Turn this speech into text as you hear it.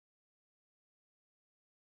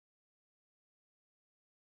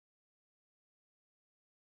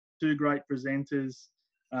two great presenters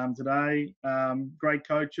today. Great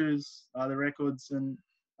coaches. The records and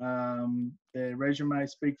their resume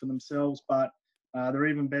speak for themselves, but they're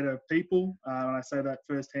even better people. And I say that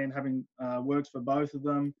firsthand, having worked for both of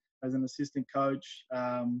them as an assistant coach.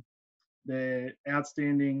 They're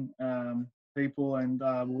outstanding people, and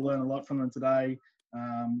we'll learn a lot from them today.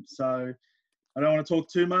 So I don't want to talk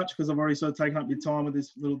too much because I've already sort of taken up your time with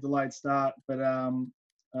this little delayed start. But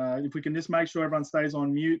if we can just make sure everyone stays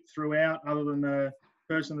on mute throughout, other than the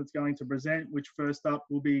person that's going to present, which first up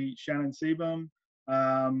will be Shannon Seebohm.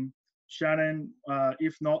 Shannon,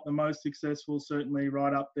 if not the most successful, certainly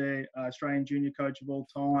right up there, Australian junior coach of all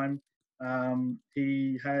time.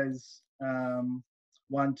 He has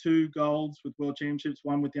won 2 golds with World Championships,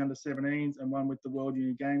 one with the under-17s and one with the World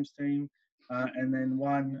Junior Games team, and then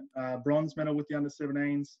 1 bronze medal with the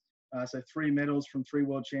under-17s. So 3 medals from 3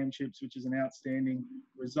 World Championships, which is an outstanding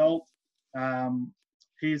result.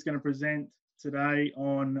 He's going to present today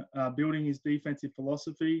on building his defensive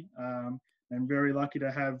philosophy. And very lucky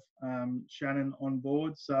to have Shannon on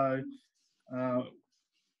board. So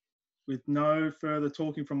with no further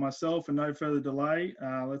talking from myself and no further delay,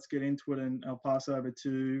 let's get into it, and I'll pass over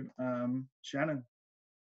to Shannon.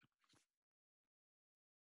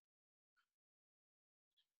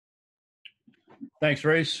 Thanks,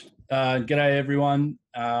 Reece. G'day, everyone.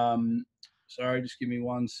 Sorry, just give me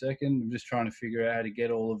 1 second. I'm just trying to figure out how to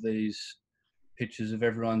get all of these pictures of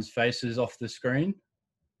everyone's faces off the screen.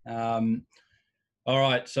 All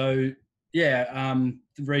right, so yeah,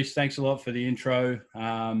 Reece, thanks a lot for the intro.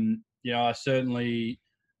 You know, I certainly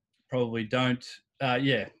probably don't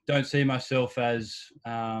see myself as,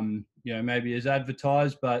 you know, maybe as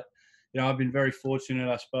advertised, but, you know, I've been very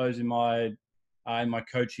fortunate, I suppose, in my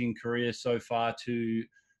coaching career so far to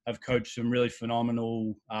have coached some really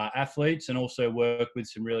phenomenal athletes, and also work with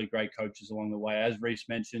some really great coaches along the way. As Reece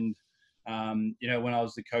mentioned, you know, when I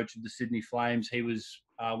was the coach of the Sydney Flames, he was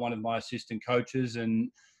one of my assistant coaches, and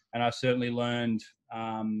I certainly learned,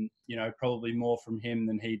 you know, probably more from him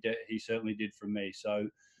than he certainly did from me. So,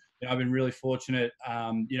 you know, I've been really fortunate,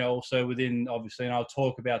 you know, also within, obviously, and I'll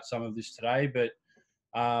talk about some of this today, but,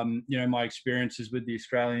 you know, my experiences with the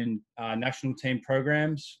Australian national team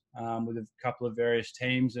programs, with a couple of various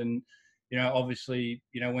teams. And, you know, obviously,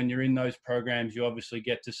 you know, when you're in those programs, you obviously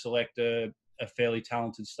get to select a fairly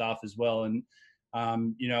talented staff as well. And,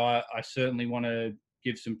 you know, I certainly want to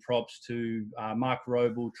give some props to Mark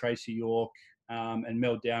Roble, Tracy York, and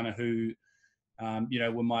Mel Downer, who, you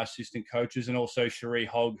know, were my assistant coaches, and also Cherie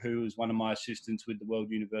Hogg, who was one of my assistants with the World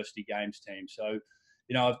University Games team. So,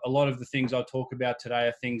 you know, a lot of the things I'll talk about today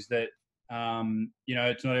are things that, you know,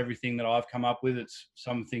 it's not everything that I've come up with. It's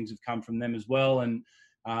some things have come from them as well. And,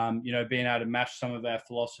 you know, being able to match some of our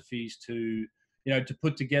philosophies to, you know, to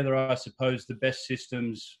put together, I suppose, the best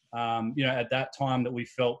systems, you know, at that time that we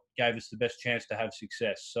felt gave us the best chance to have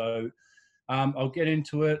success. So I'll get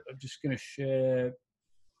into it. I'm just going to share.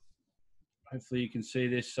 Hopefully you can see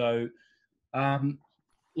this. So,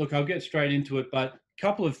 look, I'll get straight into it, but a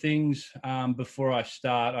couple of things before I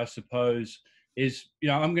start, I suppose, is, you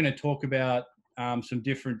know, I'm going to talk about some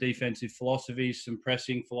different defensive philosophies, some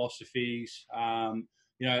pressing philosophies,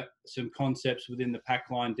 you know, some concepts within the pack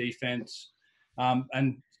line defense.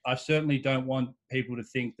 And I certainly don't want people to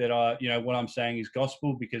think that you know, what I'm saying is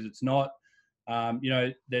gospel, because it's not. You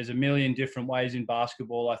know, there's a million different ways in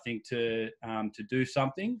basketball, I think, to do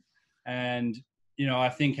something. And, you know, I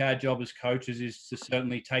think our job as coaches is to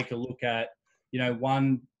certainly take a look at, you know,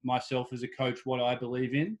 one, myself as a coach, what I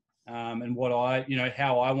believe in, and what you know,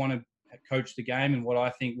 how I want to coach the game and what I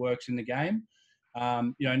think works in the game.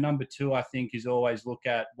 You know, number 2, I think, is always look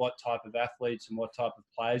at what type of athletes and what type of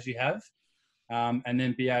players you have. And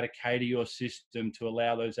then be able to cater your system to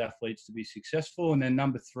allow those athletes to be successful. And then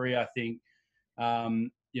number 3, I think,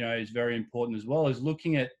 you know, is very important as well, is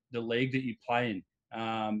looking at the league that you play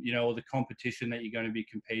in, you know, or the competition that you're going to be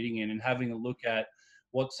competing in, and having a look at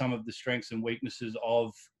what some of the strengths and weaknesses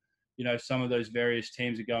of, you know, some of those various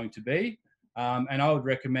teams are going to be. And I would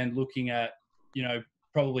recommend looking at, you know,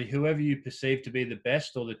 probably whoever you perceive to be the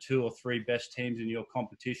best, or the 2 or 3 best teams in your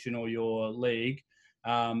competition or your league,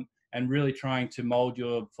 and really trying to mold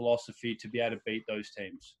your philosophy to be able to beat those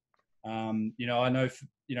teams. You know, I know,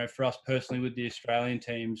 you know, for us personally with the Australian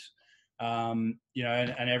teams, you know,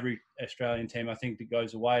 and every Australian team, I think, that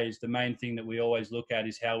goes away, is the main thing that we always look at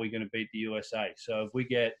is how we're going to beat the USA. So if we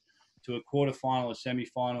get to a quarterfinal, a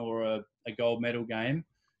semi-final, or a gold medal game,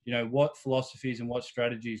 you know, what philosophies and what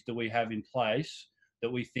strategies do we have in place that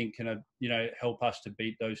we think can, you know, help us to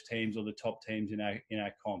beat those teams or the top teams in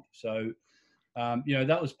our comp. So,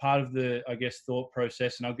 that was part of the, I guess, thought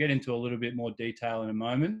process. And I'll get into a little bit more detail in a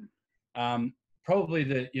moment. Probably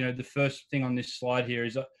the first thing on this slide here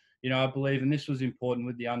is, I believe, and this was important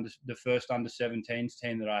with the first under 17s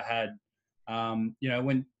team that I had.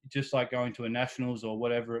 When just like going to a nationals or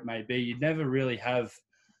whatever it may be, you'd never really have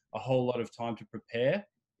a whole lot of time to prepare.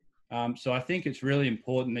 So I think it's really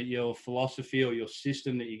important that your philosophy or your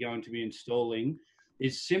system that you're going to be installing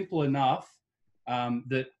is simple enough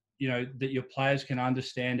that your players can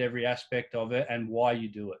understand every aspect of it and why you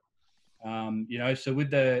do it. So with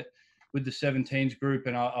the 17s group,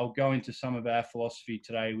 and I'll go into some of our philosophy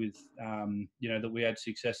today with, that we had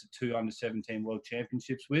success at 2 under 17 world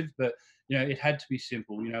championships with, but, it had to be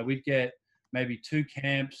simple. We'd get maybe 2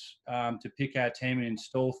 camps to pick our team and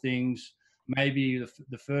install things. Maybe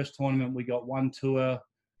the first tournament, we got 1 tour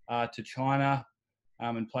to China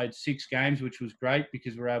and played 6 games, which was great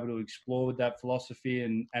because we were able to explore with that philosophy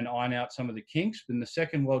and iron out some of the kinks. But in the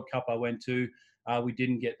second World Cup I went to, we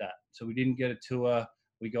didn't get that. So we didn't get a tour.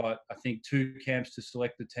 We got, I think, 2 camps to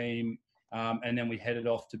select the team, and then we headed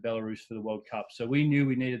off to Belarus for the World Cup. So we knew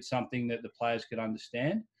we needed something that the players could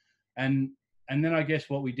understand. And then I guess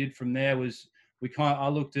what we did from there was I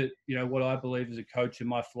looked at, what I believe as a coach and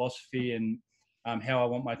my philosophy and how I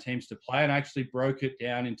want my teams to play, and I actually broke it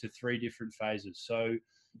down into 3 different phases. So,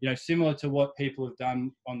 similar to what people have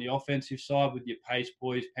done on the offensive side with your pace,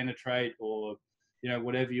 poise, penetrate, or,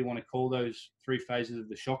 whatever you want to call those 3 phases of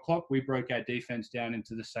the shot clock, we broke our defense down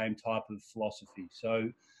into the same type of philosophy. So,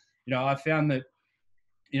 I found that,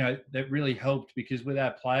 that really helped because with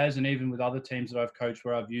our players and even with other teams that I've coached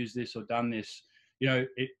where I've used this or done this,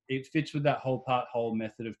 it fits with that whole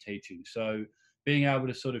method of teaching. So being able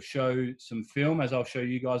to sort of show some film, as I'll show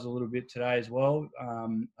you guys a little bit today as well,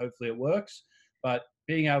 hopefully it works, but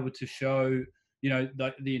being able to show,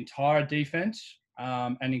 the entire defense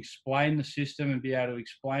and explain the system and be able to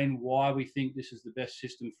explain why we think this is the best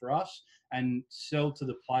system for us and sell to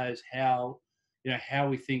the players how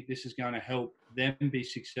we think this is going to help them be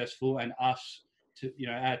successful and us to,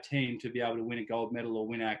 our team to be able to win a gold medal or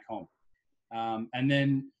win our comp. And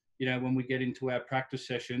then, when we get into our practice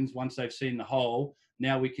sessions, once they've seen the whole,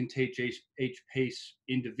 now we can teach each piece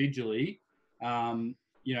individually,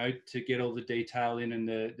 to get all the detail in and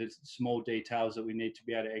the small details that we need to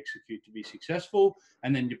be able to execute to be successful.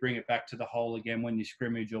 And then you bring it back to the whole again when you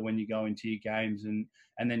scrimmage or when you go into your games and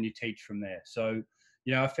then you teach from there. So,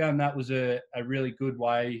 I found that was a really good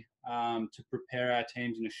way to prepare our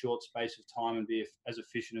teams in a short space of time and be as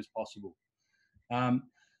efficient as possible.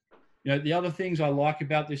 The other things I like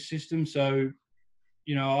about this system, so,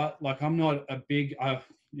 I'm not a big,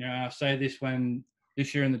 I say this when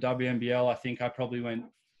this year in the WNBL, I think I probably went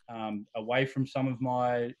away from some of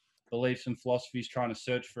my beliefs and philosophies trying to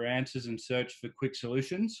search for answers and search for quick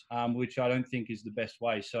solutions, which I don't think is the best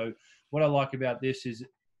way. So what I like about this is,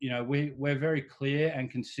 we're very clear and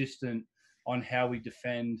consistent on how we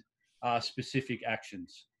defend specific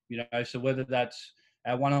actions. So whether that's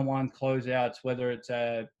our one-on-one closeouts, whether it's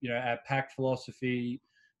our pack philosophy,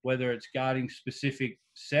 whether it's guarding specific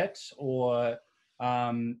sets or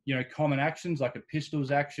common actions like a pistols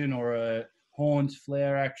action or a horns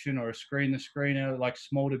flare action or a screen the screener, like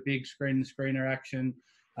small to big screen the screener action.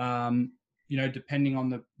 Depending on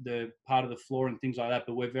the part of the floor and things like that,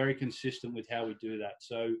 but we're very consistent with how we do that.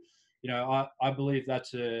 So, I believe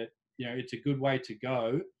that's it's a good way to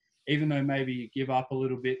go, even though maybe you give up a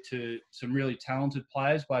little bit to some really talented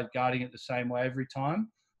players by guarding it the same way every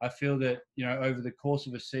time. I feel that, over the course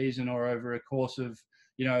of a season or over a course of,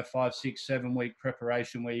 a 5, 6, 7 week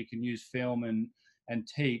preparation where you can use film and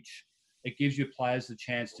teach, it gives your players the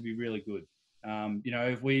chance to be really good.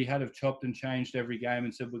 If we had have chopped and changed every game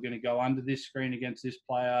and said we're going to go under this screen against this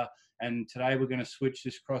player, and today we're going to switch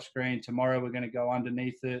this cross screen, tomorrow we're going to go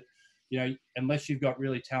underneath it, unless you've got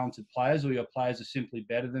really talented players or your players are simply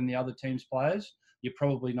better than the other team's players, you're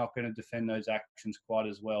probably not going to defend those actions quite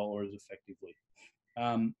as well or as effectively.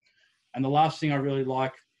 And the last thing I really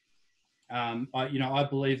like, I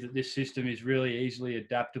believe that this system is really easily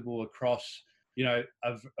adaptable across,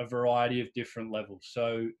 a variety of different levels.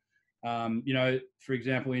 So, for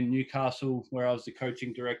example, in Newcastle, where I was the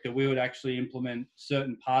coaching director, we would actually implement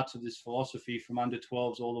certain parts of this philosophy from under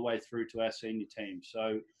 12s all the way through to our senior team.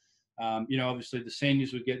 So, obviously the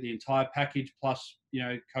seniors would get the entire package, plus,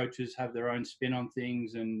 coaches have their own spin on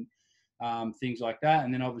things and things like that.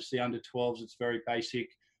 And then obviously under 12s, it's very basic,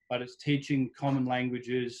 but it's teaching common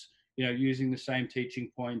languages, using the same teaching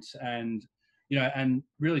points and, and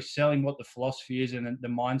really selling what the philosophy is and the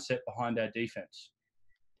mindset behind our defense.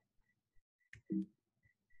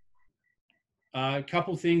 A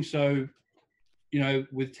couple things. So,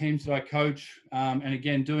 with teams that I coach, and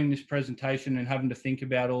again, doing this presentation and having to think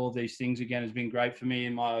about all of these things again has been great for me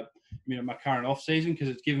in my current off season, because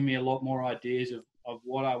it's given me a lot more ideas of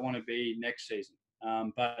what I want to be next season.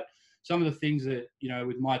 But some of the things that,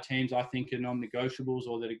 with my teams, I think are non-negotiables,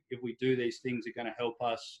 or that if we do these things are going to help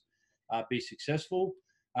us be successful.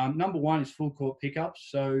 Number one is full court pickups.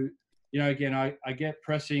 So, again, I get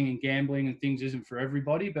pressing and gambling and things isn't for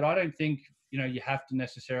everybody, but I don't think, you have to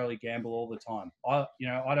necessarily gamble all the time.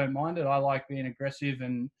 I don't mind it. I like being aggressive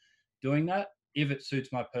and doing that if it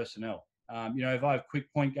suits my personnel. If I have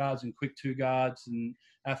quick point guards and quick two guards and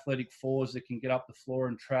athletic fours that can get up the floor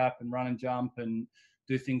and trap and run and jump and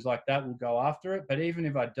do things like that, we'll go after it. But even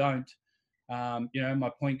if I don't,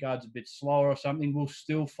 my point guard's a bit slower or something, we'll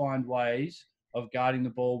still find ways of guarding the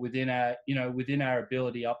ball within our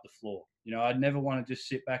ability up the floor. I'd never want to just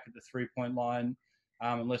sit back at the 3-point line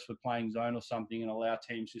unless we're playing zone or something, and allow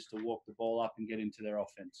teams just to walk the ball up and get into their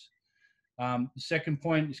offense. The second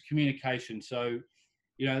point is communication. So,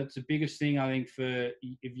 it's the biggest thing, I think,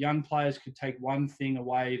 if young players could take one thing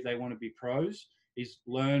away if they want to be pros, is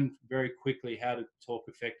learn very quickly how to talk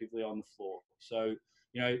effectively on the floor. So,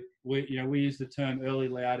 we use the term early,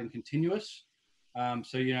 loud, and continuous. And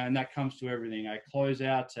that comes to everything: our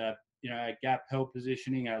closeouts, our gap help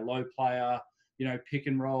positioning, our low player, pick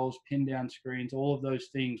and rolls, pin down screens, all of those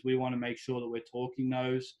things. We want to make sure that we're talking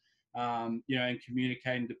those, and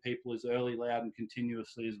communicating to people as early, loud, and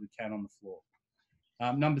continuously as we can on the floor.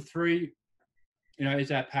 Number three,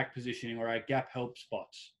 is our pack positioning, or our gap help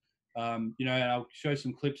spots. And I'll show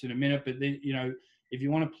some clips in a minute, but if you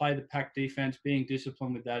want to play the pack defense, being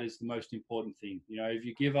disciplined with that is the most important thing. If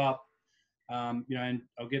you give up, and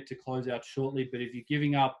I'll get to close out shortly, but if you're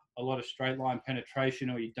giving up a lot of straight line penetration,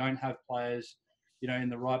 or you don't have players, in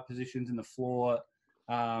the right positions in the floor,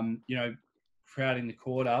 crowding the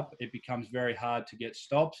court up, it becomes very hard to get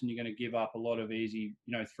stops, and you're going to give up a lot of easy,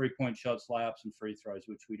 3-point shots, layups, and free throws,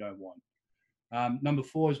 which we don't want. Number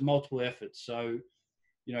four is multiple efforts. So,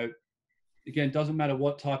 again, it doesn't matter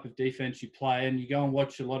what type of defense you play, and you go and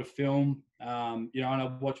watch a lot of film. And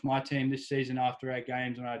I watch my team this season after our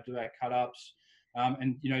games when I do our cut-ups.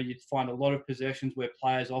 And, you'd find a lot of possessions where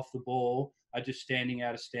players off the ball are just standing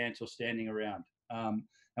out of stance or standing around.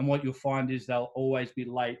 And what you'll find is they'll always be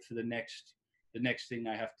late for the next thing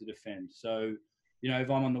they have to defend. So, if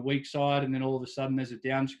I'm on the weak side and then all of a sudden there's a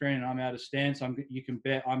down screen and I'm out of stance, you can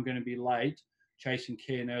bet I'm going to be late chasing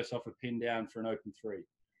Kia Nurse off a pin down for an open three.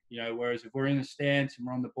 Whereas if we're in a stance and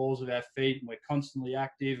we're on the balls of our feet and we're constantly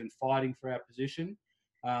active and fighting for our position,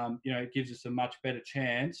 it gives us a much better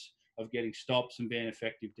chance of getting stops and being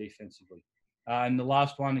effective defensively. And the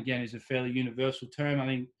last one, again, is a fairly universal term. I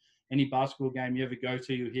think any basketball game you ever go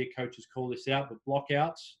to, you'll hear coaches call this out, but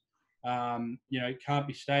blockouts, it can't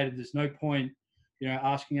be stated. There's no point,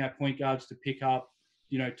 asking our point guards to pick up,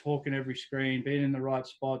 talking every screen, being in the right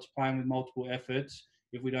spots, playing with multiple efforts,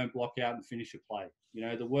 if we don't block out and finish a play.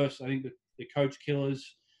 The worst, I think the coach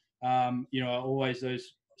killers, are always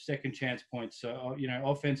those second chance points. So,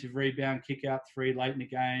 offensive rebound, kick out three late in the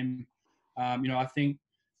game. I think,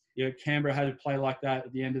 Canberra had a play like that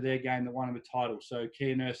at the end of their game that won them a title. So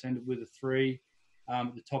Kia Nurse ended with a three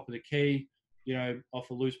at the top of the key, off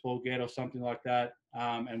a loose ball get or something like that,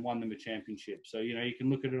 and won them a championship. So, you can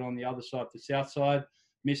look at it on the other side, the south side.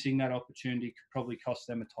 Missing that opportunity could probably cost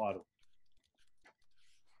them a title.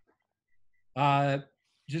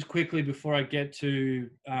 Just quickly before I get to,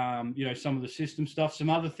 some of the system stuff, some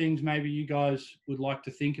other things maybe you guys would like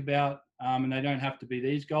to think about, and they don't have to be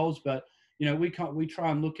these goals, but, we try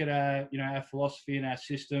and look at our philosophy and our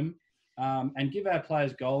system, and give our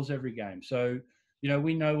players goals every game. So,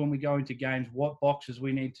 we know when we go into games what boxes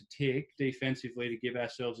we need to tick defensively to give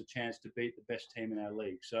ourselves a chance to beat the best team in our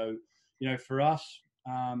league. So, for us,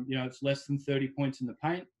 it's less than 30 points in the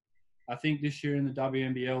paint. I think this year in the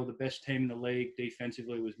WNBL, the best team in the league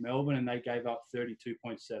defensively was Melbourne, and they gave up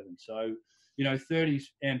 32.7. So, 30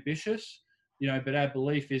 is ambitious, but our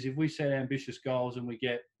belief is if we set ambitious goals and we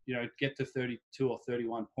get to 32 or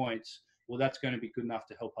 31 points, well, that's going to be good enough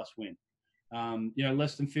to help us win.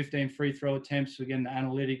 Less than 15 free throw attempts. Again, the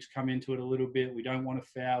analytics come into it a little bit. We don't want to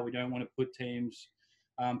foul. We don't want to put teams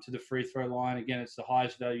to the free throw line. Again, it's the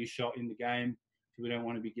highest value shot in the game, so we don't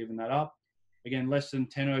want to be giving that up. Again, less than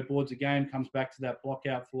 10 boards a game comes back to that block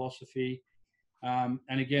out philosophy. And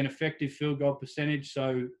again, effective field goal percentage.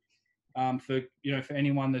 So for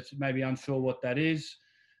anyone that's maybe unsure what that is,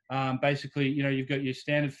 basically, you've got your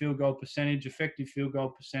standard field goal percentage. Effective field goal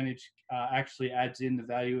percentage actually adds in the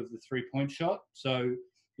value of the 3-point shot. So,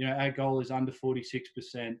 our goal is under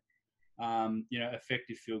 46%.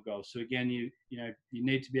 effective field goals. So again, you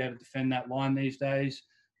need to be able to defend that line these days.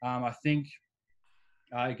 I think,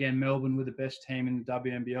 again, Melbourne were the best team in the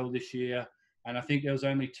WNBL this year. And I think there was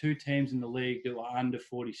only 2 teams in the league that were under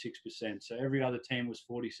 46%. So every other team was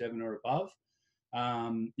 47 or above,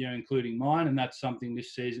 including mine. And that's something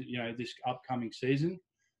this season, this upcoming season,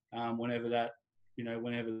 whenever that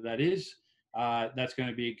is, that's going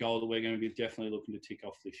to be a goal that we're going to be definitely looking to tick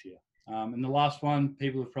off this year. And the last one,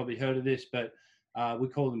 people have probably heard of this, but we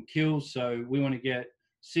call them kills. So we want to get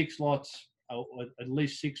 6 lots, at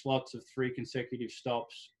least 6 lots of 3 consecutive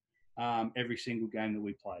stops every single game that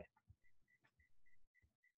we play.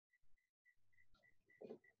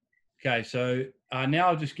 Okay, so now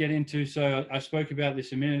I'll just get into, so I spoke about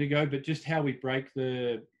this a minute ago, but just how we break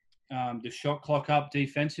the shot clock up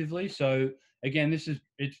defensively. So again,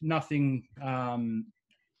 it's nothing,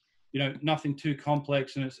 nothing too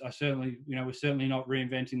complex, and we're certainly not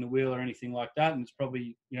reinventing the wheel or anything like that. And it's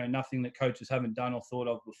probably, nothing that coaches haven't done or thought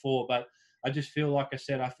of before. But I just feel, like I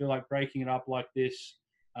said, I feel like breaking it up like this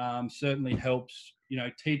certainly helps,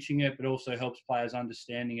 teaching it, but also helps players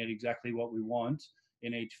understanding it exactly what we want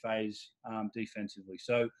in each phase defensively.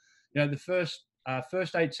 So, the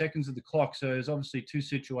first 8 seconds of the clock. So there's obviously 2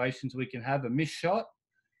 situations we can have: a missed shot,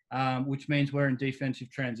 which means we're in defensive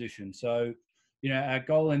transition. So, our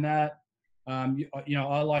goal in that,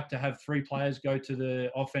 I like to have 3 players go to the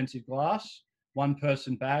offensive glass, 1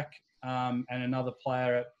 person back, and another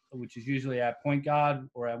player, which is usually our point guard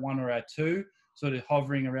or our 1 or our 2, sort of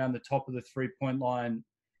hovering around the top of the 3-point line,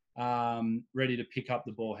 ready to pick up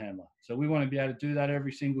the ball handler. So we want to be able to do that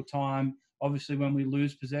every single time. Obviously, when we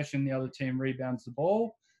lose possession, the other team rebounds the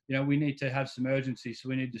ball. We need to have some urgency. So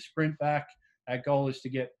we need to sprint back. Our goal is to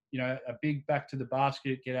get, a big back to the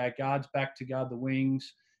basket, get our guards back to guard the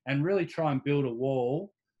wings, and really try and build a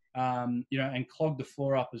wall, and clog the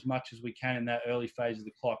floor up as much as we can in that early phase of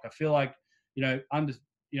the clock. I feel like, under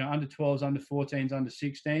 12s, under 14s, under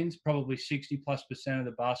 16s, probably 60+% of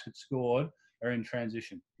the baskets scored are in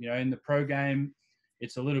transition. In the pro game,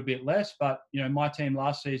 it's a little bit less, but, my team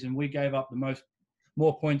last season, we gave up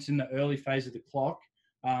more points in the early phase of the clock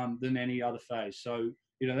than any other phase. So,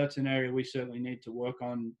 that's an area we certainly need to work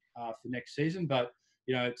on for next season, but,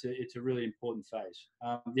 it's a really important phase.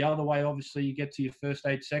 The other way, obviously, you get to your first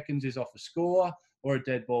 8 seconds is off a score or a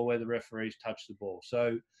dead ball where the referees touch the ball.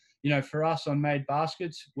 So, for us on made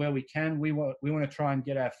baskets, where we can, we want to try and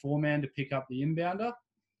get our 4-man to pick up the inbounder,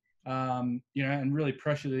 and really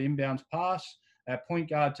pressure the inbounds pass. Our point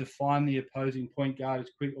guard to find the opposing point guard as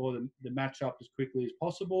quick, or the matchup as quickly as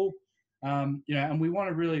possible. And we want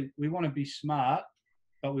to be smart,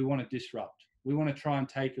 but we want to disrupt. We want to try and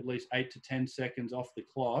take at least 8 to 10 seconds off the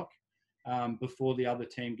clock before the other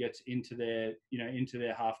team gets into their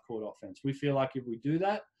half-court offense. We feel like if we do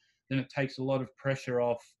that, then it takes a lot of pressure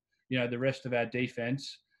off, the rest of our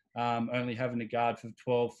defense, only having to guard for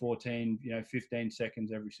 12, 14, 15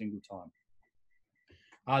 seconds every single time.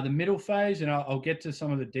 The middle phase, and I'll get to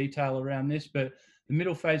some of the detail around this, but the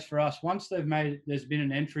middle phase for us, once there's been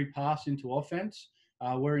an entry pass into offense,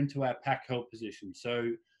 we're into our pack help position.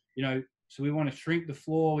 So, so we want to shrink the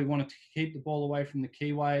floor. We want to keep the ball away from the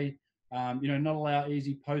keyway, not allow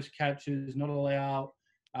easy post catches, not allow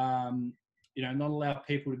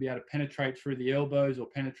people to be able to penetrate through the elbows or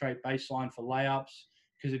penetrate baseline for layups.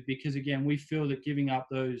 Because again, we feel that giving up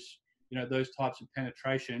those types of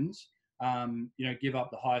penetrations, give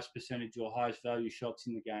up the highest percentage or highest value shots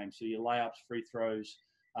in the game. So your layups, free throws,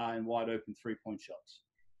 and wide open 3-point shots.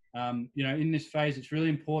 In this phase, it's really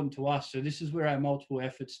important to us. So this is where our multiple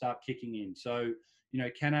efforts start kicking in. So,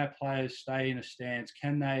 can our players stay in a stance?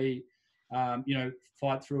 Can they,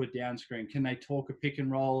 fight through a down screen? Can they talk a pick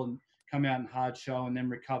and roll and come out in hard show and then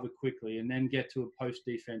recover quickly and then get to a post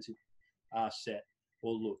defensive set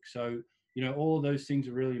or look? So, all of those things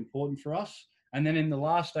are really important for us. And then in the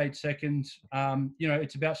last 8 seconds,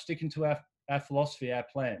 it's about sticking to our philosophy, our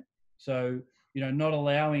plan. So, not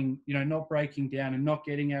allowing, not breaking down and not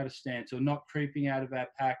getting out of stance or not creeping out of our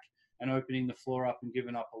pack and opening the floor up and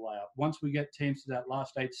giving up a layup. Once we get teams to that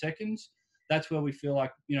last 8 seconds, that's where we feel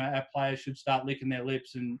like, our players should start licking their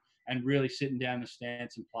lips and really sitting down in the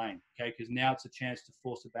stance and playing, okay? Because now it's a chance to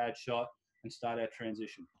force a bad shot and start our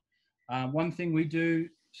transition. One thing we do,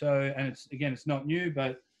 and it's not new,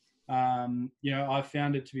 but I've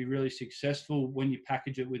found it to be really successful when you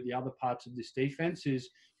package it with the other parts of this defense is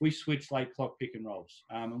we switch late clock pick and rolls,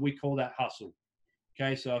 and we call that hustle.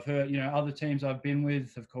 Okay, so I've heard, other teams I've been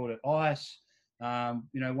with have called it ice.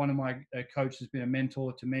 One of my coaches has been a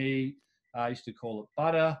mentor to me. I used to call it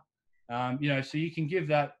butter. So you can give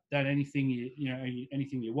that anything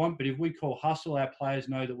anything you want. But if we call hustle, our players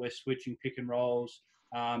know that we're switching pick and rolls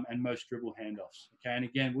and most dribble handoffs. Okay, and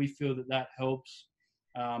again, we feel that helps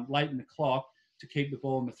late in the clock to keep the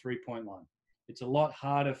ball in the 3-point line. It's a lot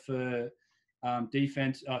harder for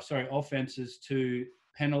offenses to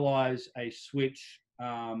penalise a switch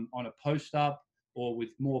on a post up or with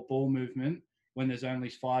more ball movement when there's only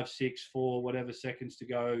 5, 6, 4, whatever seconds to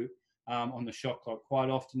go on the shot clock. Quite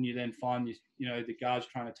often you then find the guards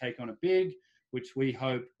trying to take on a big, which we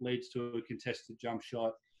hope leads to a contested jump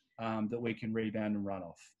shot that we can rebound and run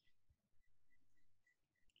off.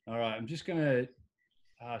 All right, I'm just going to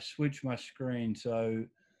switch my screen. So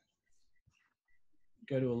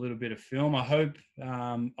go to a little bit of film. I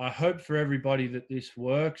hope for everybody that this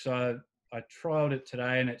works. I trialed it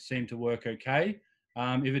today and it seemed to work okay.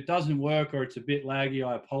 If it doesn't work or it's a bit laggy,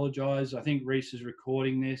 I apologize. I think Reece is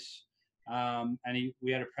recording this and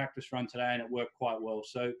we had a practice run today and it worked quite well.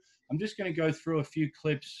 So I'm just going to go through a few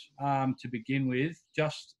clips to begin with,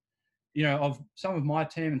 just, of some of my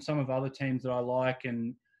team and some of other teams that I like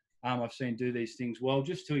and I've seen do these things well,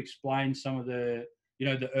 just to explain some of the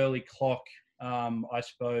early clock, I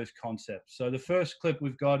suppose, concepts. So the first clip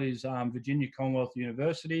we've got is Virginia Commonwealth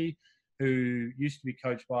University, who used to be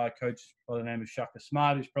coached by a coach by the name of Shaka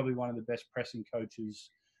Smart, who's probably one of the best pressing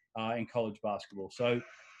coaches in college basketball. So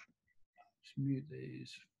just mute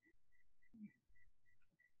these.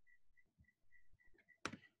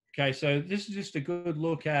 Okay, so this is just a good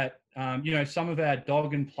look at, some of our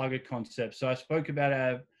dog and plugger concepts. So I spoke about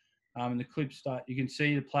our, in the clip start, you can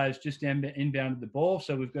see the players just inbounded the ball.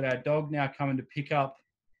 So we've got our dog now coming to pick up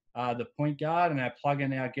the point guard and our plugger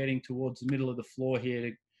now getting towards the middle of the floor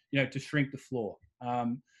here to shrink the floor.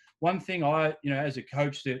 One thing as a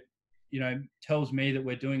coach that, tells me that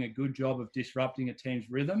we're doing a good job of disrupting a team's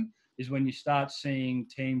rhythm is when you start seeing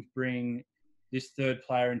teams bring this third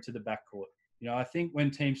player into the backcourt. I think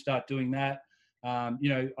when teams start doing that,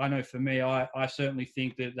 I know for me, I certainly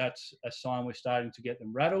think that that's a sign we're starting to get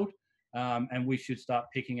them rattled, and we should start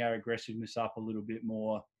picking our aggressiveness up a little bit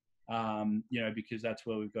more, because that's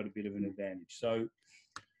where we've got a bit of an advantage. So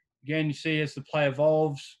again, you see as the play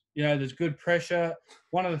evolves, there's good pressure.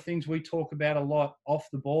 One of the things we talk about a lot off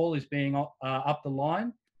the ball is being up the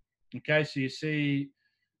line. Okay, so you see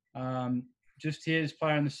just here, this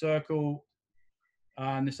player in the circle,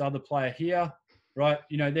 and this other player here, right?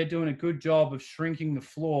 They're doing a good job of shrinking the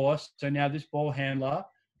floor. So now this ball handler,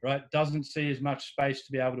 right, doesn't see as much space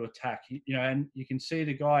to be able to attack. And you can see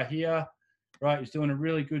the guy here, right, he's doing a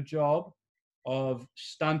really good job of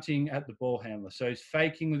stunting at the ball handler. So he's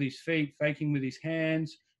faking with his feet, faking with his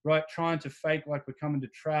hands, right, trying to fake like we're coming to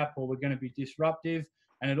trap or we're going to be disruptive.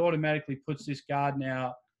 And it automatically puts this guard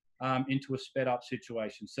now into a sped up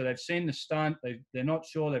situation. So they've seen the stunt. They're not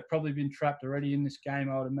sure. They've probably been trapped already in this game,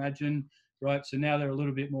 I would imagine, right? So now they're a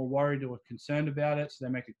little bit more worried or concerned about it. So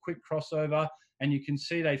they make a quick crossover and you can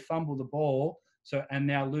see they fumble the ball and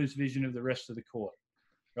now lose vision of the rest of the court,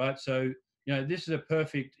 right? So, this is a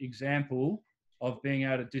perfect example of being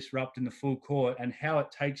able to disrupt in the full court and how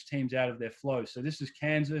it takes teams out of their flow. So this is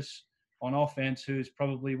Kansas on offense, who's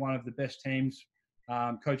probably one of the best teams,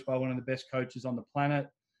 coached by one of the best coaches on the planet.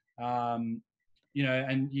 And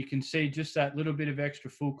you can see just that little bit of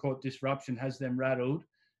extra full court disruption has them rattled.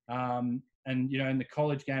 And, in the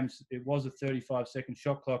college games, it was a 35-second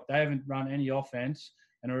shot clock. They haven't run any offense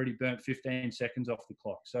and already burnt 15 seconds off the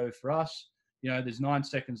clock. So for us, there's 9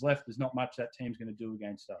 seconds left. There's not much that team's going to do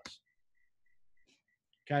against us.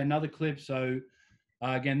 Okay, another clip. So,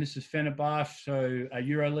 again, this is Fenerbahce, so a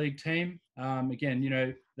EuroLeague team.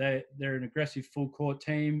 Again, they're an aggressive full court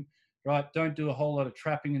team. Right, don't do a whole lot of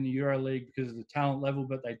trapping in the EuroLeague because of the talent level,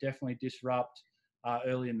 but they definitely disrupt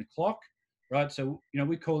early in the clock, right? So,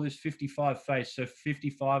 we call this 55 face. So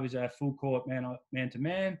 55 is our full court man to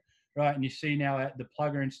man, right? And you see now the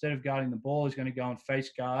plugger, instead of guarding the ball, is going to go and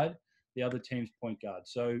face guard the other team's point guard.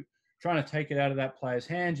 So trying to take it out of that player's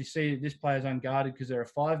hands. You see this player's unguarded because they're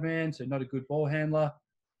a 5-man, so not a good ball handler,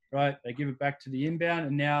 right? They give it back to the inbound,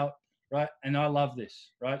 and now, right, and I love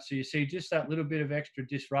this, right? So you see just that little bit of extra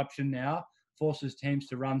disruption now forces teams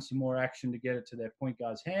to run some more action to get it to their point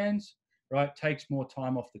guard's hands, right? Takes more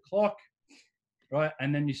time off the clock, right?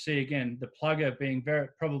 And then you see, again, the plugger being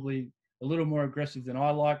probably a little more aggressive than I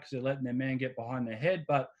like because they're letting their man get behind their head,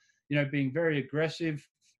 but, being very aggressive,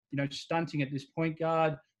 stunting at this point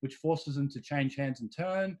guard, which forces them to change hands and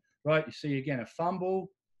turn, right? You see, again, a fumble,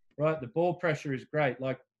 right? The ball pressure is great.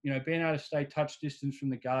 Like, being able to stay touch distance from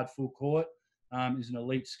the guard full court is an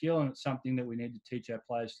elite skill, and it's something that we need to teach our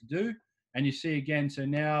players to do. And you see again, so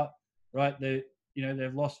now, right, they've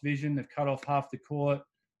lost vision, they've cut off half the court,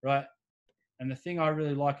 right? And the thing I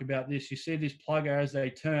really like about this, you see this plugger as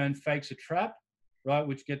they turn, fakes a trap, right,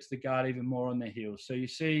 which gets the guard even more on their heels. So you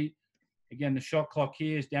see, again, the shot clock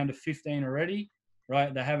here is down to 15 already,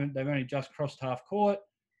 right? They've only just crossed half court.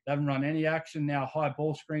 They haven't run any action. Now high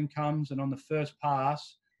ball screen comes, and on the first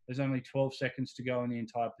pass, there's only 12 seconds to go in the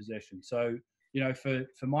entire possession. So,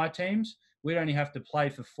 for my teams, we'd only have to play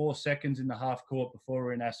for 4 seconds in the half court before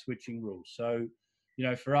we're in our switching rules. So,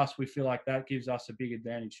 for us, we feel like that gives us a big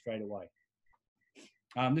advantage straight away.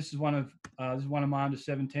 This is one of my under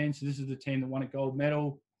 17. So this is the team that won a gold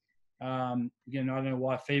medal. Again, I don't know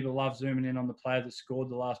why FIBA loves zooming in on the player that scored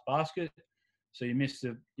the last basket. So you miss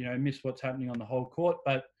what's happening on the whole court.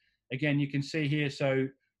 But again, you can see here. So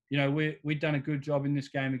we've done a good job in this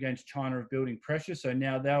game against China of building pressure. So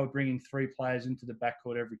now they were bringing 3 players into the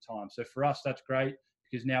backcourt every time. So for us, that's great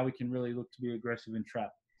because now we can really look to be aggressive and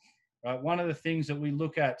trap. Right. One of the things that we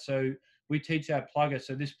look at, so we teach our plugger.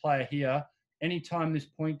 So this player here, anytime this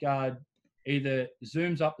point guard either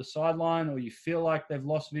zooms up the sideline or you feel like they've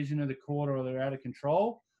lost vision of the court or they're out of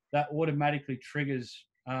control, that automatically triggers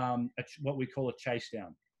what we call a chase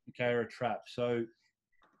down, okay, or a trap. So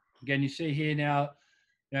again, you see here now,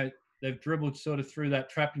 they've dribbled sort of through that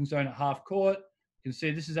trapping zone at half court. You can see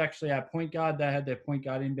this is actually our point guard. They had their point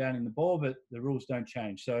guard inbounding the ball, but the rules don't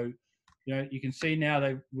change. So, you can see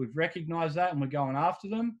now we've recognized that and we're going after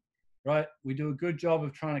them, right? We do a good job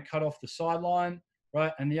of trying to cut off the sideline,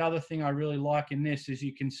 right? And the other thing I really like in this is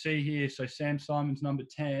you can see here, so Sam Simon's number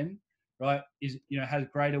 10, right, has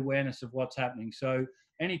great awareness of what's happening. So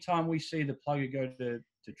anytime we see the plugger go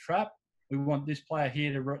to trap, we want this player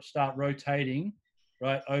here to start rotating,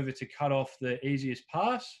 right, over to cut off the easiest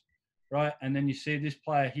pass, right? And then you see this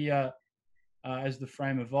player here, as the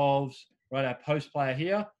frame evolves, right, our post player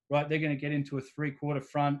here, right, they're going to get into a 3-quarter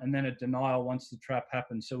front and then a denial once the trap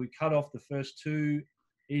happens. So we cut off the first 2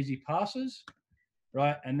 easy passes,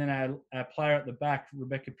 right? And then our player at the back,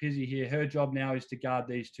 Rebecca Pizzi here, her job now is to guard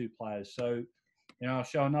these 2 players. So, I'll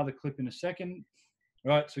show another clip in a second.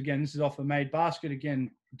 Right, so again, this is off a made basket. Again,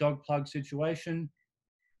 dog plug situation,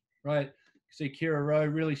 right? See Kira Rowe,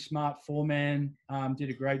 really smart 4-man, did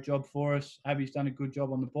a great job for us. Abby's done a good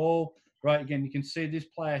job on the ball, right? Again, you can see this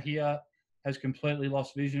player here has completely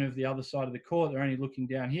lost vision of the other side of the court. They're only looking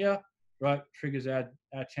down here, right? Triggers our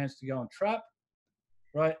chance to go and trap,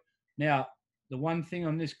 right? Now, the one thing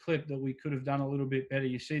on this clip that we could have done a little bit better,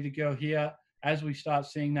 you see the girl here, as we start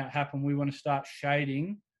seeing that happen, we want to start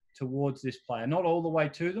shading towards this player, not all the way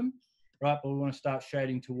to them, right? But we want to start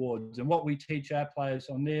shading towards. And what we teach our players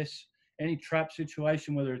on this, any trap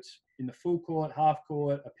situation, whether it's in the full court, half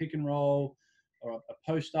court, a pick and roll, or a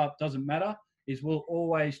post up, doesn't matter, is we'll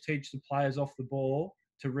always teach the players off the ball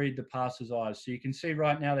to read the passer's eyes. So you can see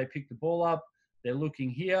right now they pick the ball up, they're looking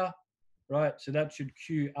here, right? So that should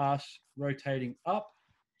cue us rotating up,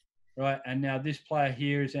 right? And now this player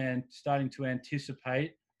here is starting to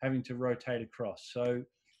anticipate having to rotate across. So,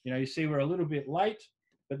 you see we're a little bit late,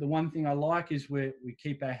 but the one thing I like is we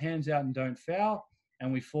keep our hands out and don't foul,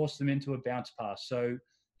 and we force them into a bounce pass. So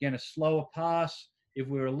again, a slower pass, if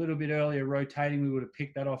we were a little bit earlier rotating, we would have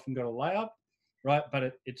picked that off and got a layup, right?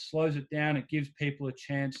 But it slows it down. It gives people a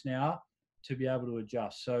chance now to be able to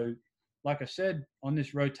adjust. So like I said, on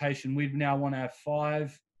this rotation, we now want to have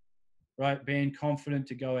 5, right, being confident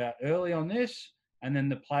to go out early on this, and then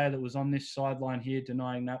the player that was on this sideline here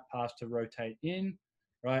denying that pass to rotate in,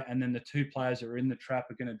 right? And then the 2 players that are in the trap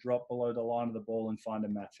are going to drop below the line of the ball and find a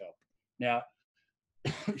matchup. Now,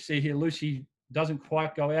 you see here, Lucy doesn't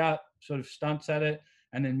quite go out, sort of stunts at it,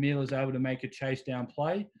 and then Mila's able to make a chase down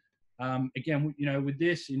play. Again, with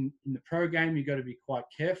this in the pro game, you've got to be quite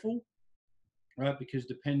careful, right? Because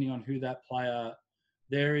depending on who that player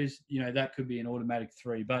there is, that could be an automatic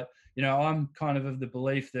 3. But, I'm kind of the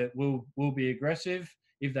belief that we'll be aggressive.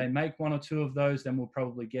 If they make 1 or 2 of those, then we'll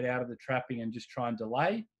probably get out of the trapping and just try and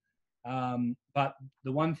delay. But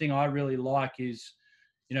the one thing I really like is,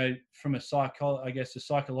 from a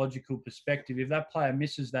psychological perspective, if that player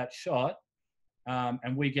misses that shot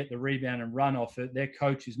and we get the rebound and run off it, their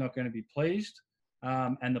coach is not going to be pleased,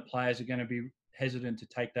 and the players are going to be hesitant to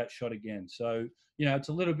take that shot again. So, it's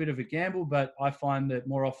a little bit of a gamble, but I find that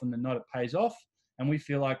more often than not, it pays off. And we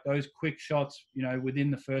feel like those quick shots,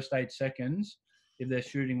 within the first 8 seconds, if they're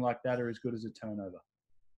shooting like that, are as good as a turnover.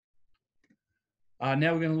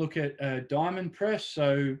 Now we're going to look at diamond press.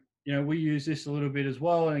 So, we use this a little bit as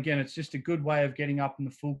well. And again, it's just a good way of getting up in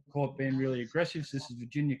the full court, being really aggressive. So this is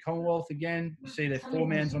Virginia Commonwealth again. You see their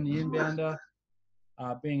 4-mans on the inbounder,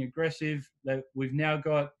 being aggressive. We've now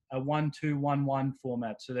got a 1-2-1-1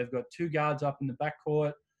 format. So they've got 2 guards up in the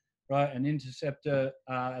backcourt, right? An interceptor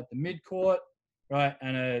at the midcourt, right?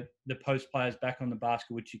 And the post player's back on the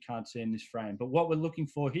basket, which you can't see in this frame. But what we're looking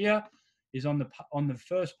for here is on the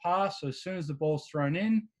first pass. So as soon as the ball's thrown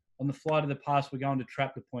in, on the flight of the pass, we're going to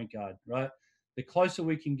trap the point guard, right? The closer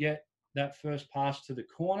we can get that first pass to the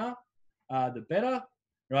corner, the better,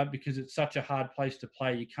 right? Because it's such a hard place to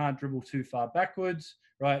play. You can't dribble too far backwards,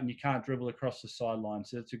 right? And you can't dribble across the sideline.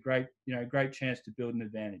 So it's a great chance to build an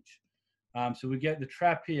advantage. So we get the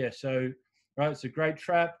trap here. So, right, it's a great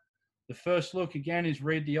trap. The first look, again, is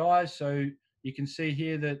read the eyes. So you can see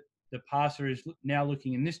here that the passer is now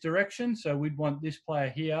looking in this direction. So we'd want this player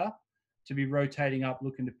here to be rotating up,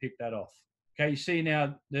 looking to pick that off. Okay, you see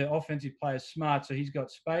now the offensive player is smart, so he's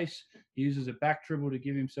got space. He uses a back dribble to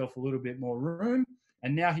give himself a little bit more room.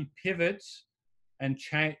 And now he pivots and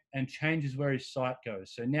changes where his sight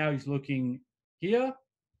goes. So now he's looking here,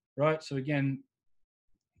 right? So again,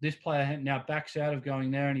 this player now backs out of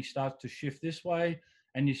going there and he starts to shift this way.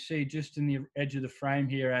 And you see just in the edge of the frame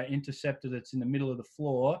here, our interceptor that's in the middle of the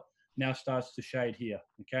floor now starts to shade here.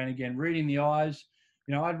 Okay, and again, reading the eyes.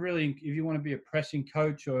 I'd really, if you want to be a pressing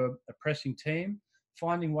coach or a pressing team,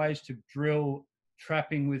 finding ways to drill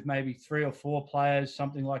trapping with maybe 3 or 4 players,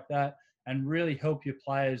 something like that, and really help your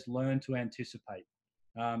players learn to anticipate.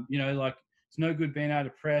 Like it's no good being able to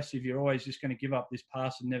press if you're always just going to give up this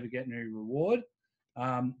pass and never get any reward.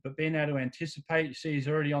 But being able to anticipate, you see he's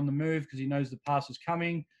already on the move because he knows the pass is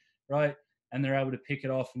coming, right? And they're able to pick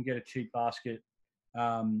it off and get a cheap basket.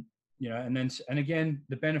 And again,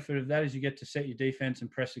 the benefit of that is you get to set your defense and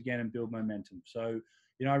press again and build momentum. So,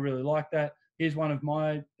 I really like that. Here's one of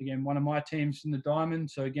my teams in the diamond.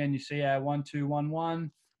 So again, you see our 1-2-1-1.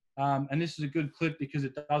 And this is a good clip because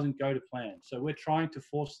it doesn't go to plan. So we're trying to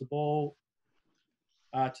force the ball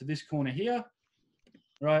to this corner here,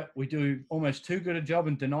 right? We do almost too good a job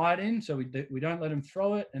and deny it in. So we don't let him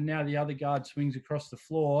throw it. And now the other guard swings across the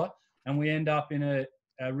floor and we end up in a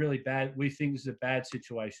really bad, we think this is a bad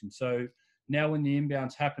situation. So now when the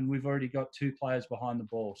inbounds happen, we've already got 2 players behind the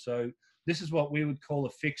ball. So this is what we would call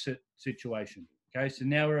a fix-it situation. Okay, so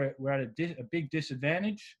now we're at a big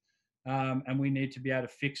disadvantage and we need to be able to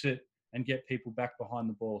fix it and get people back behind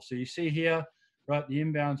the ball. So you see here, right, the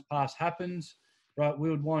inbounds pass happens, right?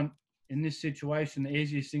 We would want, in this situation, the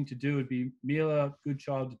easiest thing to do would be Mila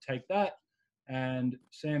Goodchild to take that. And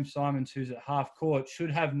Sam Simons, who's at half court,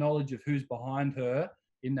 should have knowledge of who's behind her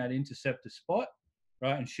in that interceptor spot,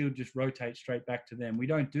 right? And she'll just rotate straight back to them. We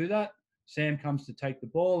don't do that. Sam comes to take the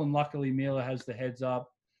ball, and luckily Mila has the heads up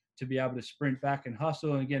to be able to sprint back and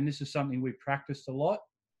hustle. And again, this is something we practiced a lot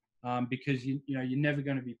because you're never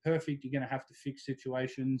going to be perfect. You're going to have to fix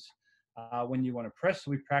situations when you want to press.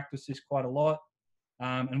 So we practice this quite a lot.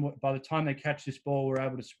 And by the time they catch this ball, we're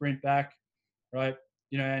able to sprint back, right?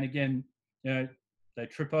 And again, they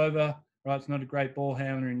trip over, right? It's not a great ball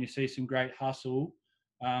handler, and you see some great hustle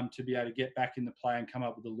to be able to get back in the play and come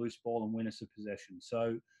up with a loose ball and win us a possession.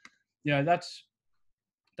 So,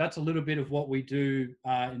 that's a little bit of what we do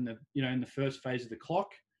in the first phase of the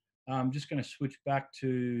clock. I'm just going to switch back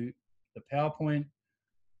to the PowerPoint.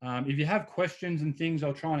 If you have questions and things,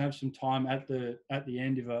 I'll try and have some time at the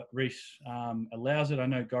end if Reece allows it. I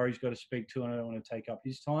know Gori's got to speak too, and I don't want to take up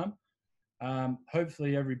his time.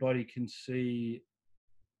 Hopefully everybody can see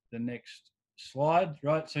the next slide,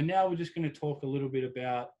 right? So now we're just going to talk a little bit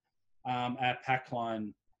about our pack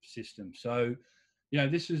line system. So,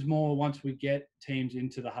 this is more once we get teams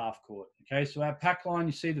into the half court. Okay, so our pack line,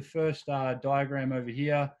 you see the first diagram over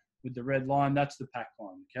here with the red line, that's the pack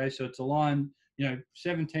line. Okay, so it's a line,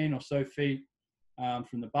 17 or so feet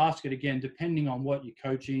from the basket. Again, depending on what you're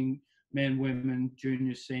coaching, men, women,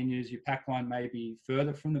 juniors, seniors, your pack line may be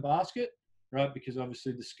further from the basket, right? Because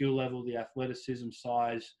obviously the skill level, the athleticism,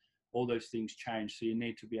 size, all those things change. So you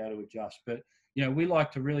need to be able to adjust. But, we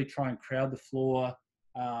like to really try and crowd the floor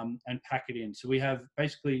and pack it in. So we have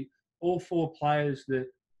basically all 4 players that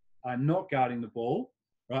are not guarding the ball,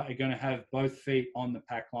 right, are going to have both feet on the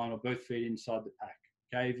pack line or both feet inside the pack.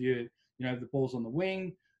 Okay, if if the ball's on the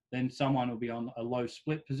wing, then someone will be on a low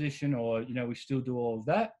split position, or we still do all of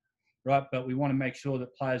that, right? But we want to make sure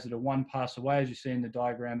that players that are 1 pass away, as you see in the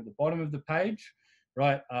diagram at the bottom of the page,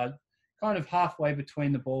 right, are kind of halfway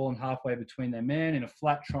between the ball and halfway between their man in a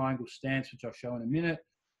flat triangle stance, which I'll show in a minute.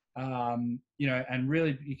 And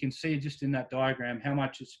really you can see just in that diagram how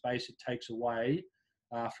much space it takes away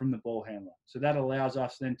from the ball handler. So that allows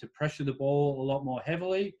us then to pressure the ball a lot more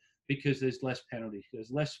heavily because there's less penalty,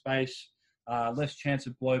 there's less space, less chance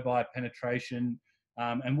of blow-by penetration.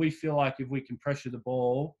 And we feel like if we can pressure the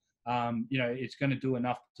ball, it's going to do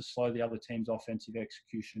enough to slow the other team's offensive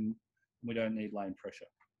execution. We don't need lane pressure.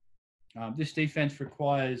 This defense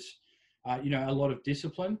requires a lot of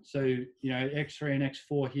discipline. So, X3 and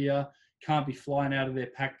X4 here can't be flying out of their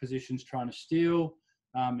pack positions trying to steal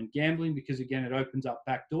and gambling, because, again, it opens up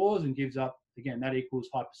back doors and gives up, again, that equals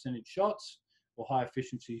high percentage shots or high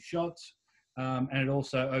efficiency shots. And it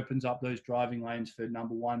also opens up those driving lanes for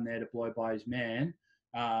number one there to blow by his man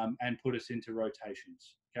and put us into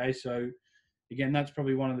rotations. Okay, so again, that's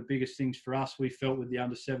probably one of the biggest things for us. We felt with the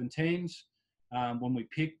under-17s when we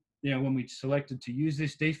picked, when we selected to use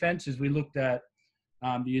this defense, is we looked at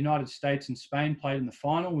the United States and Spain played in the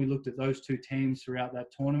final. We looked at those two teams throughout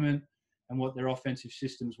that tournament and what their offensive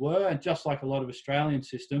systems were. And just like a lot of Australian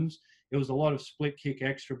systems, it was a lot of split kick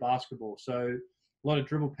extra basketball. So a lot of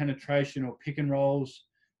dribble penetration or pick and rolls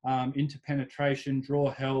into penetration,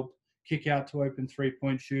 draw help, kick out to open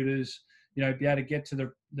three-point shooters, be able to get to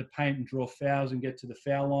the paint and draw fouls and get to the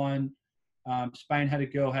foul line. Spain had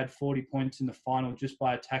had 40 points in the final just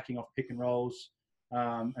by attacking off pick and rolls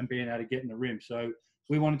and being able to get in the rim. So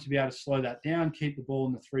we wanted to be able to slow that down, keep the ball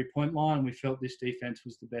in the three-point line, and we felt this defense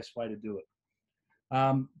was the best way to do it.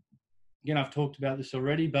 Again, I've talked about this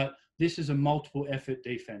already, but this is a multiple effort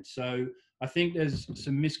defense. So I think there's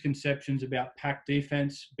some misconceptions about pack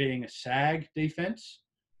defense being a sag defense,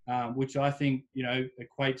 which I think,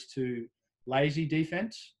 equates to lazy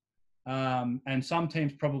defense. And some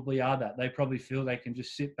teams probably are that. They probably feel they can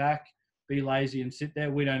just sit back, be lazy and sit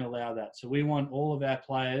there. We don't allow that. So we want all of our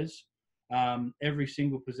players, every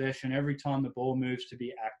single possession, every time the ball moves, to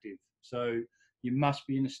be active. So you must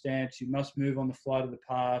be in a stance. You must move on the flight of the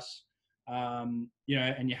pass. And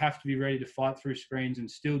you have to be ready to fight through screens and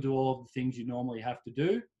still do all of the things you normally have to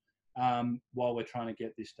do while we're trying to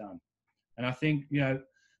get this done. And I think,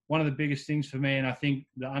 one of the biggest things for me, and I think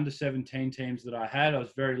the under-17 teams that I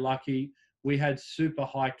was very lucky. We had super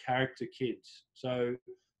high character kids. So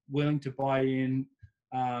willing to buy in,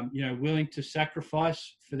 willing to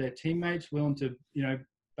sacrifice for their teammates, willing to,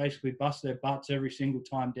 basically bust their butts every single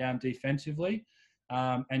time down defensively.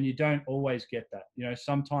 And you don't always get that.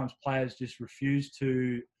 Sometimes players just refuse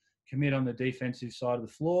to commit on the defensive side of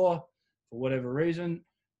the floor for whatever reason.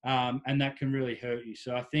 And that can really hurt you.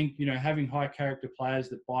 So I think, having high character players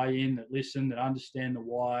that buy in, that listen, that understand the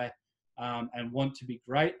why, and want to be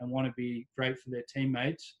great and want to be great for their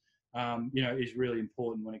teammates, is really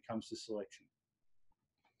important when it comes to selection.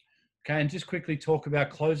 Okay, and just quickly talk about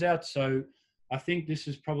closeouts. So I think this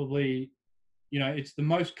is probably, it's the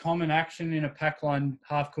most common action in a pack line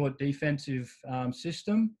half-court defensive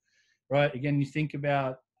system, right? Again, you think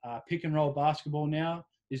about pick and roll basketball now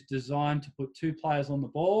is designed to put two players on the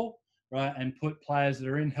ball, right, and put players that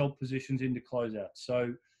are in help positions into closeouts.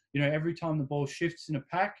 So, every time the ball shifts in a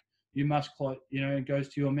pack, you must, it goes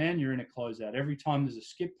to your man, you're in a closeout. Every time there's a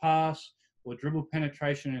skip pass or dribble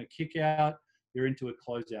penetration and a kick out, you're into a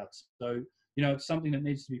closeout. So, it's something that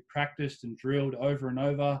needs to be practiced and drilled over and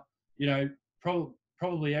over,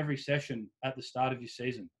 probably every session at the start of your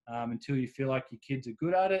season until you feel like your kids are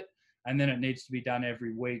good at it. And then it needs to be done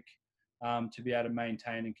every week to be able to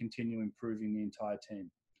maintain and continue improving the entire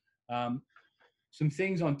team. Some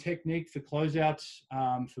things on technique for closeouts.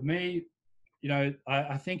 For me,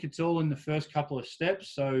 I think it's all in the first couple of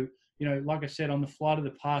steps. So, like I said, on the flight of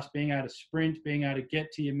the pass, being able to sprint, being able to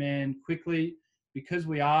get to your man quickly, because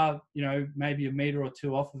we are, maybe a meter or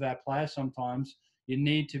two off of our player sometimes, you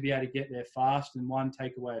need to be able to get there fast and, one,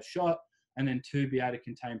 take away a shot, and then two, be able to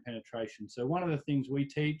contain penetration. So one of the things we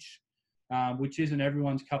teach, which isn't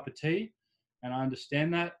everyone's cup of tea, and I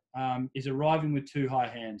understand that, is arriving with two high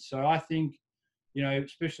hands. So I think,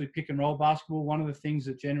 especially pick and roll basketball, one of the things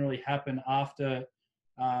that generally happen after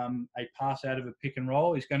a pass out of a pick and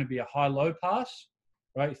roll is going to be a high-low pass,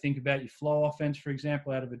 right? You think about your flow offense, for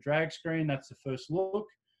example, out of a drag screen, that's the first look,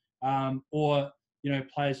 or,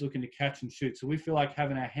 players looking to catch and shoot. So we feel like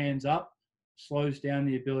having our hands up slows down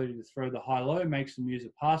the ability to throw the high-low, makes them use a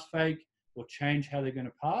pass fake or change how they're going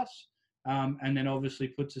to pass. And then obviously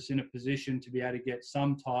puts us in a position to be able to get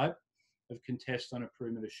some type of contest on a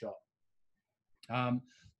perimeter shot.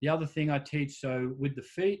 The other thing I teach, so with the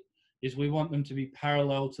feet, is we want them to be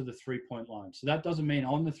parallel to the three-point line. So that doesn't mean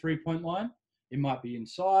on the three-point line. It might be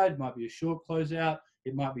inside, might be a short closeout.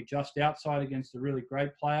 It might be just outside against a really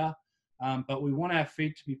great player. But we want our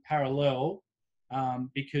feet to be parallel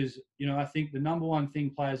because, I think the number one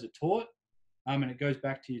thing players are taught, and it goes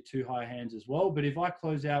back to your two high hands as well. But if I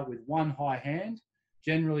close out with one high hand,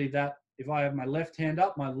 generally that, if I have my left hand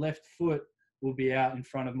up, my left foot will be out in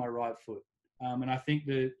front of my right foot. And I think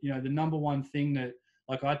the number one thing that,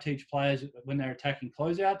 like, I teach players when they're attacking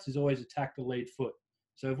closeouts is always attack the lead foot.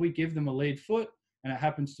 So if we give them a lead foot and it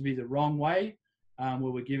happens to be the wrong way,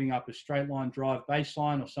 where we're giving up a straight line drive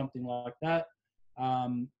baseline or something like that,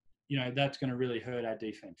 that's going to really hurt our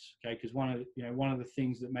defense. Okay, because one of the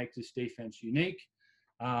things that makes this defense unique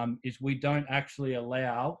is we don't actually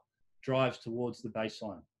allow drives towards the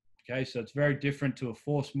baseline. Okay, so it's very different to a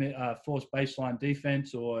forced baseline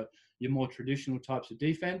defense or your more traditional types of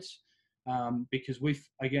defense, because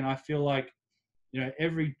I feel like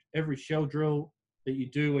every shell drill that you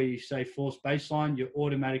do where you say forced baseline, you're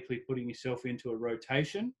automatically putting yourself into a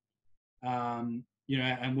rotation. And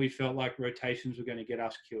we felt like rotations were going to get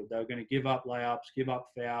us killed. They were going to give up layups, give up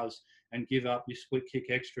fouls, and give up your split kick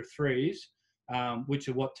extra threes, which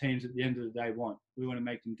are what teams at the end of the day want. We want to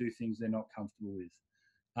make them do things they're not comfortable with.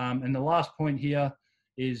 And the last point here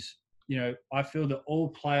is, I feel that all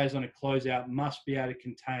players on a closeout must be able to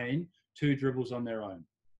contain 2 dribbles on their own.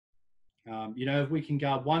 If we can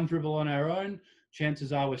guard 1 dribble on our own,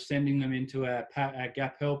 chances are we're sending them into our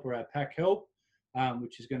gap help or our pack help,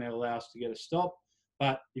 which is going to allow us to get a stop.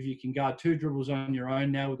 But if you can guard 2 dribbles on your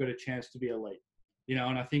own, now we've got a chance to be elite.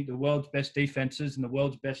 And I think the world's best defenses and the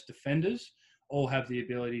world's best defenders all have the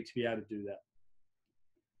ability to be able to do that.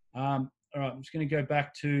 All right, I'm just going to go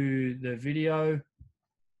back to the video.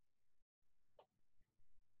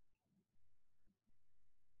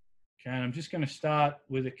 Okay, and I'm just going to start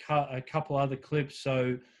with a couple other clips.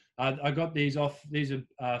 So I got these off. These are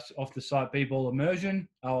off the site B-Ball Immersion,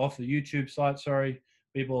 off the YouTube site. Sorry,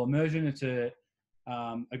 B-Ball Immersion. It's a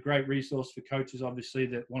great resource for coaches, obviously,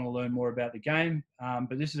 that want to learn more about the game.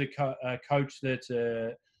 But this is a coach that's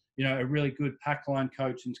a really good pack line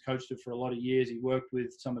coach and's coached it for a lot of years. He worked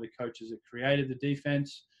with some of the coaches that created the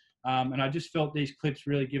defense, and I just felt these clips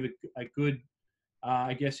really give a good,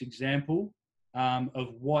 example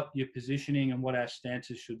of what your positioning and what our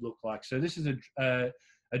stances should look like. So this is a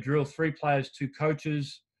drill, 3 players, 2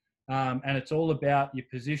 coaches, and it's all about your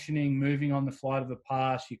positioning, moving on the flight of a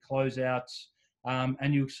pass, your closeouts,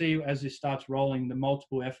 and you'll see as this starts rolling the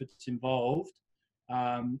multiple efforts involved,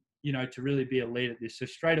 to really be elite at this. So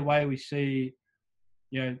straight away we see,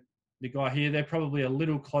 the guy here, they're probably a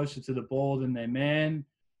little closer to the ball than their man.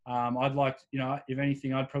 I'd like, if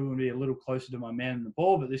anything, I'd probably be a little closer to my man than the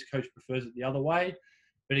ball, but this coach prefers it the other way.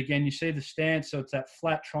 But again, you see the stance, so it's that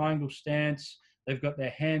flat triangle stance. They've got their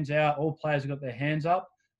hands out. All players have got their hands up,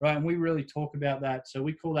 right? And we really talk about that. So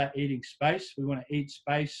we call that eating space. We want to eat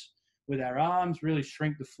space with our arms, really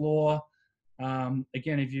shrink the floor.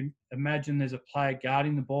 Again, if you imagine there's a player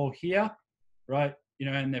guarding the ball here, right,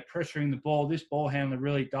 and they're pressuring the ball, this ball handler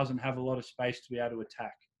really doesn't have a lot of space to be able to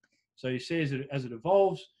attack. So you see as it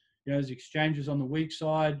evolves, as exchanges on the weak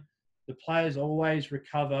side, the players always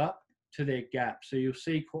recover to their gap. So you'll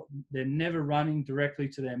see they're never running directly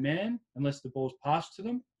to their man unless the ball's passed to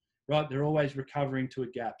them, right? They're always recovering to a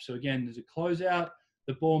gap. So again, there's a closeout,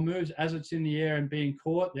 the ball moves as it's in the air and being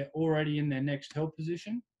caught, they're already in their next help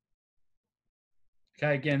position.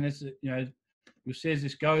 Okay, again, this is, you'll see as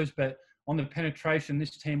this goes, but on the penetration,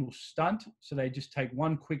 this team will stunt. So they just take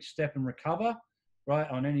one quick step and recover, right?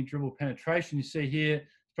 On any dribble penetration, you see here,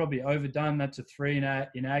 it's probably overdone. That's a 3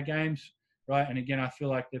 in our games, right? And again, I feel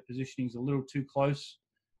like their positioning is a little too close,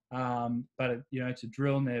 but it's a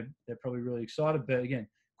drill and they're probably really excited. But again,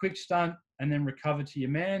 quick stunt and then recover to your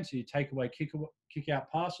man. So you take away kick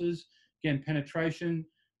out passes. Again, penetration,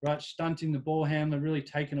 right? Stunting the ball handler, really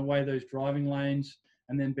taking away those driving lanes,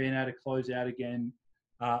 and then being able to close out again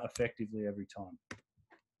effectively every time.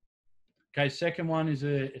 Okay, second one is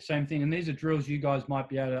the same thing. And these are drills you guys might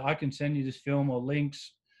be able to, I can send you this film or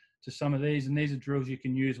links to some of these. And these are drills you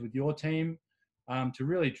can use with your team to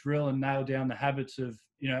really drill and nail down the habits of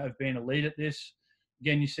being elite at this.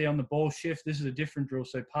 Again, you see on the ball shift, this is a different drill.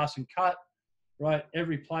 So pass and cut, right?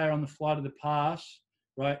 Every player on the flight of the pass,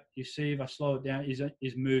 right? You see if I slow it down,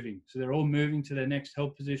 is moving. So they're all moving to their next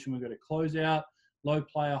help position. We've got a closeout, low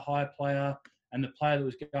player, high player, and the player that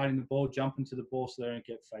was guarding the ball jump into the ball so they don't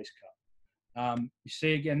get face cut. You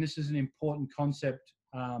see, again, this is an important concept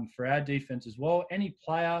for our defense as well. Any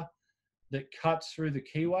player that cuts through the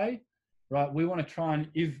keyway, right, we want to try and,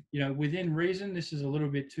 if within reason, this is a little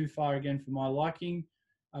bit too far again for my liking,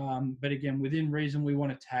 but again, within reason, we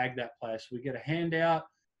want to tag that player. So we get a handout,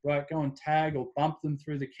 right, go and tag or bump them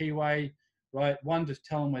through the keyway, right? 1, just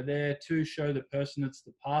tell them we're there. 2, show the person that's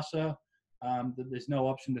the passer that there's no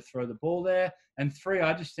option to throw the ball there. And 3,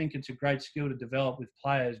 I just think it's a great skill to develop with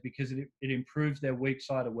players because it improves their weak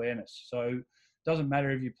side awareness. So it doesn't matter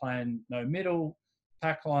if you're playing no middle,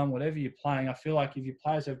 pack line, whatever you're playing. I feel like if your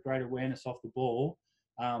players have great awareness off the ball,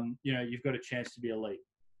 you've got a chance to be elite.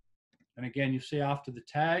 And again, you'll see after the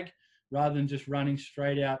tag, rather than just running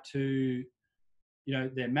straight out to,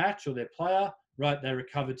 their match or their player, right, they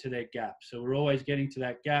recover to their gap. So we're always getting to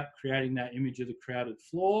that gap, creating that image of the crowded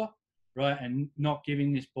floor. right, and not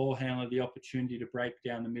giving this ball handler the opportunity to break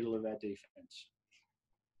down the middle of our defense.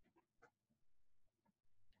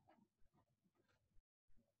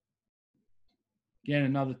 Again,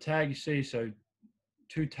 another tag you see, so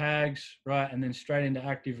 2 tags, right, and then straight into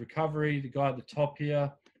active recovery. The guy at the top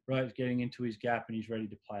here, right, is getting into his gap and he's ready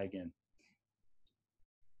to play again.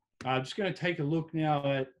 I'm just going to take a look now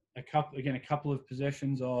at a couple of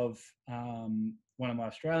possessions of one of my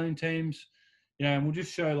Australian teams, and we'll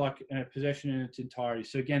just show like a possession in its entirety.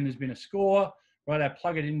 So again, there's been a score, right? Our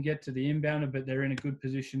plugger didn't get to the inbounder, but they're in a good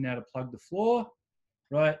position now to plug the floor,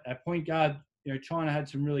 right? Our point guard, China had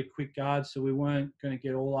some really quick guards, so we weren't going to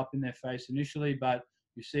get all up in their face initially, but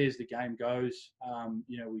you see as the game goes,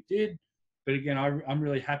 we did. But again, I'm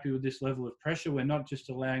really happy with this level of pressure. We're not just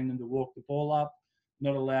allowing them to walk the ball up,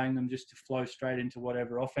 not allowing them just to flow straight into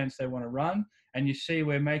whatever offense they want to run. And you see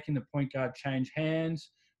we're making the point guard change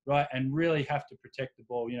hands, right, and really have to protect the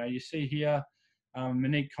ball. You see here,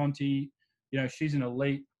 Monique Conti, she's an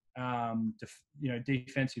elite,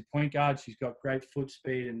 defensive point guard. She's got great foot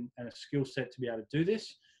speed and a skill set to be able to do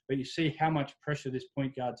this. But you see how much pressure this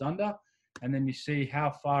point guard's under, and then you see how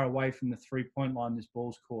far away from the three-point line this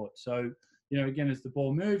ball's caught. So, again, as the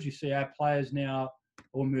ball moves, you see our players now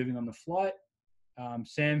all moving on the flight.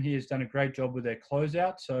 Sam here has done a great job with their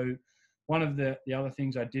closeout. So one of the other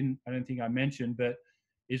things I don't think I mentioned, but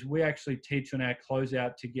is we actually teach on our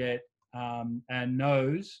closeout to get our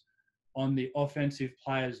nose on the offensive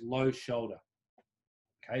player's low shoulder.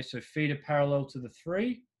 Okay, so feet are parallel to the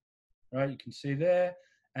 3, right? You can see there,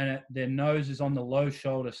 and their nose is on the low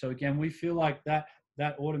shoulder. So again, we feel like that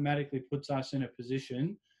automatically puts us in a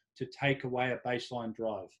position to take away a baseline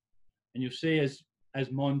drive. And you'll see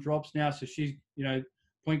as Mon drops now, so she's,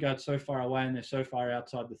 point guard's so far away and they're so far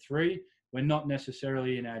outside the 3, we're not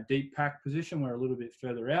necessarily in our deep pack position. We're a little bit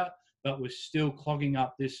further out, but we're still clogging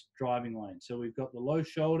up this driving lane. So we've got the low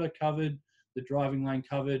shoulder covered, the driving lane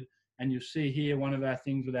covered, and you'll see here one of our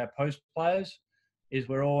things with our post players is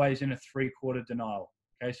we're always in a 3/4 denial.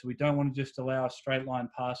 Okay, so we don't want to just allow a straight line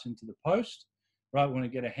pass into the post, right? We want to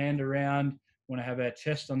get a hand around, we want to have our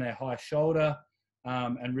chest on their high shoulder,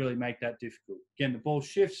 and really make that difficult. Again, the ball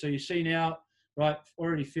shifts. So you see now, right,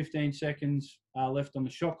 already 15 seconds left on the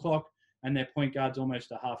shot clock, and their point guard's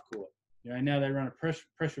almost a half court. Now they run a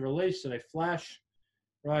pressure release, so they flash,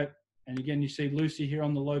 right? And again, you see Lucy here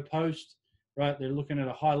on the low post, right? They're looking at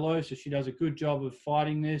a high-low, so she does a good job of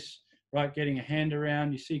fighting this, right, getting a hand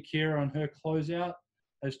around. You see Kira on her closeout,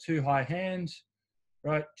 has 2 high hands,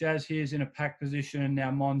 right? Jazz here is in a pack position, and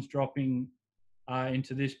now Mon's dropping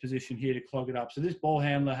into this position here to clog it up. So this ball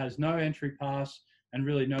handler has no entry pass and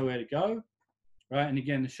really nowhere to go, right? And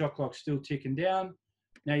again, the shot clock's still ticking down.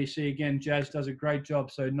 Now you see, again, Jazz does a great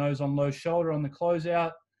job. So nose on low shoulder on the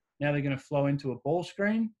closeout. Now they're going to flow into a ball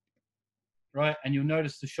screen, right? And you'll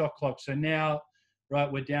notice the shot clock. So now,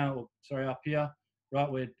 right, we're down, up here,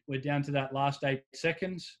 right? We're down to that last 8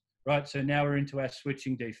 seconds, right? So now we're into our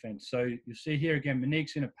switching defense. So you'll see here, again,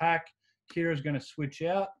 Monique's in a pack. Kira's going to switch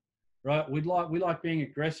out. Right, we like being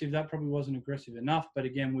aggressive. That probably wasn't aggressive enough, but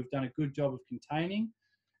again, we've done a good job of containing.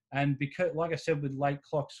 And because, like I said, with late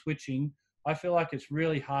clock switching, I feel like it's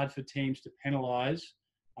really hard for teams to penalise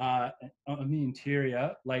on the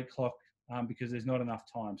interior late clock because there's not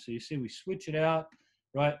enough time. So you see, we switch it out,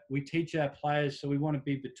 right? We teach our players, so we want to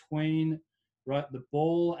be between, right, the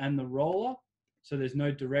ball and the roller, so there's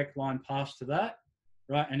no direct line pass to that,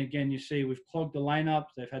 right? And again, you see, we've clogged the lane up.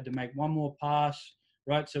 They've had to make one more pass.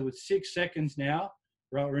 Right, so with 6 seconds now,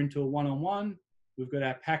 right, we're into a one-on-one. We've got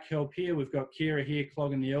our pack help here. We've got Kira here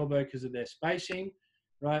clogging the elbow because of their spacing,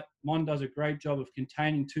 right? Mon does a great job of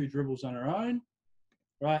containing 2 dribbles on her own,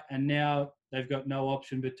 right? And now they've got no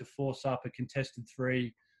option but to force up a contested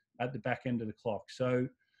 3 at the back end of the clock. So,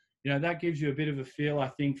 that gives you a bit of a feel, I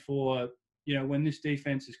think, for, when this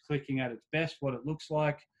defense is clicking at its best, what it looks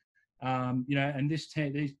like. And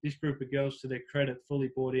this group of girls, to their credit, fully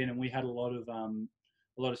bought in, and we had a lot of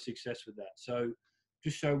success with that. So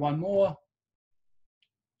just show one more.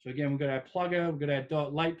 So again, we've got our plugger, we've got our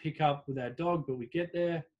dot late pickup with our dog, but we get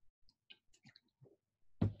there.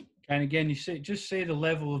 And again, you see the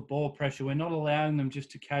level of ball pressure. We're not allowing them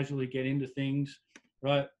just to casually get into things,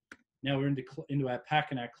 right? Now we're into our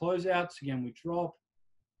pack and our closeouts. Again, we drop,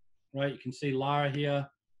 right? You can see Lara here,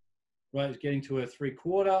 right, is getting to her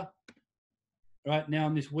 3/4. Right, now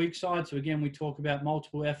on this weak side, so again, we talk about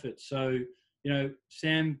multiple efforts. So,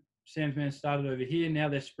 Sam's man started over here. Now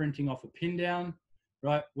they're sprinting off a pin down,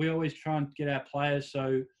 right? We always try and get our players.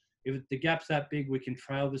 So if the gap's that big, we can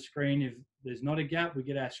trail the screen. If there's not a gap, we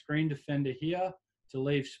get our screen defender here to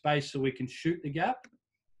leave space so we can shoot the gap,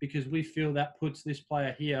 because we feel that puts this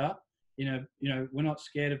player here we're not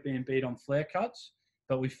scared of being beat on flare cuts,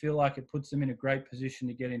 but we feel like it puts them in a great position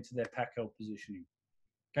to get into their pack held positioning.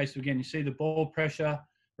 Okay, so again, you see the ball pressure,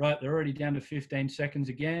 right? They're already down to 15 seconds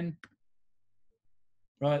again,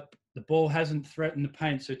 right? The ball hasn't threatened the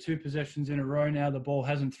paint. So 2 possessions in a row now, the ball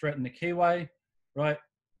hasn't threatened the keyway, right?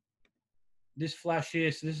 This flash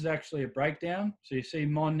here, so this is actually a breakdown. So you see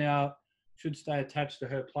Mon now should stay attached to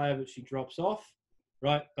her player, but she drops off,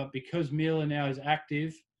 right? But because Mila now is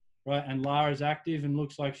active, right, and Lara's active and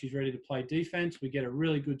looks like she's ready to play defense, we get a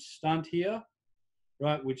really good stunt here,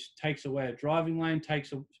 right, which takes away a driving lane,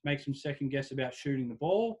 makes them second guess about shooting the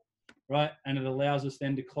ball, right, and it allows us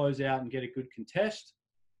then to close out and get a good contest,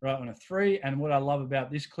 right, on a 3. And what I love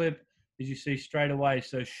about this clip is you see straight away,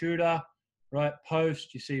 so shooter, right,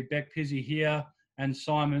 post, you see Beck Pizzi here and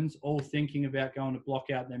Simons all thinking about going to block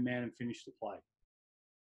out their man and finish the play.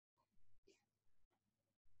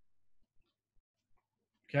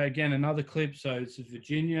 Okay, again, another clip. So it's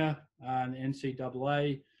Virginia and the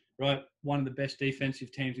NCAA, right? One of the best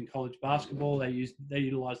defensive teams in college basketball. They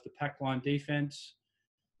utilize the pack line defense.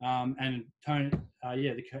 And Tony,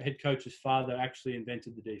 the head coach's father actually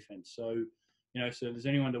invented the defense. So, so if there's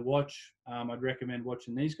anyone to watch, I'd recommend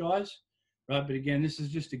watching these guys, right? But again, this is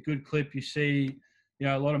just a good clip. You see,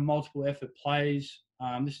 a lot of multiple effort plays.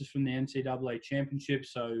 This is from the NCAA championship.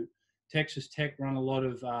 So Texas Tech run a lot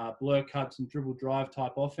of blur cuts and dribble drive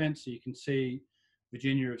type offense. So you can see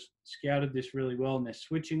Virginia has scouted this really well, and they're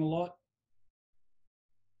switching a lot.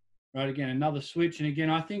 Right, again, another switch. And again,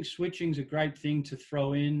 I think switching is a great thing to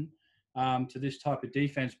throw in to this type of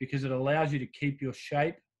defense because it allows you to keep your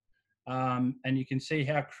shape. And you can see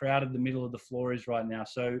how crowded the middle of the floor is right now.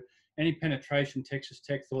 So any penetration Texas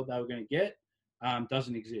Tech thought they were going to get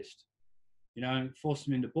doesn't exist. Force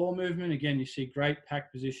them into ball movement. Again, you see great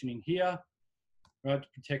pack positioning here, right, to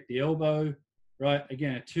protect the elbow, right?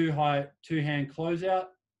 Again, a two-hand closeout,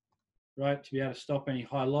 right, to be able to stop any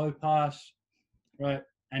high-low pass, right?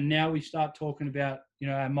 And now we start talking about,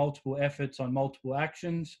 our multiple efforts on multiple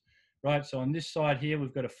actions, right? So on this side here,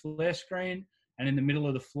 we've got a flare screen, and in the middle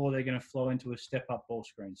of the floor, they're going to flow into a step-up ball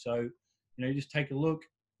screen. So, you just take a look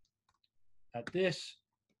at this.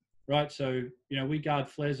 Right, so, we guard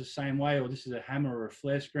flares the same way, or this is a hammer or a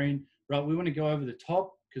flare screen, right? We want to go over the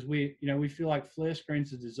top because we feel like flare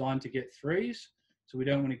screens are designed to get 3s, so we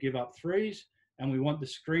don't want to give up 3s, and we want the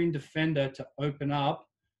screen defender to open up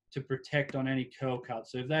to protect on any curl cut.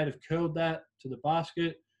 So if they'd have curled that to the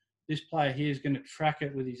basket, this player here is going to track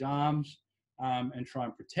it with his arms and try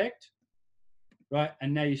and protect, right?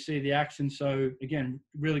 And now you see the action. So, again,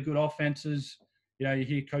 really good offenses. You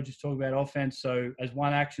hear coaches talk about offense. So as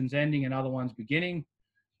one action's ending, another one's beginning,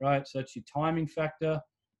 right? So that's your timing factor,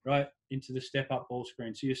 right, into the step-up ball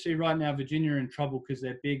screen. So you see right now Virginia are in trouble because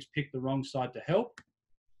their bigs picked the wrong side to help,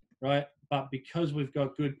 right? But because we've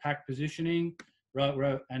got good pack positioning,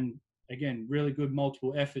 right, and, again, really good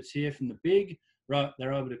multiple efforts here from the big, right,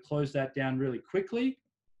 they're able to close that down really quickly,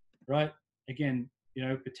 right? Again,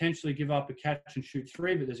 potentially give up a catch and shoot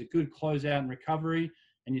 3, but there's a good closeout and recovery.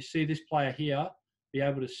 And you see this player here be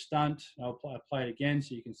able to stunt. I'll play it again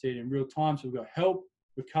so you can see it in real time. So we've got help,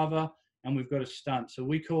 recover, and we've got a stunt. So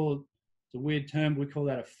we call, it's a weird term, but we call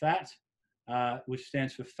that a FAT, which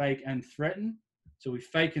stands for fake and threaten. So we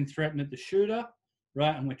fake and threaten at the shooter,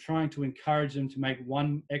 right? And we're trying to encourage them to make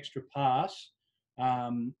one extra pass,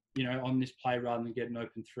 on this play rather than get an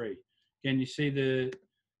open 3. Again, you see the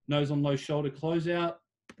nose on low shoulder closeout,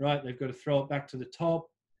 right? They've got to throw it back to the top,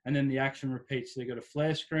 and then the action repeats. So they've got a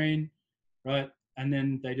flare screen, right? And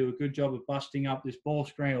then they do a good job of busting up this ball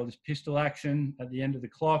screen or this pistol action at the end of the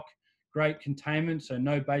clock. Great containment, so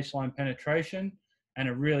no baseline penetration, and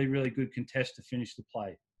a really, really good contest to finish the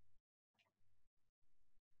play.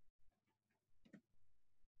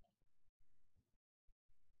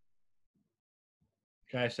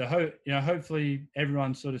 Okay, so hopefully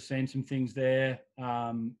everyone's sort of seen some things there,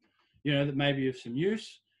 that may be of some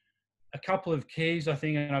use. A couple of keys, I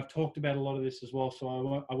think, and I've talked about a lot of this as well,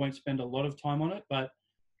 so I won't spend a lot of time on it, but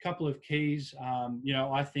a couple of keys,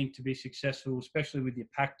 I think to be successful, especially with your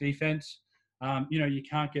pack defense, you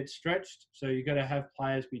can't get stretched, so you've got to have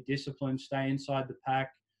players be disciplined, stay inside the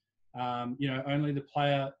pack. Only the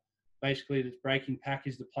player basically that's breaking pack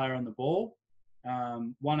is the player on the ball.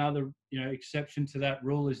 One other, exception to that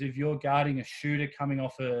rule is if you're guarding a shooter coming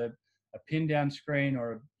off a pin down screen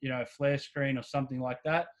or, a flare screen or something like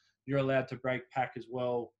that, you're allowed to break pack as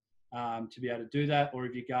well to be able to do that. Or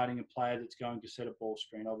if you're guarding a player that's going to set a ball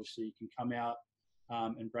screen, obviously you can come out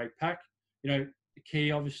and break pack. The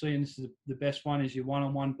key, obviously, and this is the best one, is your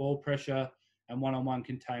one-on-one ball pressure and one-on-one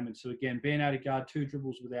containment. So again, being able to guard 2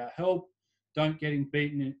 dribbles without help, don't get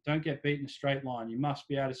beaten in a straight line. You must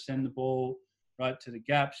be able to send the ball right to the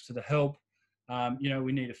gaps, to the help.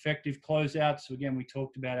 We need effective closeouts. So again, we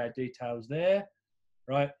talked about our details there,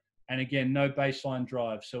 right? And again, no baseline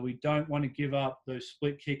drive. So we don't want to give up those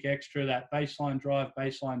split kick extra, that baseline drive,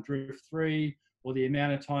 baseline drift 3, or the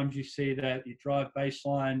amount of times you see that you drive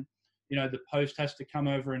baseline, the post has to come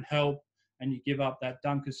over and help, and you give up that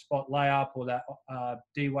dunker spot layup or that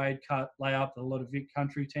D-Wade cut layup that a lot of Vic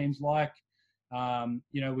country teams like.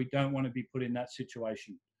 We don't want to be put in that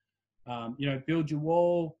situation. Build your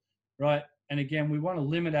wall, right? And again, we want to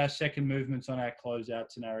limit our second movements on our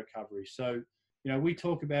closeouts and our recovery. So, we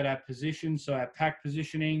talk about our position, so our pack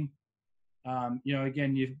positioning.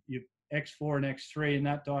 Again, you've X4 and X3 in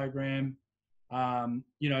that diagram.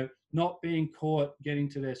 Not being caught getting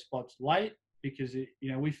to their spots late, because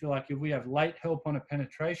we feel like if we have late help on a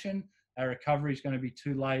penetration, our recovery is going to be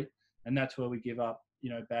too late, and that's where we give up.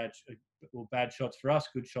 Bad shots for us,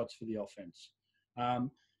 good shots for the offense. And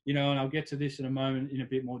I'll get to this in a moment in a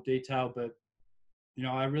bit more detail, but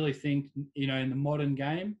I really think in the modern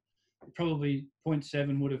game, probably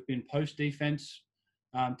 0.7 would have been post defense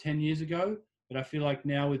 10 years ago. But I feel like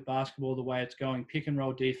now with basketball, the way it's going, pick and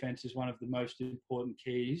roll defense is one of the most important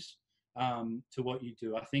keys to what you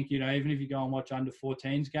do. I think, even if you go and watch under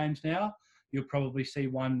 14s games now, you'll probably see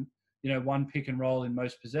one pick and roll in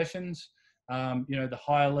most possessions. The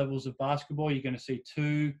higher levels of basketball, you're going to see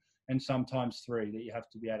 2 and sometimes 3 that you have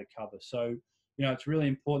to be able to cover. So, it's really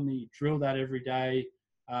important that you drill that every day.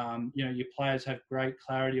 Your players have great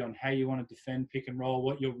clarity on how you want to defend pick and roll,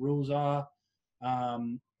 what your rules are,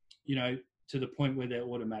 to the point where they're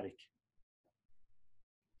automatic.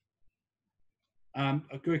 I'll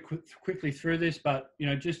go quickly through this, but,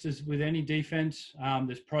 just as with any defense,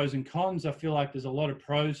 there's pros and cons. I feel like there's a lot of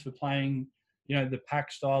pros for playing, the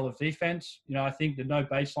pack style of defense. I think the no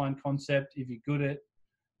baseline concept, if you're good at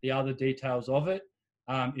the other details of it,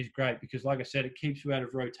 is great, because like I said, it keeps you out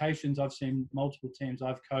of rotations. I've seen multiple teams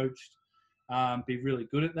I've coached be really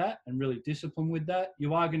good at that and really disciplined with that.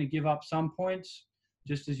 You are going to give up some points,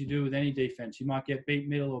 just as you do with any defense. You might get beat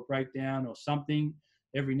middle or break down or something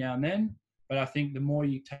every now and then. But I think the more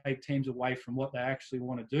you take teams away from what they actually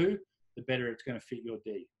want to do, the better it's going to fit your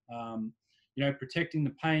D. Protecting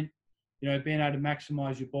the paint, being able to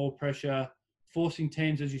maximize your ball pressure, forcing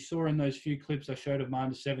teams, as you saw in those few clips I showed of my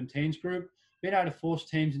under-17s group, being able to force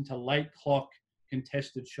teams into late clock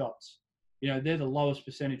contested shots. They're the lowest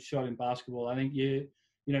percentage shot in basketball. I think you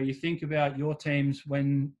think about your teams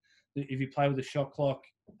when, if you play with a shot clock,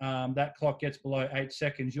 that clock gets below 8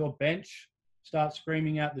 seconds, your bench starts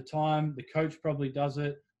screaming out the time. The coach probably does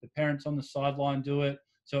it. The parents on the sideline do it.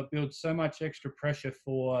 So it builds so much extra pressure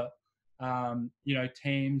for,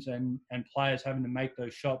 teams and players having to make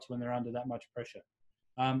those shots when they're under that much pressure.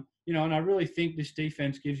 And I really think this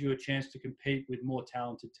defense gives you a chance to compete with more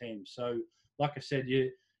talented teams. So, like I said,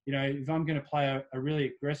 if I'm going to play a really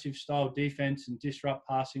aggressive style defense and disrupt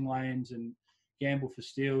passing lanes and gamble for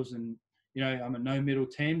steals, and I'm a no middle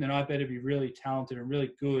team, then I better be really talented and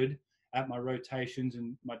really good at my rotations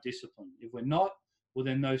and my discipline. If we're not, well,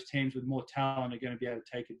 then those teams with more talent are going to be able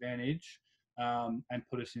to take advantage and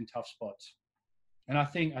put us in tough spots. And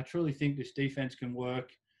I truly think this defense can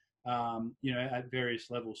work, at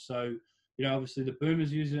various levels. So, obviously the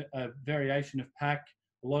Boomers use a variation of pack.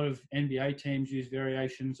 A lot of NBA teams use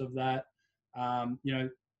variations of that.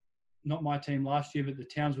 Not my team last year, but the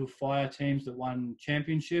Townsville Fire teams that won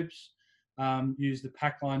championships use the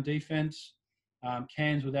pack line defense.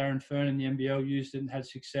 Cairns with Aaron Fern in the NBL used it and had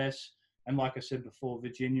success. And like I said before,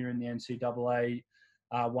 Virginia in the NCAA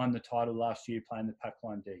won the title last year playing the pack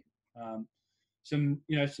line D. Some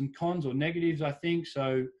cons or negatives, I think.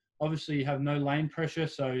 So obviously you have no lane pressure,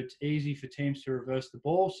 so it's easy for teams to reverse the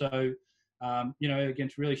ball. So,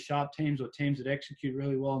 against really sharp teams or teams that execute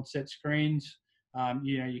really well and set screens,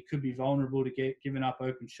 you could be vulnerable to get given up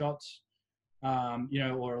open shots,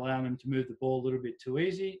 or allowing them to move the ball a little bit too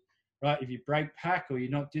easy, right? If you break pack or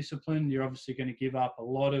you're not disciplined, you're obviously going to give up a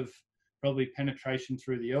lot of probably penetration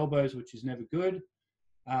through the elbows, which is never good,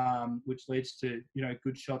 which leads to,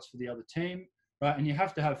 good shots for the other team, right? And you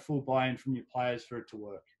have to have full buy-in from your players for it to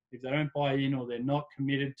work. If they don't buy in or they're not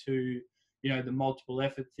committed to, the multiple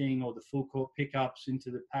effort thing or the full court pickups into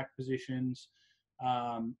the pack positions,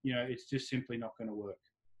 it's just simply not going to work.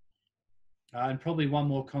 And probably one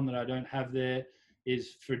more con that I don't have there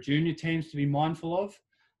is for junior teams to be mindful of.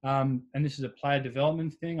 And this is a player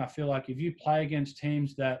development thing. I feel like if you play against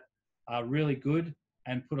teams that are really good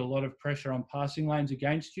and put a lot of pressure on passing lanes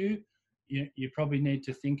against you, you probably need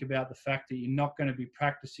to think about the fact that you're not going to be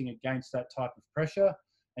practicing against that type of pressure,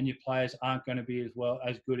 and your players aren't going to be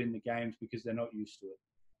as good in the games because they're not used to it.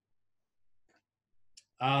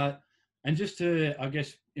 And just to, I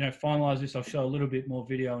guess, finalize this, I'll show a little bit more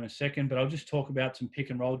video in a second, but I'll just talk about some pick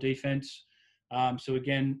and roll defense. So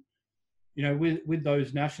again, with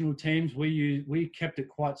those national teams, we kept it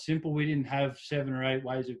quite simple. We didn't have 7 or 8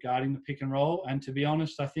 ways of guarding the pick and roll. And to be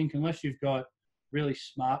honest, I think unless you've got really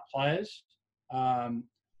smart players,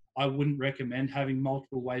 I wouldn't recommend having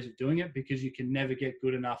multiple ways of doing it, because you can never get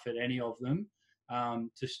good enough at any of them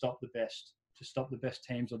to stop the best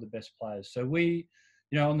teams or the best players. So we,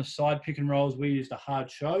 on the side pick and rolls, we used a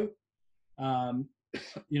hard show.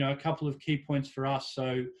 A couple of key points for us.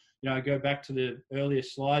 So, I go back to the earlier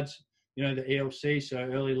slides, the ELC, so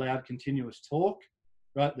early, loud, continuous talk,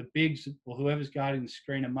 right? The bigs or whoever's guarding the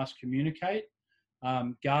screener must communicate.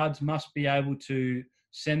 Guards must be able to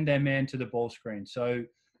send their man to the ball screen. So,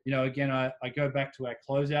 again, I go back to our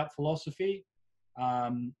closeout philosophy.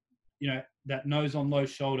 That nose on low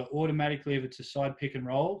shoulder automatically, if it's a side pick and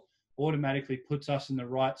roll, automatically puts us in the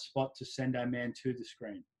right spot to send our man to the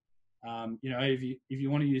screen. If you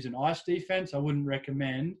want to use an ice defense, I wouldn't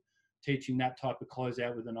recommend teaching that type of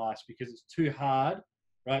closeout with an ice, because it's too hard,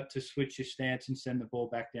 right, to switch your stance and send the ball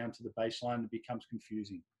back down to the baseline. It becomes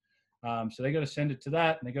confusing. So they got to send it to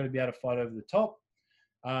that, and they got to be able to fight over the top.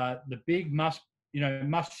 The big must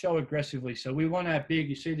show aggressively. So we want our big.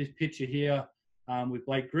 You see this picture here with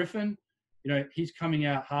Blake Griffin. He's coming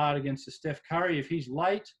out hard against the Steph Curry. If he's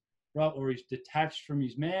late, right, or he's detached from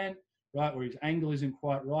his man, right, or his angle isn't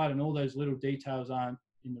quite right, and all those little details aren't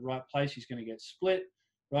in the right place, he's going to get split,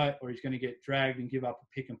 right, or he's going to get dragged and give up a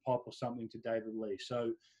pick and pop or something to David Lee.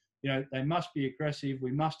 So, they must be aggressive.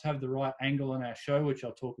 We must have the right angle on our show, which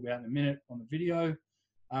I'll talk about in a minute on the video.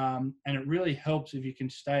 And it really helps if you can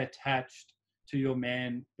stay attached to your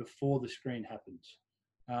man before the screen happens.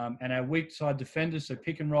 And our weak side defenders, so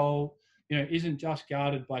pick and roll, isn't just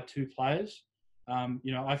guarded by 2 players.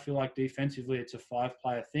 I feel like defensively it's a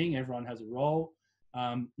 5-player thing. Everyone has a role.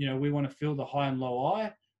 We want to fill the high and low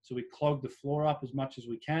eye, so we clog the floor up as much as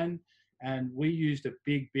we can. And we used a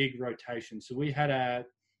big rotation. So we had our,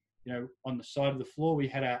 on the side of the floor, we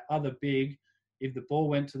had our other big. If the ball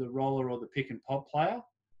went to the roller or the pick and pop player,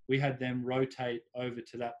 we had them rotate over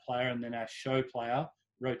to that player, and then our show player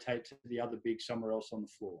rotate to the other big somewhere else on the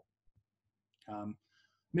floor.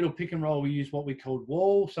 Middle pick and roll, we use what we called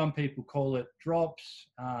wall. Some people call it drops.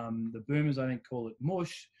 The boomers, I think, call it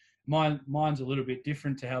mush. Mine's a little bit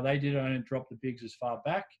different to how they did it. I don't drop the bigs as far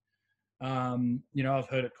back. I've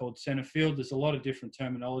heard it called center field. There's a lot of different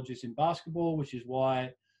terminologies in basketball, which is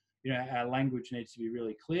why, our language needs to be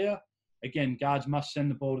really clear. Again, guards must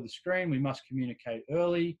send the ball to the screen. We must communicate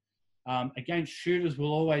early. Against shooters,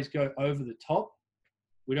 we'll always go over the top.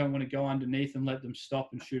 We don't want to go underneath and let them stop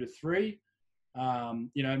and shoot a 3.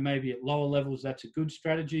 Maybe at lower levels, that's a good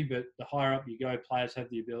strategy, but the higher up you go, players have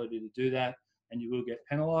the ability to do that, and you will get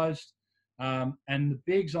penalized. And the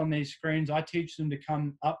bigs on these screens, I teach them to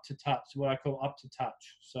come up to touch, what I call up to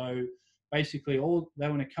touch. So basically they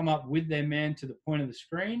want to come up with their man to the point of the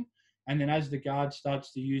screen, and then as the guard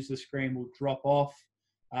starts to use the screen, we'll drop off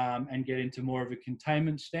and get into more of a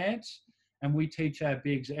containment stance. And we teach our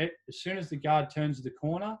bigs, as soon as the guard turns the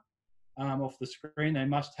corner off the screen, they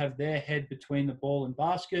must have their head between the ball and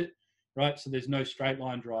basket, right? So there's no straight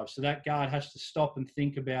line drive. So that guard has to stop and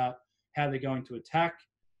think about how they're going to attack.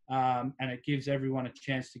 And it gives everyone a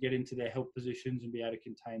chance to get into their help positions and be able to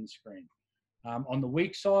contain the screen. On the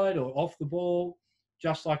weak side or off the ball,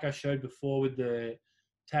 just like I showed before with the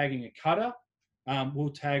tagging a cutter, we'll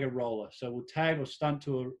tag a roller. So we'll tag or stunt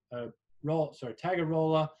to tag a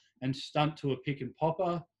roller and stunt to a pick and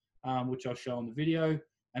popper, which I'll show on the video.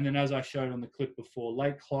 And then as I showed on the clip before,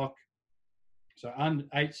 late clock, so under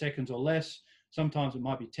 8 seconds or less, sometimes it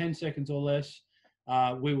might be 10 seconds or less,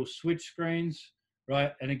 we will switch screens,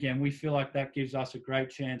 right? And again, we feel like that gives us a great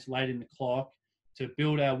chance late in the clock to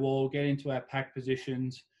build our wall, get into our pack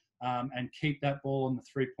positions, and keep that ball on the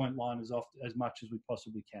 3-point line as much as we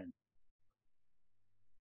possibly can.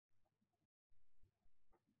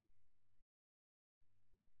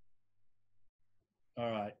 All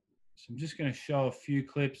right, so I'm just going to show a few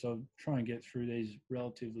clips. I'll try and get through these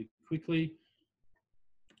relatively quickly.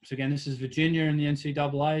 So again, this is Virginia in the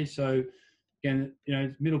NCAA. So again,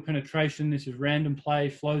 middle penetration. This is random play,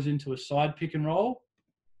 flows into a side pick and roll.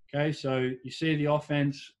 Okay, so you see the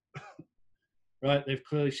offense, right? They've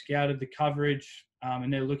clearly scouted the coverage,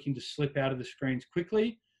 and they're looking to slip out of the screens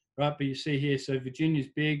quickly, right? But you see here, so Virginia's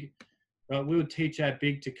big, right? We would teach our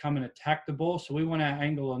big to come and attack the ball. So we want our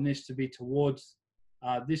angle on this to be towards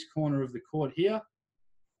this corner of the court here.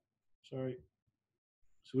 Sorry.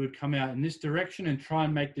 So we would come out in this direction and try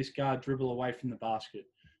and make this guard dribble away from the basket.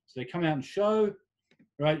 So they come out and show,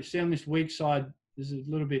 right? You see on this weak side, this is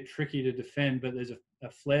a little bit tricky to defend, but there's a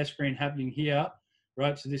flare screen happening here,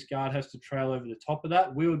 right? So this guard has to trail over the top of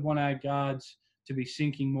that. We would want our guards to be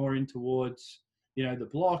sinking more in towards, the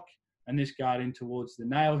block, and this guard in towards the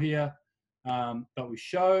nail here. But we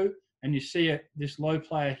show, and you see it, this low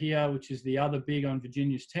player here, which is the other big on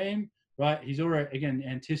Virginia's team, right? He's already, again,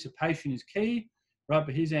 anticipation is key, right?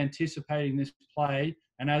 But he's anticipating this play,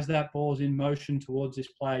 and as that ball's in motion towards this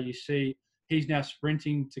player, you see he's now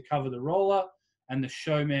sprinting to cover the roller, and the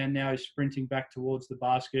showman now is sprinting back towards the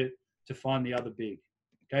basket to find the other big.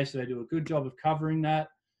 Okay, so they do a good job of covering that,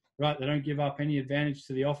 right? They don't give up any advantage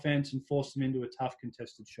to the offense and force them into a tough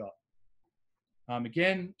contested shot.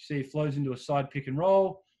 Again, see he flows into a side pick and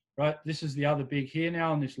roll, right? This is the other big here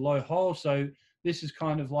now on this low hole. So this is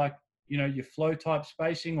kind of like, your flow type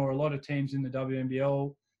spacing, or a lot of teams in the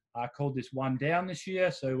WNBL called this one down this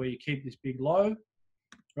year. So where you keep this big low,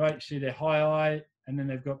 right? You see their high eye, and then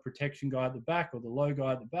they've got protection guy at the back, or the low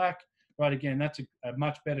guy at the back, right? Again, that's a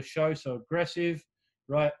much better show. So aggressive,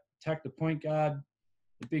 right? Attack the point guard.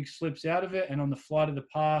 The big slips out of it, and on the flight of the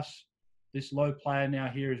pass, this low player now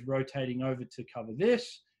here is rotating over to cover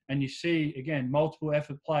this. And you see, again, multiple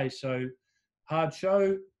effort plays. So hard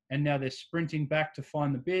show, and now they're sprinting back to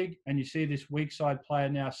find the big. And you see this weak side player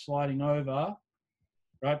now sliding over,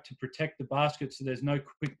 right, to protect the basket. So there's no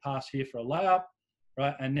quick pass here for a layup,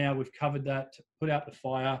 right? And now we've covered that to put out the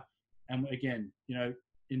fire. And again,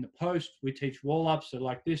 in the post, we teach wall up. So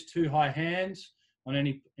like this, 2 high hands on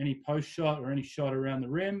any post shot or any shot around the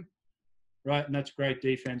rim, right? And that's great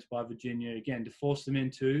defense by Virginia, again, to force them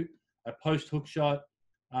into a post hook shot,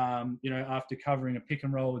 after covering a pick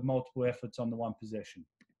and roll with multiple efforts on the one possession.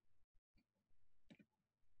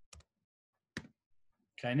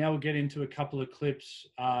 Okay, now we'll get into a couple of clips.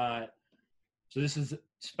 So this is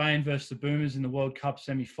Spain versus the Boomers in the World Cup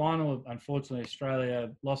semi-final. Unfortunately,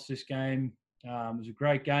 Australia lost this game. It was a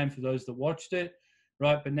great game for those that watched it,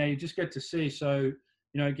 right? But now you just get to see, so,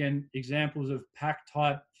 again, examples of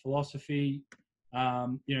pack-type philosophy,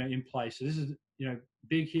 in place. So this is,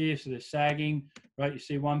 big here, so they're sagging, right? You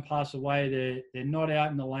see one pass away, they're not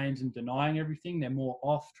out in the lanes and denying everything. They're more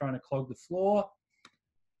off, trying to clog the floor,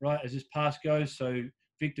 right, as this pass goes. So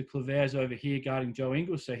Victor Claver's over here guarding Joe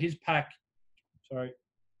Ingles. So his pack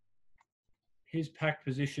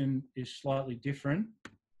position is slightly different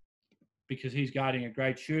because he's guarding a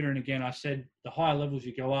great shooter. And again, I said the higher levels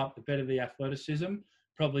you go up, the better the athleticism,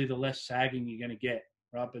 probably the less sagging you're going to get,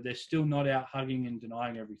 right? But they're still not out hugging and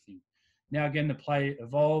denying everything. Now, again, the play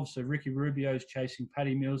evolves. So Ricky Rubio's chasing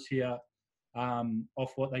Patty Mills here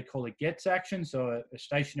off what they call a gets action, so a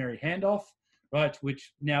stationary handoff, right,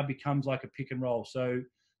 which now becomes like a pick and roll. So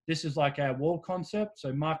this is like our wall concept.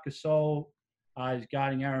 So Marc Gasol is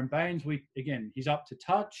guarding Aaron Baines. He's up to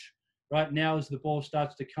touch. Right now, as the ball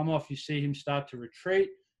starts to come off, you see him start to retreat.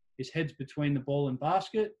 His head's between the ball and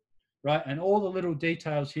basket, right? And all the little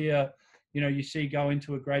details here, you see go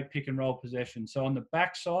into a great pick and roll possession. So on the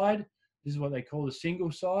back side, this is what they call the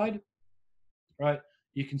single side, right?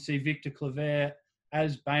 You can see Victor Claver,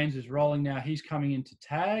 as Baines is rolling now, he's coming into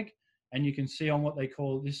tag. And you can see on what they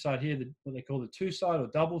call this side here, what they call the 2 side or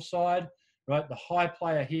double side, right? The high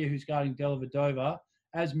player here who's guarding Dellavedova,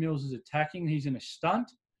 as Mills is attacking, he's in a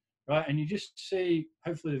stunt, right? And you just see,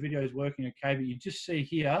 hopefully the video is working okay, but you just see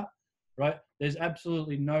here, right? There's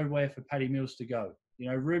absolutely nowhere for Patty Mills to go.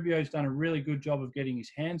 Rubio's done a really good job of getting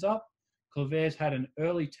his hands up. Claver's had an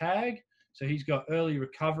early tag, so he's got early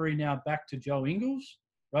recovery now back to Joe Ingles,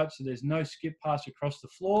 right? So there's no skip pass across the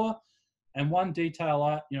floor. And one detail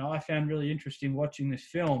I found really interesting watching this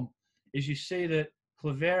film is you see that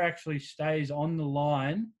Claver actually stays on the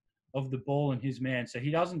line of the ball and his man. So he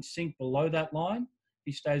doesn't sink below that line.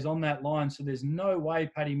 He stays on that line. So there's no way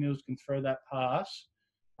Patty Mills can throw that pass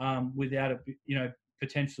without it,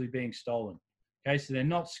 potentially being stolen. Okay, so they're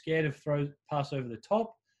not scared of pass over the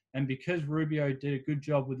top. And because Rubio did a good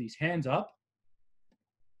job with his hands up,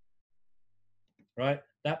 right,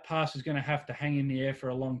 that pass is going to have to hang in the air for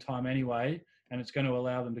a long time anyway, and it's going to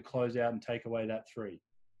allow them to close out and take away that 3.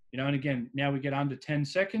 And again, now we get under 10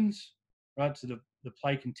 seconds, right? So the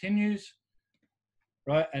play continues,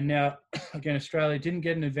 right? And now, again, Australia didn't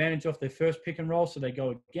get an advantage off their first pick and roll, so they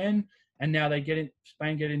go again. And now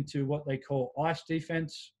Spain get into what they call ice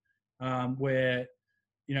defense, where,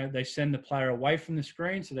 they send the player away from the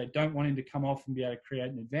screen, so they don't want him to come off and be able to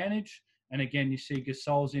create an advantage. And again, you see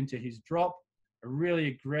Gasol's into his drop, a really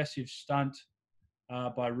aggressive stunt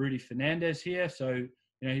by Rudy Fernandez here. So,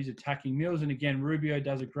 he's attacking Mills. And again, Rubio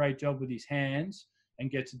does a great job with his hands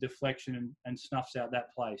and gets a deflection and snuffs out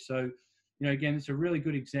that play. So, again, it's a really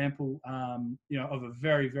good example, of a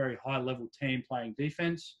very, very high level team playing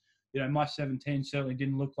defense. My 17 certainly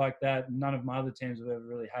didn't look like that. None of my other teams I've ever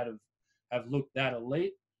really had have looked that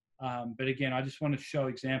elite. But again, I just want to show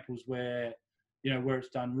examples where it's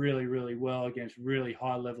done really, really well against really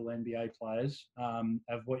high level NBA players,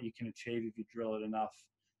 of what you can achieve if you drill it enough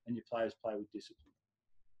and your players play with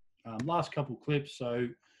discipline. Last couple clips. So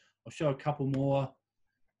I'll show a couple more.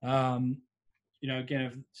 Again,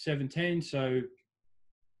 of 17. So,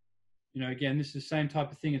 again, this is the same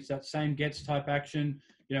type of thing. It's that same gets type action.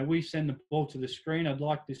 We send the ball to the screen. I'd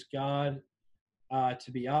like this guard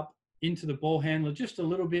to be up into the ball handler just a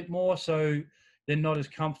little bit more, so they're not as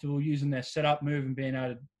comfortable using their setup move and being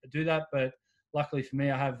able to do that. But luckily for me,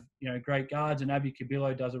 I have, great guards, and Abby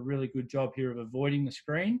Cabillo does a really good job here of avoiding the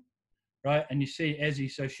screen, right? And you see Ezzy,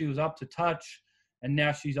 so she was up to touch, and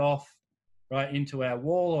now she's off, right, into our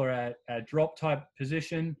wall or our drop type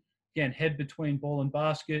position. Again, head between ball and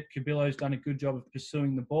basket. Cabillo's done a good job of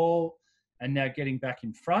pursuing the ball and now getting back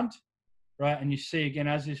in front, right? And you see, again,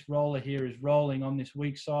 as this roller here is rolling on this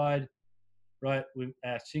weak side, right, with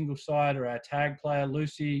our single side or our tag player,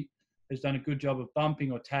 Lucy has done a good job of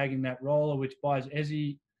bumping or tagging that roller, which buys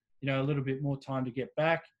Ezzy, a little bit more time to get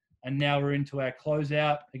back. And now we're into our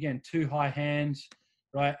closeout. Again, 2 high hands,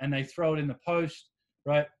 right? And they throw it in the post,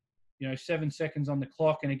 right? 7 seconds on the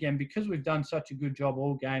clock. And again, because we've done such a good job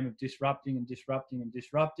all game of disrupting,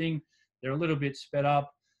 they're a little bit sped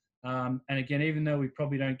up. And again, even though we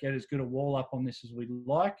probably don't get as good a wall up on this as we'd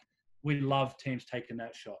like, we love teams taking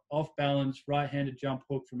that shot. Off balance, right-handed jump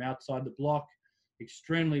hook from outside the block,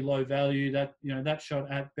 extremely low value. That, that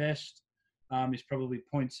shot at best is probably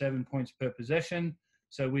 0.7 points per possession.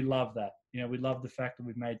 So we love that. We love the fact that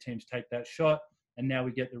we've made teams take that shot, and now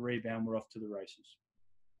we get the rebound. We're off to the races.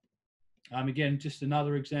 Again, just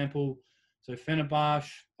another example. So Fenerbahce,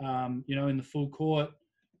 in the full court,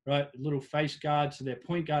 right, little face guard. So their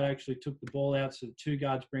point guard actually took the ball out, so the 2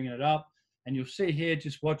 guards bringing it up. And you'll see here,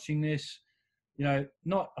 just watching this,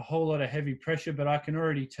 not a whole lot of heavy pressure, but I can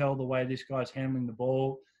already tell the way this guy's handling the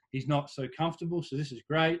ball. He's not so comfortable, so this is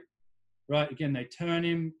great. Right, again, they turn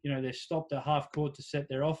him. They're stopped at half court to set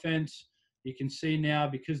their offense. You can see now,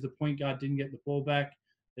 because the point guard didn't get the ball back,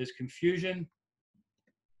 there's confusion.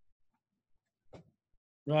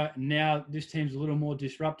 Right, now this team's a little more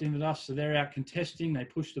disruptive than us, so they're out contesting. They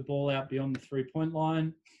push the ball out beyond the 3-point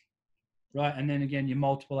line. Right, and then again, your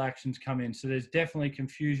multiple actions come in. So there's definitely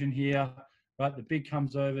confusion here. Right, the big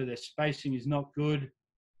comes over. Their spacing is not good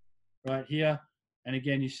right here. And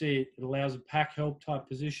again, you see it allows a pack help type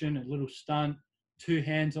position, a little stunt, 2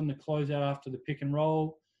 hands on the closeout after the pick and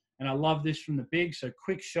roll. And I love this from the big. So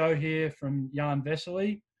quick show here from Jan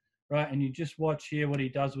Vesely. Right, and you just watch here what he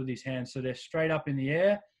does with his hands. So they're straight up in the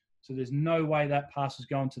air. So there's no way that pass is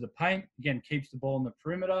going to the paint. Again, keeps the ball in the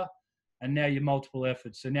perimeter. And now your multiple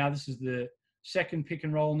efforts. So now this is the second pick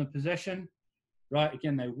and roll in the possession. Right,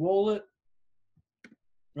 again, they wall it.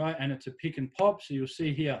 Right, and it's a pick and pop. So you'll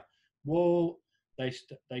see here, wall,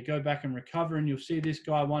 they go back and recover. And you'll see this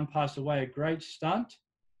guy 1 pass away, a great stunt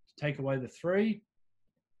to take away the 3.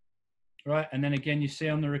 Right, and then again, you see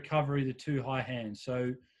on the recovery, the 2 high hands.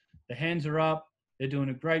 So the hands are up. They're doing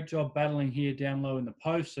a great job battling here down low in the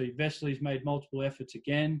post. So Vesely's made multiple efforts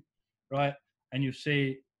again, right? And you'll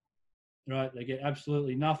see, right, they get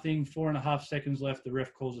absolutely nothing. 4.5 seconds left. The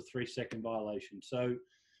ref calls a 3-second violation. So,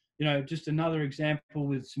 just another example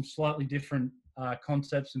with some slightly different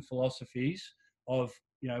concepts and philosophies of,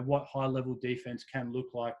 what high-level defense can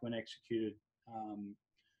look like when executed,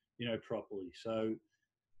 properly. So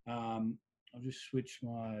I'll just switch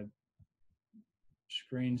my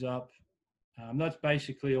screens up. That's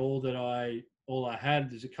basically all I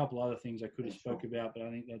had. There's a couple other things I could have spoke about, but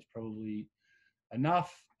I think that's probably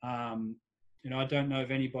enough. I don't know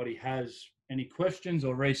if anybody has any questions,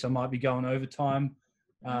 or Reece, I might be going overtime.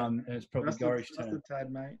 And it's probably Goriss' turn. Just a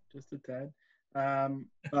tad, mate. Just a tad.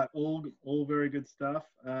 But all very good stuff.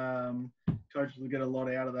 Coaches will get a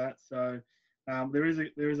lot out of that. So there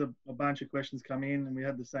is a bunch of questions come in, and we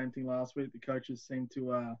had the same thing last week. The coaches seem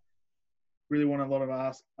to really want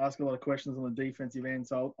ask a lot of questions on the defensive end.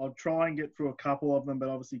 So I'll try and get through a couple of them, but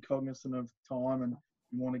obviously cognizant of time, and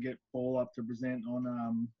we want to get Paul up to present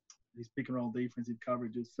on these pick and roll defensive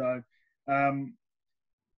coverages. So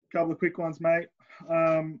couple of quick ones, mate.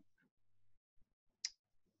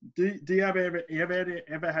 Do you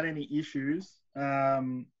ever had any issues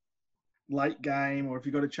late game, or if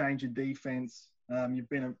you've got to change your defense, you've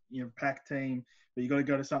been a pack team, but you've got to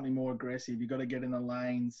go to something more aggressive. You've got to get in the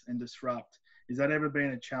lanes and disrupt. Has that ever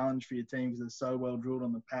been a challenge for your team because they're so well drilled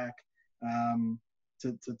on the pack?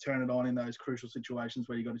 to turn it on in those crucial situations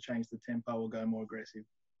where you've got to change the tempo or go more aggressive?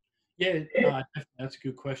 Yeah, definitely. That's a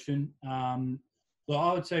good question. Well,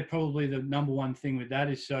 I would say probably the number one thing with that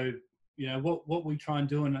is what we try and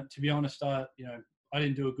do, and to be honest, I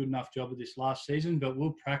didn't do a good enough job of this last season, but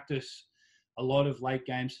we'll practice a lot of late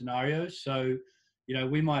game scenarios. So,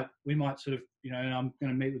 we might sort of, and I'm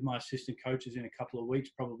going to meet with my assistant coaches in a couple of weeks,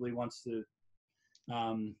 probably once the,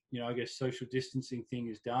 I guess social distancing thing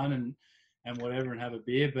is done and whatever, and have a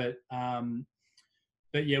beer.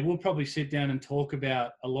 But yeah, we'll probably sit down and talk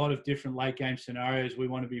about a lot of different late game scenarios we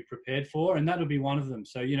want to be prepared for, and that'll be one of them.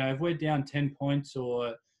 So, if we're down 10 points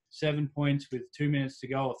or 7 points with 2 minutes to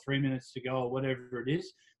go or 3 minutes to go or whatever it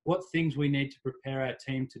is, what things we need to prepare our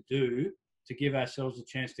team to do to give ourselves a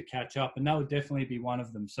chance to catch up. And that would definitely be one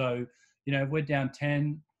of them. So, if we're down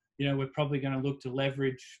 10, we're probably going to look to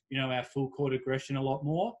leverage, our full court aggression a lot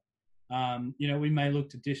more. We may look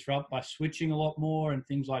to disrupt by switching a lot more and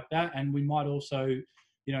things like that. And we might also,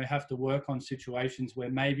 have to work on situations where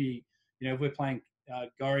maybe, if we're playing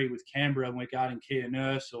Goriss with Canberra and we're guarding Kia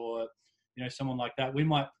Nurse or, someone like that, we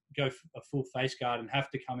might go a full face guard and have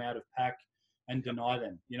to come out of pack and deny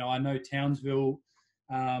them. I know Townsville,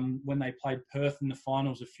 when they played Perth in the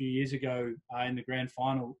finals a few years ago in the grand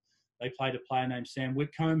final, they played a player named Sam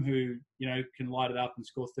Whitcomb who, can light it up and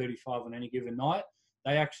score 35 on any given night.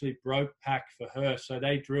 They actually broke pack for her. So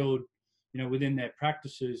they drilled, within their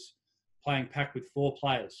practices, playing pack with 4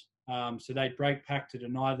 players. So they'd break pack to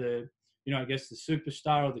deny the, the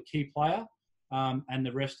superstar or the key player. And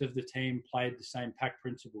the rest of the team played the same pack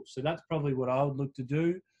principle. So that's probably what I would look to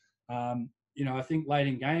do. I think late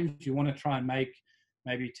in games, you want to try and make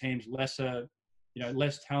maybe teams lesser,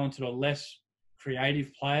 less talented or less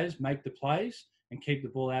creative players make the plays and keep the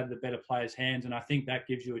ball out of the better players' hands. And I think that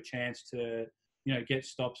gives you a chance to, get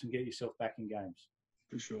stops and get yourself back in games.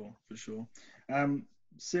 For sure.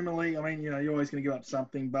 Similarly, I mean, you're always going to give up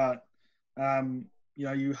something, but,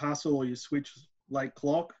 you hustle or you switch late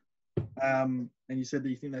clock. And you said that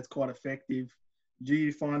you think that's quite effective. Do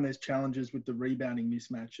you find there's challenges with the rebounding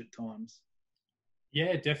mismatch at times?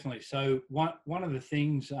 Yeah, definitely. So one of the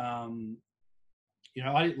things, we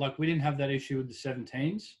didn't have that issue with the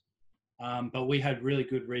 17s, but we had really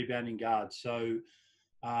good rebounding guards. So,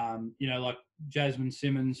 like Jasmine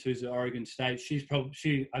Simmons, who's at Oregon State,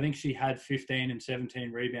 I think she had 15 and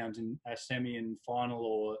 17 rebounds in a semi and final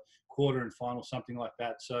or quarter and final, something like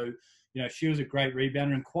that. So, she was a great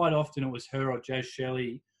rebounder, and quite often it was her or Jazz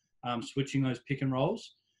Shelley switching those pick and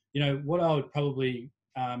rolls. What I would probably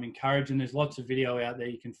encourage, and there's lots of video out there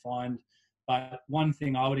you can find, but one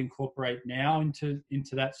thing I would incorporate now into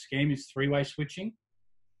that scheme is 3-way switching.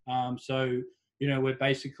 So, where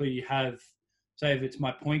basically you have, say if it's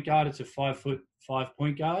my point guard, it's a 5'5"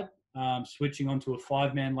 point guard, switching onto a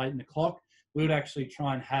 5-man late in the clock. We would actually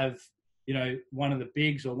try and have, one of the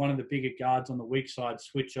bigs or one of the bigger guards on the weak side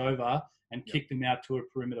switch over and kick them out to a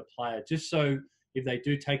perimeter player. Just so if they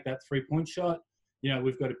do take that 3-point shot,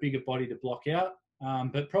 we've got a bigger body to block out.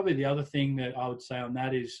 But probably the other thing that I would say on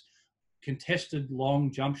that is contested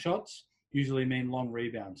long jump shots usually mean long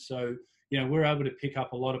rebounds. So, we're able to pick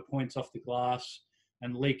up a lot of points off the glass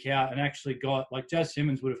and leak out, and actually got, like Jazz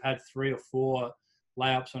Simmons would have had 3 or 4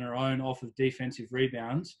 layups on her own off of defensive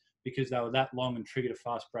rebounds because they were that long and triggered a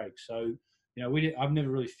fast break. So, I've never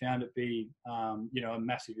really found it be, a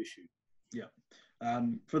massive issue. Yeah.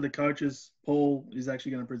 For the coaches, Paul is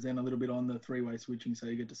actually going to present a little bit on the 3-way switching, so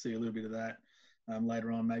you get to see a little bit of that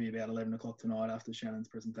later on, maybe about 11 o'clock tonight after Shannon's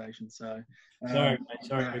presentation. So, sorry.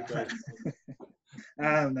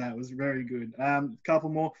 No, it was very good. A couple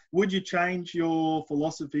more. Would you change your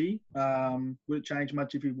philosophy? Would it change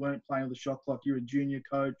much if you weren't playing with a shot clock? You're a junior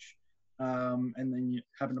coach, and then you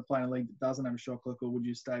happen to play in a league that doesn't have a shot clock, or would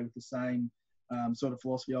you stay with the same sort of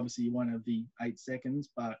philosophy? Obviously, you won't have the 8 seconds,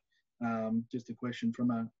 but just a question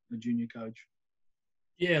from a junior coach.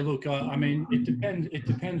 Yeah, look, I mean, it depends. It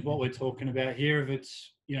depends what we're talking about here. If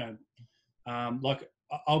it's,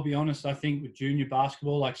 I'll be honest, I think with junior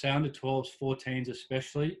basketball, like say under 12s, 14s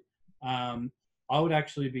especially, I would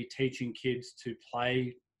actually be teaching kids to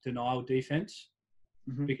play denial defense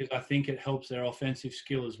because I think it helps their offensive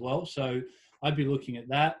skill as well. So I'd be looking at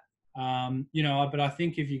that. But I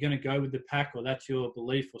think if you're going to go with the pack, or that's your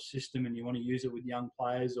belief or system and you want to use it with young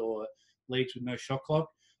players or leagues with no shot clock,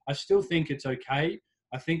 I still think it's okay.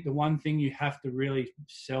 I think the one thing you have to really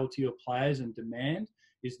sell to your players and demand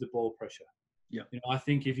is the ball pressure. Yeah. I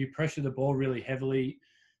think if you pressure the ball really heavily,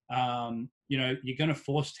 you're going to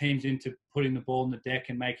force teams into putting the ball in the deck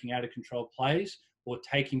and making out of control plays or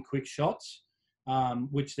taking quick shots.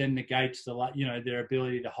 which then negates their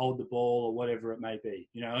ability to hold the ball or whatever it may be.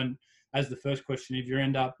 And as the first question, if you're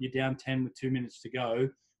down 10 with 2 minutes to go,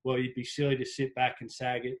 well, you'd be silly to sit back and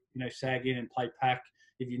sag in and play pack.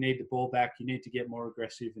 If you need the ball back, you need to get more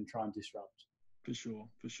aggressive and try and disrupt. For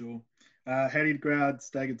sure. How do you crowd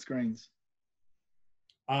staggered screens?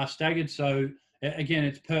 Staggered. So again,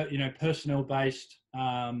 it's personnel based.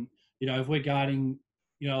 If we're guarding,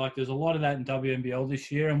 there's a lot of that in WNBL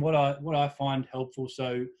this year. And what I find helpful,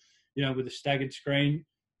 so, with a staggered screen,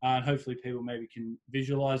 and hopefully people maybe can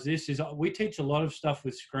visualize this, is we teach a lot of stuff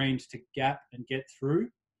with screens to gap and get through.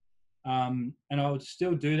 And I would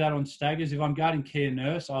still do that on staggers. If I'm guarding Kia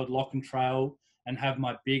Nurse, I would lock and trail and have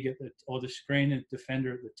my big or the screen and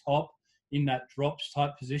defender at the top in that drops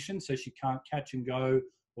type position, so she can't catch and go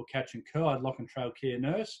or catch and curl. I'd lock and trail Kia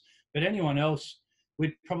Nurse. But anyone else,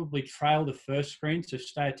 we'd probably trail the first screen, so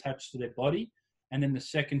stay attached to their body. And then the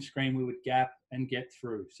second screen, we would gap and get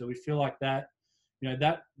through. So we feel like that,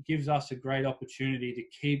 that gives us a great opportunity to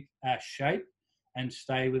keep our shape and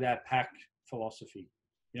stay with our pack philosophy.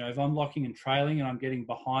 If I'm locking and trailing and I'm getting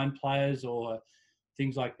behind players or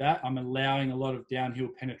things like that, I'm allowing a lot of downhill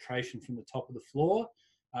penetration from the top of the floor,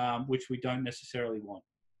 which we don't necessarily want.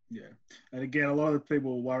 Yeah. And again, a lot of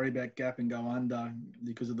people worry about gap and go under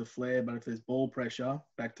because of the flare, but if there's ball pressure,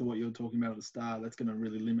 back to what you were talking about at the start, that's going to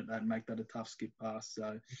really limit that and make that a tough skip pass.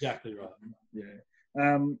 So exactly right.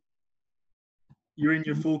 Yeah. You're in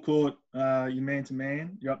your full court, you're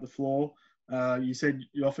man-to-man, you're up the floor. You said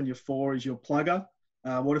often your 4 is your plugger.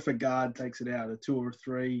 What if a guard takes it out, a 2 or a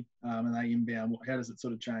 3, and they inbound? How does it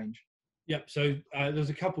sort of change? Yep. So there's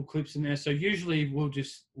a couple of clips in there. So usually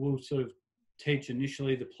we'll sort of teach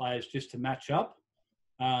initially the players just to match up.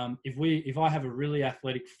 If I have a really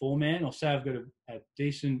athletic 4-man, or say I've got a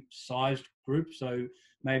decent sized group, so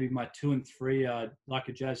maybe my 2 and 3 are like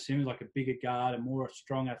a Jazz Simmons, like a bigger guard, a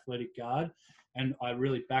strong athletic guard, and I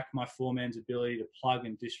really back my 4-man's ability to plug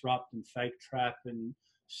and disrupt and fake trap and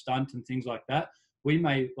stunt and things like that. We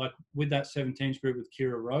may, like with that 17s group with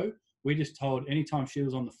Kira Rowe, we just told anytime she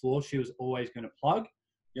was on the floor, she was always going to plug.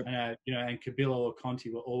 Yep. And Kabila or Conti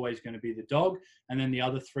were always going to be the dog. And then the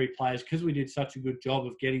other 3 players, because we did such a good job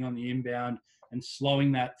of getting on the inbound and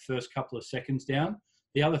slowing that first couple of seconds down,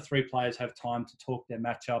 the other 3 players have time to talk their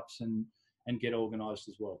matchups and get organised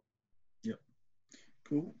as well. Yep.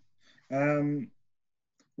 Cool.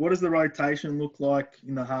 What does the rotation look like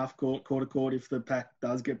in the half court, quarter court, if the pack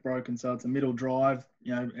does get broken? So it's a middle drive,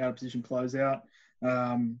 out of position closeout.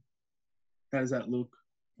 How does that look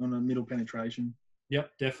on a middle penetration?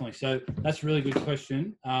 Yep, definitely. So that's a really good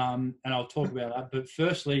question, and I'll talk about that. But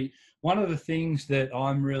firstly, one of the things that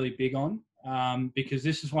I'm really big on, because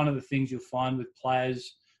this is one of the things you'll find with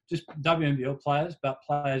players, just WNBL players, but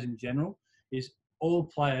players in general, is all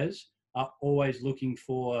players are always looking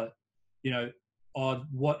for,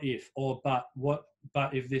 what if, or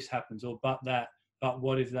but if this happens, or but that, but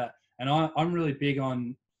what if that. And I'm really big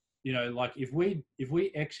on, like if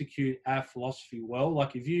we execute our philosophy well,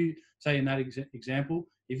 like if you say in that example,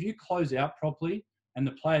 if you close out properly and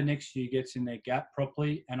the player next to you gets in their gap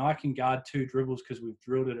properly, and I can guard 2 dribbles because we've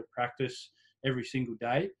drilled it at practice every single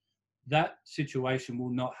day, that situation will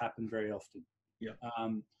not happen very often.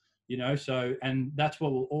 Yeah. So, and that's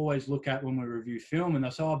what we'll always look at when we review film, and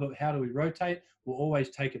they'll say, but how do we rotate? We'll always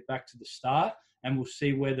take it back to the start and we'll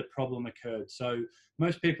see where the problem occurred. So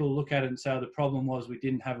most people look at it and say, the problem was we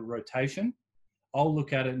didn't have a rotation. I'll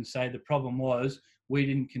look at it and say the problem was we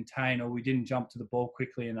didn't contain, or we didn't jump to the ball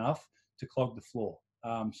quickly enough to clog the floor.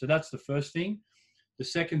 So that's the first thing. The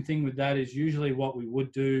second thing with that is usually what we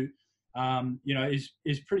would do,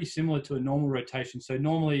 is pretty similar to a normal rotation. So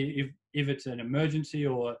normally if it's an emergency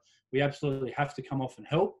or we absolutely have to come off and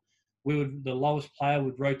help, the lowest player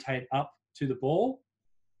would rotate up to the ball.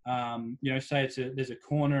 Say there's a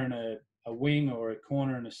corner and a wing, or a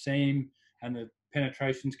corner and a seam, and the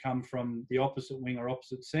penetrations come from the opposite wing or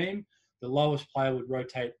opposite seam. The lowest player would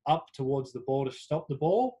rotate up towards the ball to stop the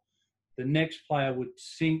ball. The next player would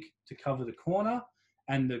sink to cover the corner,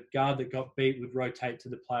 and the guard that got beat would rotate to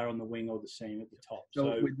the player on the wing or the seam at the top.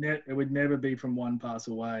 So it would never be from one pass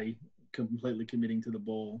away, completely committing to the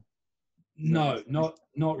ball. No,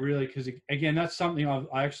 not really, because again, that's something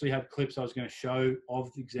I actually have clips I was going to show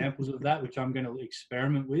of examples of that, which I'm going to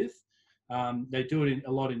experiment with. They do it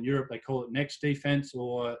a lot in Europe. They call it next defense,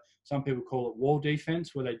 or some people call it wall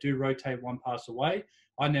defense, where they do rotate one pass away.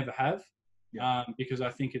 I never have, because I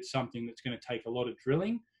think it's something that's going to take a lot of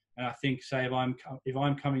drilling. And I think, say, if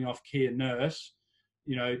I'm coming off Kia Nurse,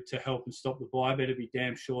 to help and stop the ball, I better be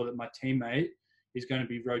damn sure that my teammate is going to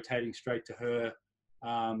be rotating straight to her.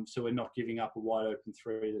 So we're not giving up a wide open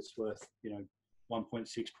 3 that's worth,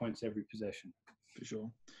 1.6 points every possession. For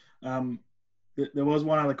sure. There was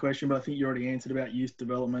one other question, but I think you already answered about youth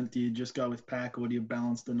development. Do you just go with pack, or do you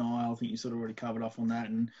balance denial? I think you sort of already covered off on that,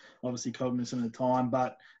 and obviously cognizant of the time.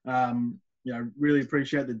 But really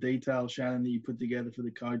appreciate the details, Shannon, that you put together for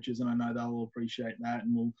the coaches, and I know they'll all appreciate that.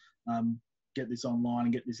 And we'll get this online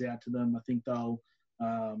and get this out to them. I think they'll,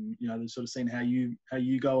 they've sort of seen how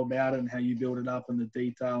you go about it and how you build it up, and the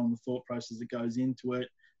detail and the thought process that goes into it.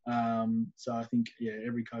 So I think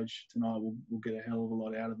every coach tonight will get a hell of a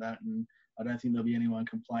lot out of that, and I don't think there'll be anyone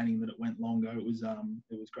complaining that it went longer. It was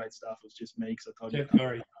great stuff. It was just me, because I told you.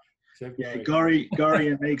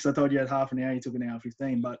 Goriss and me, because I told you had half an hour. You took an hour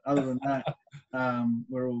 15. But other than that,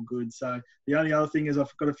 we're all good. So the only other thing is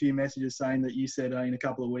I've got a few messages saying that you said in a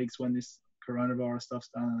couple of weeks when this coronavirus stuff's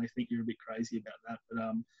done, and they think you're a bit crazy about that.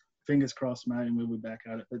 But fingers crossed, mate, and we'll be back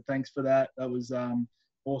at it. But thanks for that. That was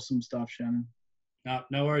awesome stuff, Shannon.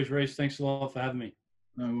 No worries, Reece. Thanks a lot for having me.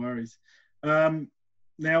 No worries.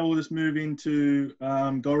 Now we'll just move into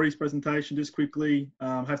Gori's presentation just quickly.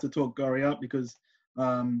 Have to talk Gori up because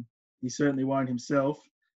he certainly won't himself.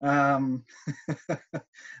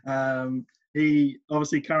 He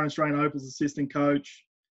obviously current Australian Opals assistant coach,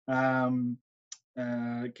 Canberra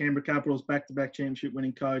Capitals back-to-back championship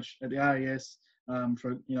winning coach at the RAS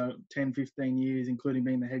for 10, 15 years, including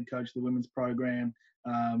being the head coach of the women's program.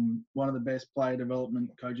 One of the best player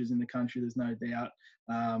development coaches in the country, there's no doubt.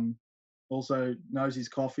 Also knows his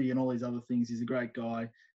coffee and all these other things. He's a great guy.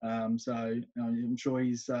 So I'm sure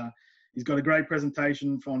he's got a great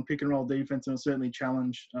presentation on pick and roll defense, and will certainly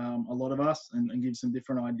challenge a lot of us and give some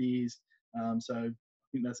different ideas. So I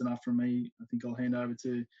think that's enough from me. I think I'll hand over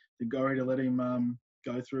to Gori to let him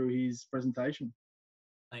go through his presentation.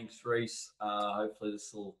 Thanks, Reece. Hopefully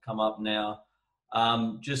this will come up now.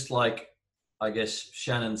 Just like I guess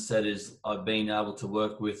Shannon said, is I've been able to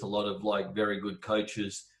work with a lot of very good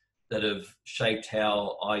coaches that have shaped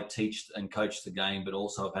how I teach and coach the game, but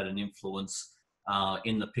also have had an influence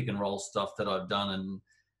in the pick and roll stuff that I've done. And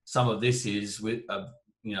some of this is with,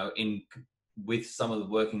 with some of the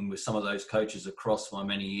working with some of those coaches across my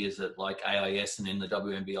many years at AIS and in the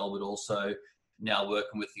WNBL, but also now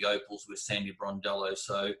working with the Opals with Sandy Brondello.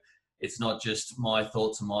 So it's not just my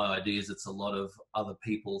thoughts and my ideas. It's a lot of other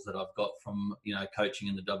people's that I've got from, coaching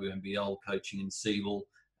in the WNBL, coaching in Seebohm,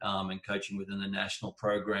 and coaching within the national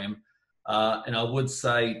program. And I would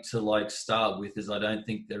say to start with is I don't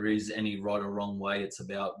think there is any right or wrong way. It's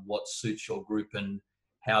about what suits your group and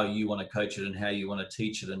how you want to coach it and how you want to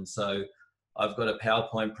teach it. And so I've got a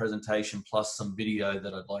PowerPoint presentation plus some video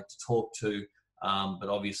that I'd like to talk to. But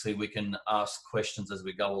obviously we can ask questions as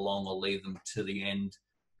we go along or leave them to the end.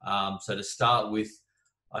 So to start with,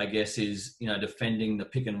 I guess is, defending the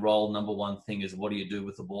pick and roll. Number one thing is what do you do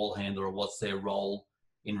with the ball handler, or what's their role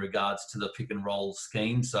in regards to the pick and roll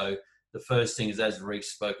scheme. So the first thing is, as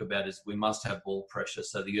Reece spoke about, is we must have ball pressure.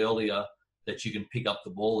 So the earlier that you can pick up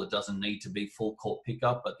the ball, it doesn't need to be full court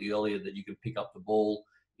pickup, but the earlier that you can pick up the ball,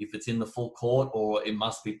 if it's in the full court, or it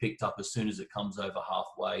must be picked up as soon as it comes over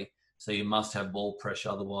halfway. So you must have ball pressure.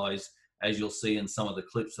 Otherwise, as you'll see in some of the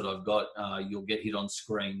clips that I've got, you'll get hit on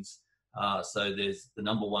screens. So there's the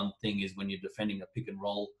number one thing is when you're defending a pick and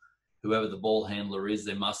roll, whoever the ball handler is,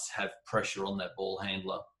 they must have pressure on that ball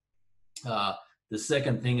handler. The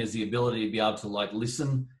second thing is the ability to be able to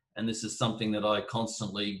listen. And this is something that I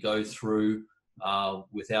constantly go through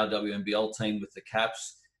with our WNBL team, with the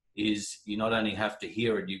Caps, is you not only have to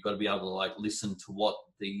hear it, you've got to be able to listen to what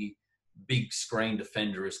the big screen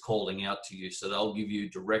defender is calling out to you. So they'll give you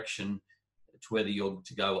direction to whether you're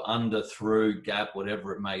to go under, through, gap,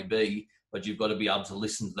 whatever it may be, but you've got to be able to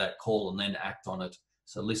listen to that call and then act on it.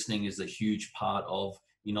 So listening is a huge part of,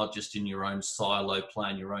 you're not just in your own silo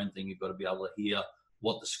playing your own thing. You've got to be able to hear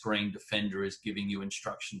what the screen defender is giving you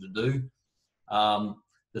instruction to do.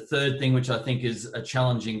 The third thing, which I think is a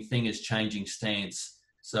challenging thing, is changing stance.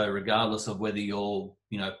 So regardless of whether you're,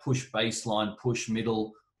 push baseline, push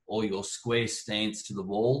middle, or your square stance to the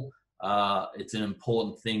ball, it's an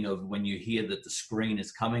important thing of when you hear that the screen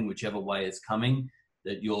is coming, whichever way it's coming,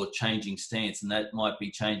 that you're changing stance. And that might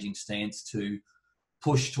be changing stance to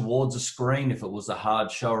push towards a screen if it was a hard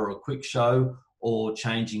show or a quick show, or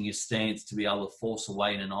changing your stance to be able to force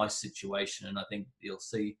away in an ice situation. And I think you'll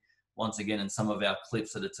see once again in some of our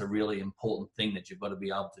clips that it's a really important thing that you've got to be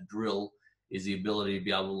able to drill, is the ability to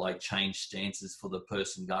be able to change stances for the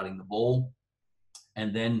person guarding the ball.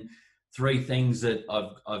 And then three things that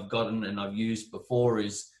I've gotten and I've used before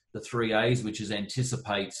is the 3 A's, which is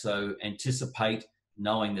anticipate. So anticipate,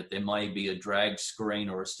 knowing that there may be a drag screen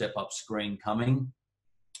or a step up screen coming,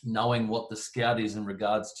 knowing what the scout is in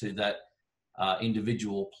regards to that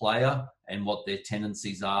individual player and what their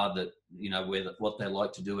tendencies are, that, you know, what they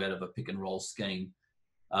like to do out of a pick and roll scheme.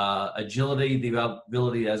 Agility, the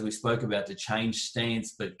ability, as we spoke about, to change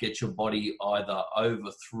stance, but get your body either over,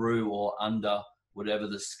 through, or under whatever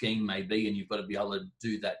the scheme may be, and you've got to be able to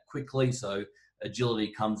do that quickly. So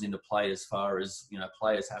agility comes into play as far as, you know,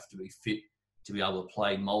 players have to be fit to be able to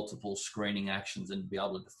play multiple screening actions and be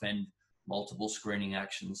able to defend multiple screening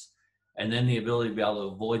actions. And then the ability to be able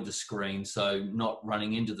to avoid the screen, so not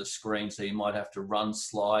running into the screen. So you might have to run,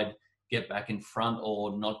 slide, get back in front,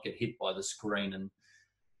 or not get hit by the screen. And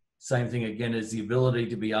same thing again is the ability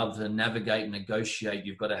to be able to navigate and negotiate.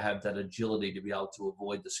 You've got to have that agility to be able to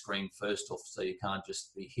avoid the screen first off, so you can't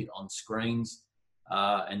just be hit on screens.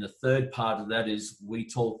 And the third part of that is I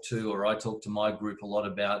talk to my group a lot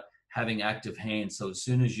about having active hands. So as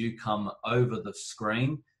soon as you come over the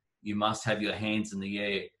screen, you must have your hands in the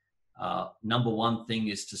air. Number one thing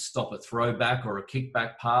is to stop a throwback or a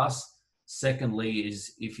kickback pass. Secondly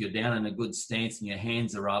is if you're down in a good stance and your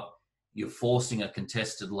hands are up, you're forcing a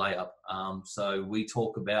contested layup. So we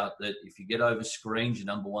talk about that if you get over screens, your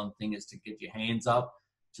number one thing is to get your hands up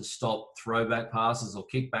to stop throwback passes or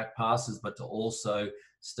kickback passes, but to also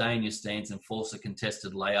stay in your stance and force a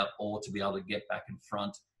contested layup, or to be able to get back in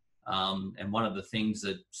front. And one of the things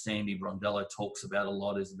that Sandy Brondello talks about a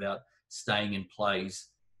lot is about staying in plays.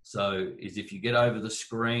 So is if you get over the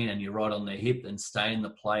screen and you're right on their hip, then stay in the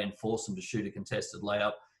play and force them to shoot a contested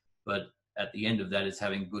layup. But at the end of that is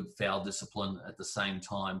having good foul discipline at the same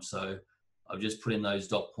time. So I've just put in those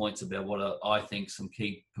dot points about what are, I think, some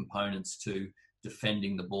key components to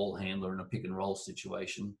defending the ball handler in a pick and roll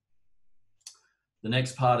situation. The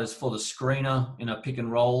next part is for the screener in a pick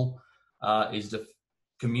and roll, is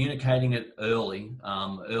communicating it early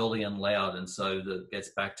and loud. And so that gets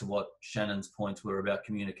back to what Shannon's points were about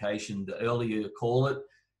communication. The earlier you call it,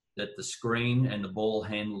 that the screen and the ball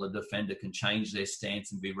handler defender can change their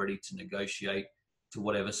stance and be ready to negotiate to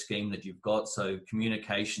whatever scheme that you've got. So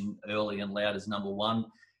communication early and loud is number one.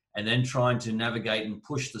 And then trying to navigate and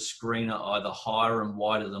push the screener either higher and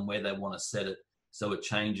wider than where they want to set it. So it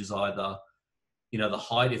changes either, you know, the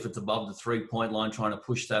height, if it's above the 3-point line, trying to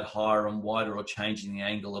push that higher and wider, or changing the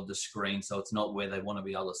angle of the screen so it's not where they want to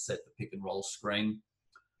be able to set the pick and roll screen.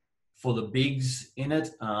 For the bigs in it,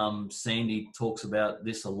 Sandy talks about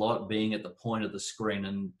this a lot, being at the point of the screen,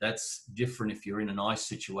 and that's different if you're in an ice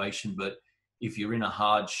situation, but if you're in a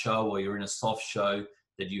hard show or you're in a soft show,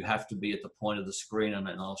 that you have to be at the point of the screen, and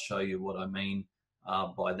I'll show you what I mean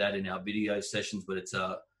by that in our video sessions. But it's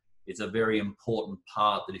a very important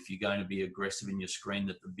part, that if you're going to be aggressive in your screen,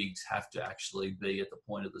 that the bigs have to actually be at the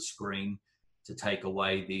point of the screen to take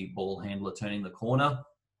away the ball handler turning the corner.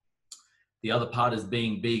 The other part is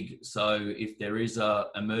being big. So if there is a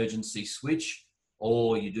emergency switch,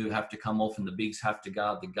 or you do have to come off and the bigs have to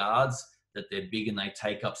guard the guards, that they're big and they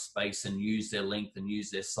take up space and use their length and use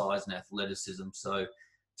their size and athleticism. So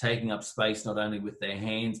taking up space not only with their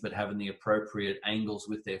hands, but having the appropriate angles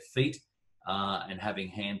with their feet, and having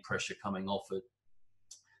hand pressure coming off it.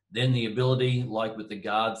 Then the ability, like with the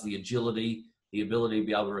guards, the agility, the ability to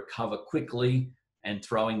be able to recover quickly and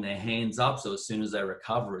throwing their hands up. So as soon as they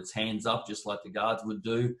recover, it's hands up, just like the guards would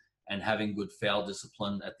do, and having good foul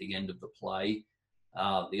discipline at the end of the play.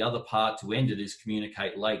 The other part to end it is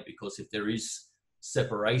communicate late, because if there is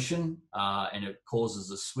separation and it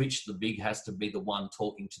causes a switch, the big has to be the one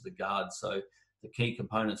talking to the guard. So the key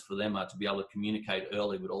components for them are to be able to communicate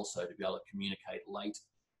early, but also to be able to communicate late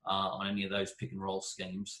on any of those pick and roll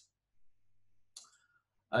schemes.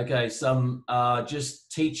 Okay, some just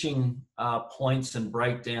teaching points and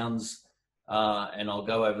breakdowns, and I'll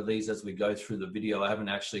go over these as we go through the video. I haven't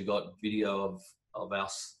actually got video of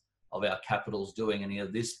our Capitals doing any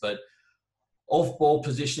of this, but off-ball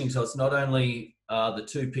positioning. So it's not only the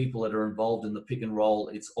two people that are involved in the pick and roll,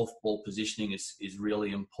 it's off-ball positioning is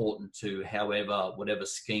really important to whatever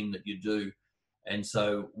scheme that you do. And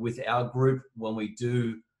so with our group, when we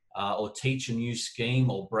do or teach a new scheme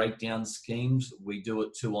or break down schemes, we do it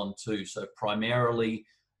 2-on-2. So primarily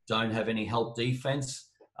don't have any help defense.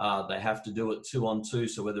 They have to do it 2-on-2.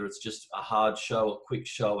 So whether it's just a hard show, a quick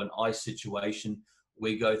show, an ice situation,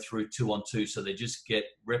 we go through 2-on-2. So they just get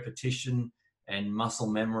repetition and muscle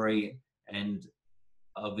memory and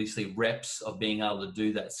obviously reps of being able to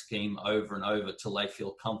do that scheme over and over till they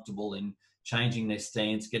feel comfortable in changing their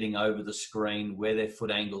stance, getting over the screen, where their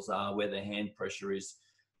foot angles are, where their hand pressure is.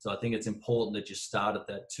 So I think it's important that you start at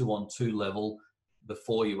that 2-on-2 level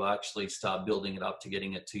before you actually start building it up to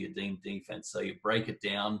getting it to your deemed defense. So you break it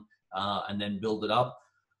down and then build it up.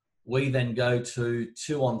 We then go to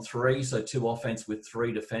 2-on-3, so 2 offense with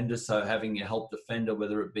 3 defenders. So having your help defender,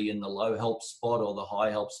 whether it be in the low help spot or the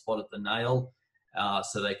high help spot at the nail,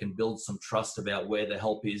 so they can build some trust about where the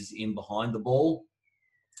help is in behind the ball.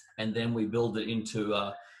 And then we build it into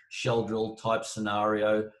a shell drill type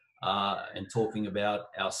scenario, and talking about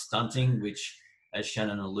our stunting, which, as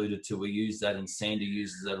Shannon alluded to, we use that, and Sandy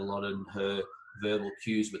uses that a lot in her verbal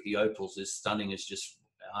cues with the Opals. Is stunting is just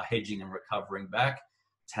hedging and recovering back.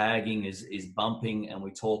 Tagging is bumping, and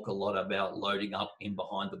we talk a lot about loading up in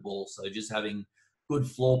behind the ball. So just having good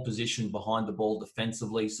floor position behind the ball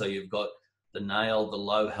defensively. So you've got the nail, the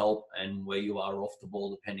low help, and where you are off the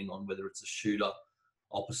ball, depending on whether it's a shooter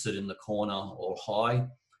opposite in the corner or high.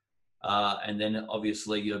 And then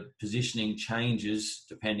obviously your positioning changes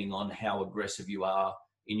depending on how aggressive you are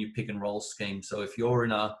in your pick and roll scheme. So if you're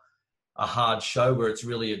in a hard show where it's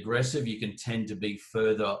really aggressive, you can tend to be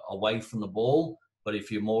further away from the ball. But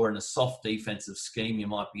if you're more in a soft defensive scheme, you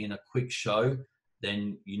might be in a quick show,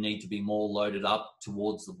 then you need to be more loaded up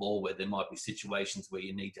towards the ball, where there might be situations where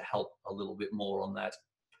you need to help a little bit more on that.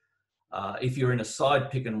 If you're in a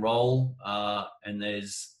side pick and roll, and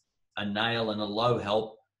there's a nail and a low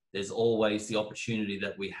help, there's always the opportunity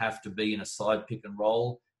that we have to be in a side pick and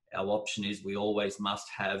roll. Our option is we always must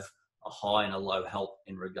have a high and a low help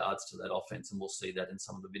in regards to that offense, and we'll see that in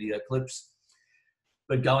some of the video clips.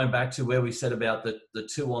 But going back to where we said about the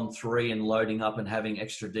 2-on-3 and loading up and having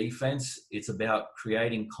extra defense, it's about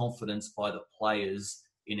creating confidence by the players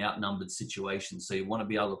in outnumbered situations. So you want to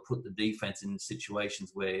be able to put the defense in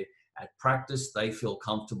situations where at practice they feel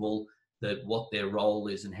comfortable that what their role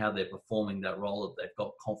is and how they're performing that role, that they've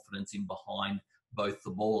got confidence in behind both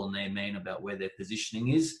the ball and their man about where their positioning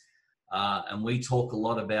is. And we talk a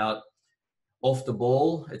lot about off the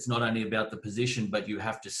ball. It's not only about the position, but you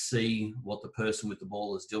have to see what the person with the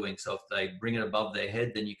ball is doing. So if they bring it above their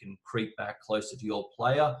head, then you can creep back closer to your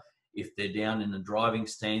player. If they're down in the driving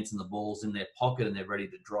stance and the ball's in their pocket and they're ready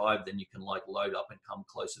to drive, then you can like load up and come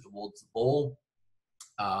closer towards the ball.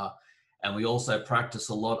 And we also practice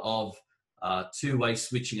a lot of two-way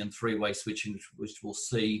switching and three-way switching, which we'll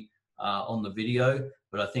see on the video.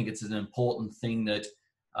 But I think it's an important thing that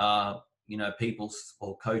people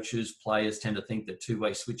or coaches, players tend to think that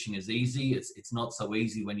two-way switching is easy. It's not so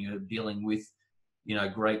easy when you're dealing with,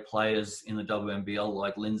 great players in the WNBL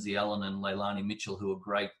like Lindsay Allen and Leilani Mitchell, who are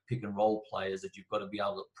great pick and roll players, that you've got to be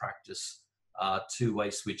able to practice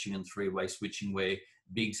two-way switching and three-way switching, where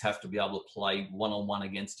bigs have to be able to play one-on-one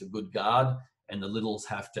against a good guard, and the littles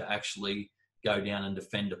have to actually go down and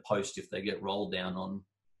defend a post if they get rolled down on.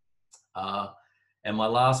 And my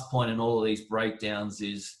last point in all of these breakdowns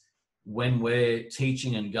is, when we're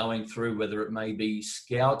teaching and going through, whether it may be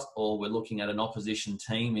scout or we're looking at an opposition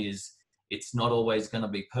team, it's not always going to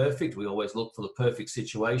be perfect. We always look for the perfect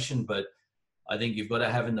situation, but I think you've got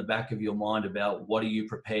to have in the back of your mind about what are you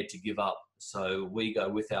prepared to give up. So we go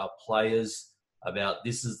with our players about,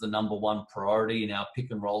 this is the number one priority in our pick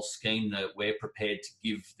and roll scheme, that we're prepared to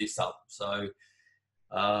give this up. So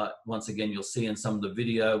once again, you'll see in some of the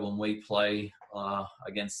video when we play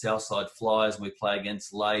against Southside Flyers, we play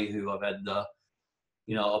against Lay, who I've had the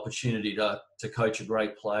opportunity to coach a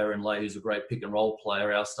great player, and Lay, who's a great pick and roll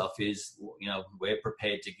player. Our stuff is, we're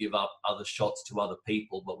prepared to give up other shots to other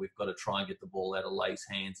people, but we've got to try and get the ball out of Lay's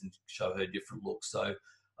hands and show her different looks. So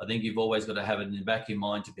I think you've always got to have it in the back of your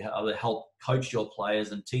mind to be able to help coach your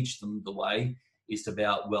players and teach them the way is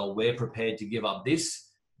about, well, we're prepared to give up this,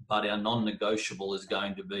 but our non-negotiable is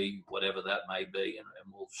going to be whatever that may be. And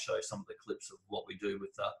we'll show some of the clips of what we do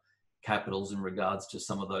with the Capitals in regards to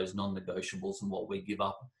some of those non-negotiables and what we give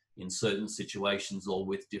up in certain situations or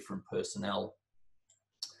with different personnel.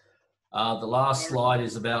 The last slide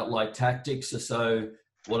is about like tactics. So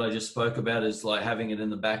what I just spoke about is like having it in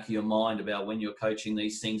the back of your mind about when you're coaching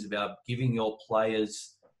these things, about giving your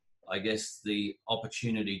players, I guess, the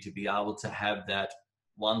opportunity to be able to have that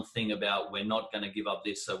one thing about, we're not going to give up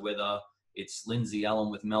this. So whether it's Lindsay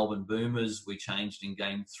Allen with Melbourne Boomers, we changed in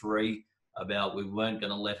game 3 about we weren't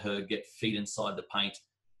going to let her get feet inside the paint.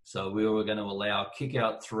 So we were going to allow kick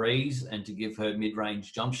out threes and to give her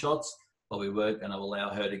mid-range jump shots, but we weren't going to allow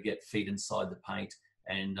her to get feet inside the paint.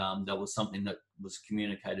 And that was something that was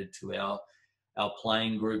communicated to our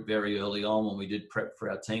playing group very early on when we did prep for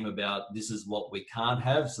our team about, this is what we can't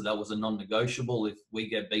have. So that was a non-negotiable. If we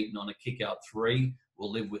get beaten on a kick out 3,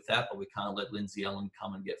 we'll live with that, but we can't let Lindsay Allen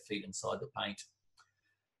come and get feet inside the paint.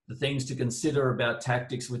 The things to consider about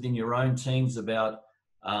tactics within your own teams, about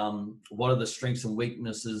what are the strengths and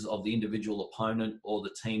weaknesses of the individual opponent or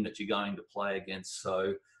the team that you're going to play against.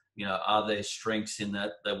 So are there strengths in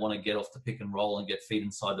that they want to get off the pick and roll and get feet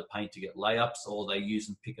inside the paint to get layups, or are they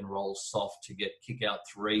using pick and roll soft to get kick out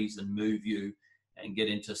threes and move you and get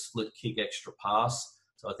into split kick extra pass?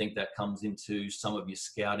 So I think that comes into some of your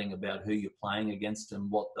scouting about who you're playing against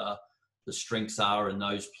and what the strengths are in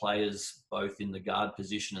those players, both in the guard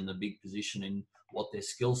position and the big position, in what their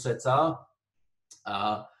skill sets are.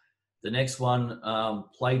 The next one,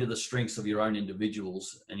 play to the strengths of your own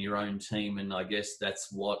individuals and your own team. And I guess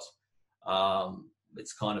that's what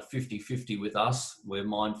it's kind of 50-50 with us. We're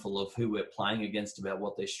mindful of who we're playing against about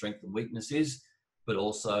what their strength and weakness is. But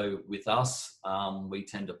also with us, we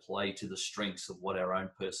tend to play to the strengths of what our own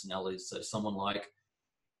personnel is. So someone like,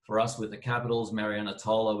 for us with the Capitals, Mariana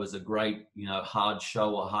Tola was a great, hard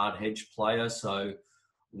show or hard hedge player. So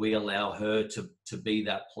we allow her to be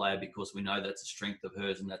that player because we know that's a strength of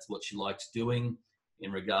hers and that's what she likes doing.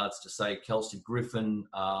 In regards to, say, Kelsey Griffin,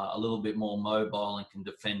 a little bit more mobile and can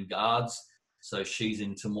defend guards. So she's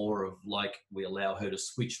into more of we allow her to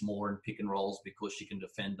switch more in pick and rolls because she can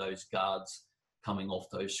defend those guards coming off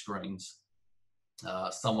those screens.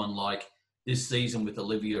 Someone like this season with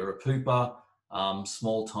Olivia Rapupa,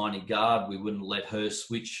 small, tiny guard, we wouldn't let her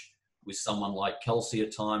switch with someone like Kelsey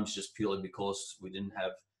at times, just purely because we didn't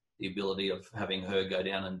have the ability of having her go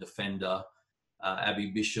down and defend Abby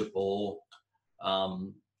Bishop or,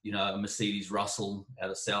 a Mercedes Russell out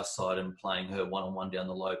of Southside and playing her one-on-one down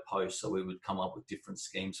the low post. So we would come up with different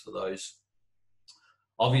schemes for those.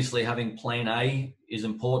 Obviously, having plan A is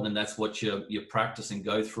important, and that's what you practice and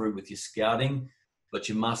go through with your scouting. But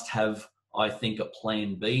you must have, I think, a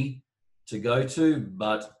plan B to go to,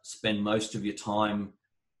 but spend most of your time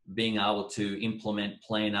being able to implement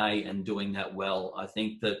plan A and doing that well. I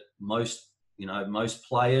think that most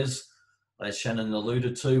players, as Shannon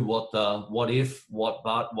alluded to, what if, what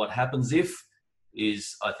but, what happens if,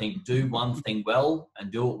 is I think do one thing well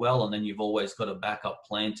and do it well, and then you've always got a backup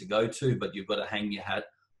plan to go to, but you've got to hang your hat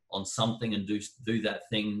on something and do that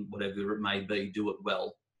thing, whatever it may be, do it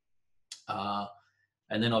well.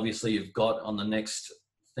 And then obviously you've got on the next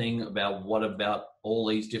thing about what about all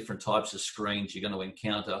these different types of screens you're going to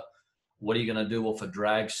encounter. What are you going to do off a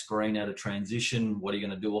drag screen out of transition? What are you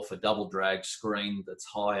going to do off a double drag screen that's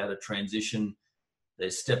high out of transition?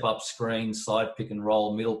 There's step-up screen, side pick and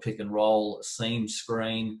roll, middle pick and roll, seam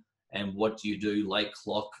screen, and what do you do late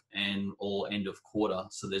clock or end of quarter?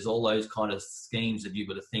 So there's all those kind of schemes that you've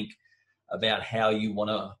got to think about how you want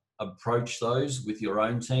to approach those with your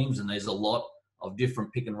own teams. And there's a lot of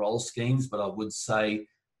different pick and roll schemes, but I would say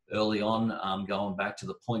early on, going back to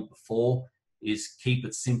the point before, is keep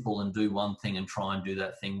it simple and do one thing and try and do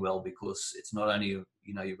that thing well, because it's not only,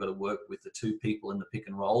 you've got to work with the two people in the pick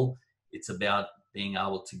and roll. It's about being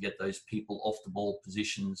able to get those people off the ball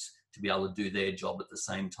positions to be able to do their job at the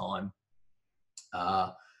same time.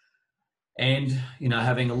 And,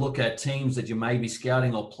 having a look at teams that you may be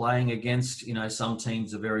scouting or playing against, some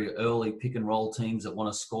teams are very early pick and roll teams that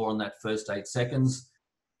want to score in that first 8 seconds.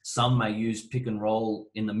 Some may use pick and roll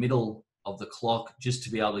in the middle of the clock just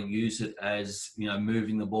to be able to use it as,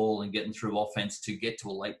 moving the ball and getting through offense to get to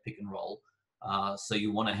a late pick and roll. So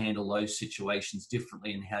you want to handle those situations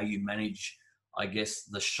differently in how you manage, I guess,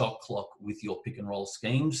 the shot clock with your pick and roll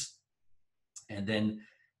schemes. And then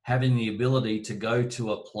having the ability to go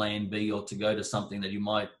to a plan B or to go to something that you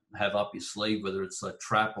might have up your sleeve, whether it's a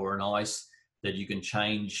trap or an ice that you can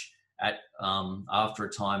change at after a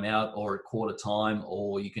timeout or at quarter time,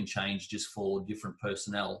 or you can change just for different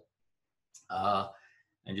personnel.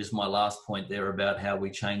 And just my last point there about how we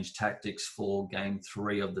changed tactics for Game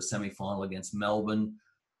 3 of the semi-final against Melbourne.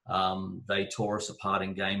 They tore us apart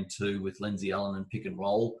in Game 2 with Lindsay Allen and pick and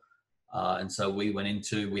roll. And so we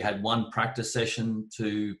had one practice session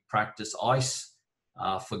to practice ice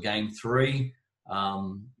for Game 3.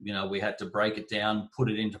 We had to break it down,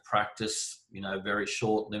 put it into practice, very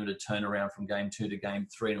short, limited turnaround from Game 2 to Game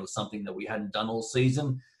 3. And it was something that we hadn't done all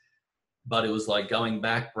season. But it was like going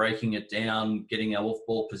back, breaking it down, getting our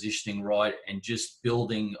off-ball positioning right, and just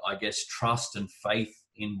building, I guess, trust and faith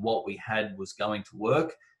in what we had was going to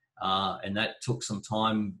work. And that took some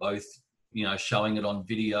time, both, showing it on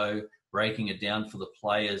video, breaking it down for the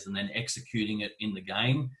players, and then executing it in the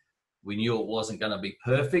game. We knew it wasn't going to be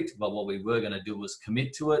perfect, but what we were going to do was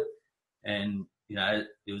commit to it. And,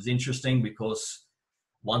 it was interesting because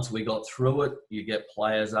once we got through it, you get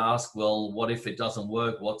players ask, well, what if it doesn't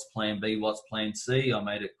work? What's plan B? What's plan C? I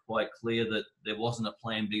made it quite clear that there wasn't a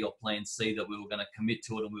plan B or plan C, that we were going to commit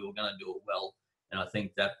to it and we were going to do it well. And I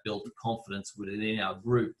think that built confidence within our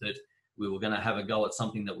group that we were going to have a go at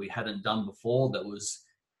something that we hadn't done before, that was,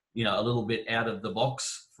 a little bit out of the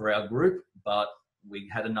box for our group, but we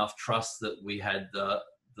had enough trust that we had the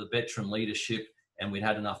the veteran leadership, and we'd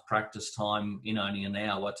had enough practice time in only an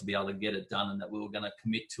hour to be able to get it done, and that we were going to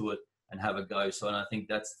commit to it and have a go. So, and I think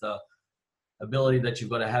that's the ability that you've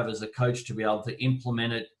got to have as a coach to be able to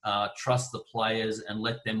implement it, trust the players and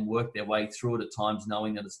let them work their way through it at times,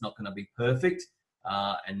 knowing that it's not going to be perfect,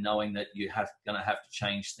 and knowing that you're going to have to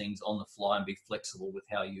change things on the fly and be flexible with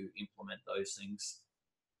how you implement those things.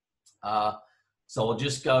 So I'll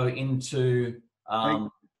just go into... Hey,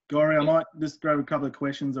 Gori, I might just grab a couple of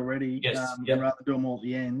questions already. Yes. And rather do them all at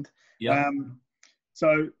the end. Yeah.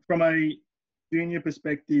 So from a junior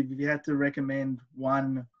perspective, if you had to recommend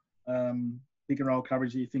one pick and roll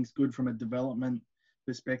coverage that you think is good from a development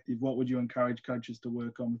perspective, what would you encourage coaches to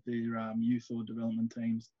work on with their youth or development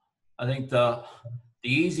teams? I think the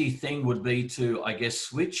easy thing would be to, I guess,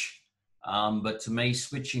 switch. But to me,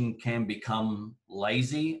 switching can become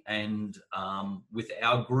lazy. And with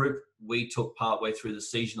our group, we took partway through the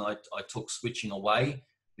season, I took switching away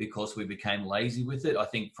because we became lazy with it. I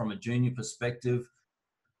think from a junior perspective,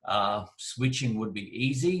 switching would be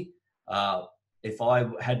easy. If I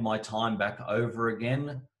had my time back over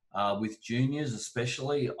again, with juniors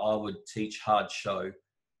especially, I would teach hard show.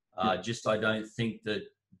 I don't think that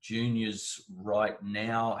juniors right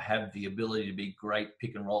now have the ability to be great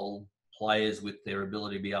pick and roll players with their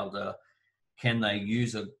ability to be able to, can they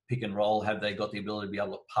use a pick and roll? Have they got the ability to be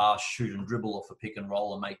able to pass, shoot and dribble off a pick and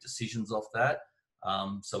roll and make decisions off that?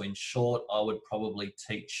 So in short, I would probably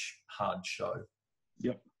teach hard show.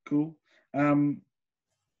 Yep, cool.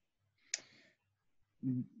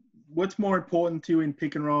 What's more important to you in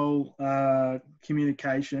pick and roll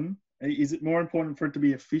communication? Is it more important for it to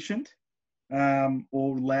be efficient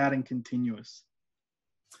or loud and continuous?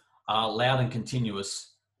 Loud and continuous.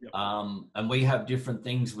 Yep. And we have different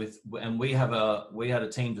things and we had a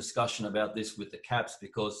team discussion about this with the Caps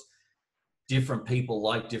because different people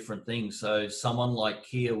like different things. So someone like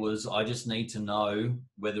Kia was, I just need to know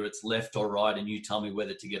whether it's left or right and you tell me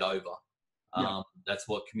whether to get over. Yep. That's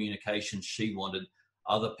what communication she wanted.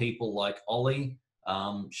 Other people like Ollie,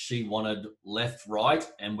 she wanted left, right,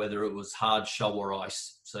 and whether it was hard show or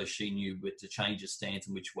ice. So she knew where to change her stance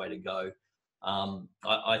and which way to go.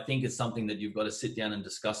 I think it's something that you've got to sit down and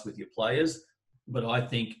discuss with your players, but I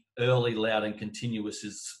think early, loud and continuous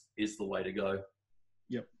is the way to go.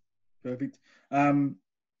 Yep. Perfect. From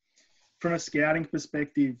a scouting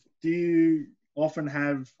perspective, do you often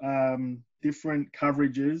have different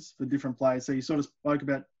coverages for different players? So you sort of spoke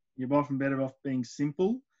about you're often better off being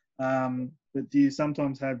simple, but do you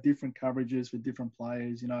sometimes have different coverages for different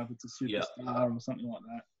players, if it's a superstar or something like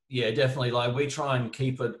that? Yeah, definitely. Like we try and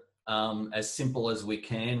keep it as simple as we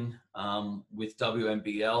can with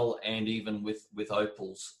WNBL and even with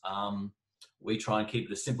Opals. We try and keep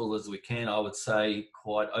it as simple as we can. I would say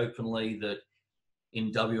quite openly that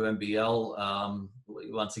in WNBL,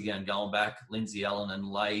 once again, going back, Lindsay Allen and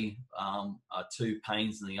Leigh are two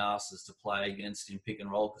pains in the asses to play against in pick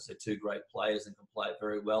and roll because they're two great players and can play it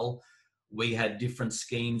very well. We had different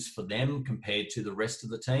schemes for them compared to the rest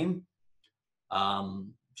of the team,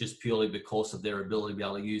 just purely because of their ability to be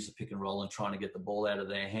able to use the pick and roll and trying to get the ball out of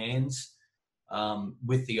their hands.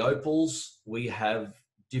 With the Opals, we have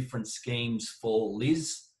different schemes for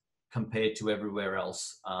Liz compared to everywhere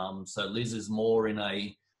else. So Liz is more in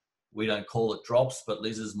we don't call it drops, but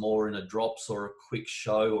Liz is more in a drops or a quick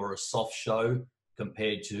show or a soft show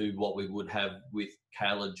compared to what we would have with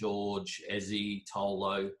Kayla George, Ezzy,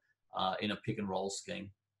 Tolo in a pick and roll scheme.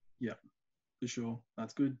 Yeah, for sure.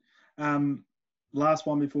 That's good. Last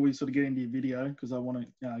one before we sort of get into your video, because I want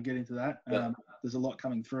to get into that. There's a lot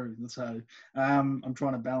coming through, so I'm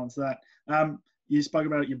trying to balance that. You spoke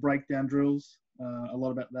about your breakdown drills, a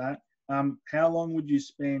lot about that. How long would you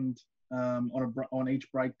spend on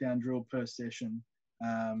each breakdown drill per session?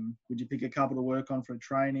 Would you pick a couple to work on for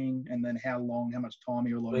training, and then how much time are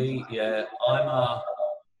you allotting?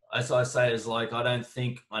 As I say, is like, I don't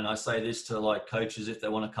think, and I say this to like coaches, if they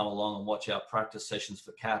want to come along and watch our practice sessions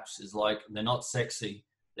for Caps, is like, they're not sexy.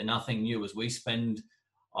 They're nothing new. As we spend,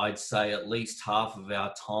 I'd say at least half of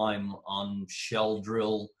our time on shell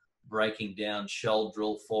drill, breaking down shell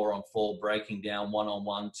drill 4-on-4, breaking down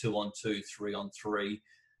 1-on-1, 2-on-2,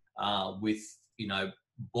 3-on-3, with,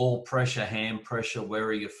 ball pressure, hand pressure, where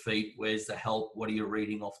are your feet, where's the help, what are you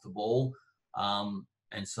reading off the ball?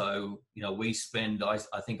 And so, we spend, I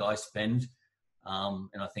think I spend,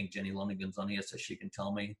 and I think Jenny Lonergan's on here so she can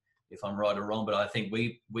tell me if I'm right or wrong, but I think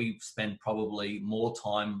we spend probably more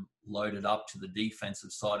time loaded up to the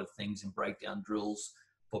defensive side of things in breakdown drills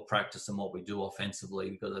for practice than what we do offensively,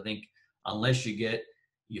 because I think unless you get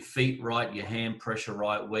your feet right, your hand pressure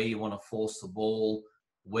right, where you want to force the ball,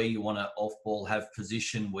 where you want to off ball have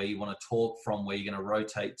position, where you want to talk from, where you're going to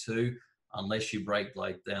rotate to. Unless you break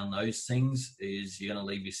like down those things, is you're going to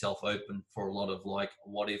leave yourself open for a lot of like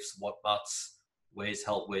what ifs, what buts, where's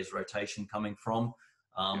help, where's rotation coming from.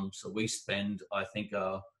 So we spend, I think,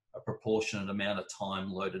 a proportionate amount of time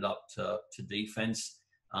loaded up to defense.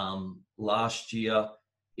 Last year,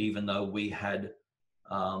 even though we had,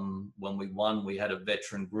 when we won, we had a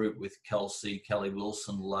veteran group with Kelsey, Kelly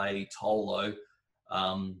Wilson, Lay, Tolo.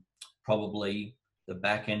 Probably the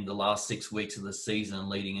back end, the last 6 weeks of the season and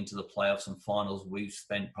leading into the playoffs and finals, we've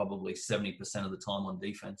spent probably 70% of the time on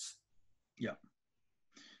defense. Yep.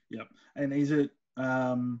 And is it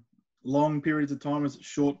long periods of time? Is it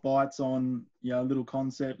short bites on, little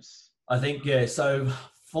concepts? I think, yeah. So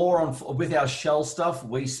 4 on 4 with our shell stuff,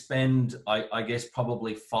 we spend, I guess,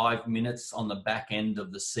 probably 5 minutes on the back end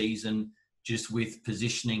of the season, just with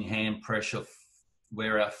positioning, hand pressure,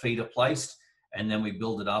 where our feet are placed. And then we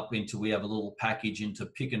build it up into, we have a little package into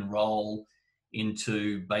pick and roll,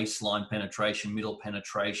 into baseline penetration, middle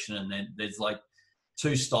penetration, and then there's like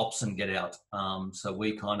 2 stops and get out. So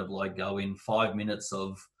we kind of like go in 5 minutes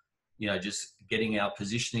of, just getting our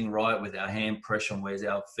positioning right with our hand pressure and where's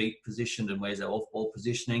our feet positioned and where's our off-ball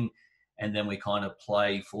positioning. And then we kind of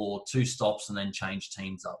play for 2 stops and then change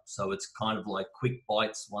teams up. So it's kind of like quick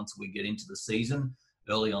bites once we get into the season.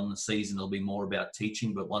 Early on in the season, it'll be more about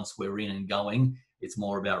teaching, but once we're in and going, it's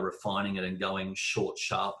more about refining it and going short,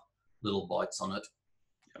 sharp, little bites on it.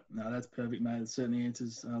 Yep. No, that's perfect, mate. It certainly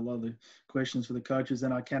answers a lot of the questions for the coaches,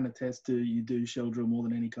 and I can attest to you do shell drill more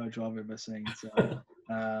than any coach I've ever seen. So,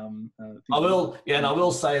 I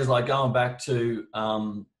will say is like going back to,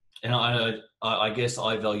 and I guess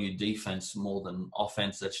I value defense more than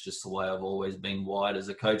offense. That's just the way I've always been wired as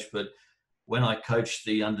a coach, but when I coached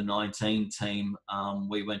the under-19 team,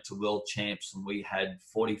 we went to World Champs and we had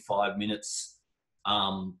 45 minutes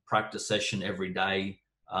practice session every day.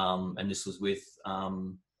 And this was with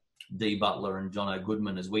Dee Butler and Jono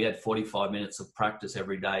Goodman, as we had 45 minutes of practice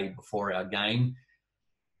every day before our game.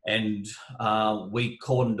 And we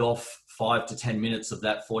cordoned off 5 to 10 minutes of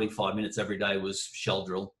that 45 minutes every day was shell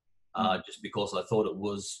drill, just because I thought it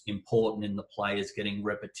was important in the players getting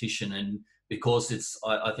repetition, and because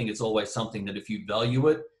I think it's always something that if you value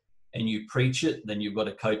it and you preach it, then you've got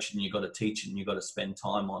to coach it and you've got to teach it and you've got to spend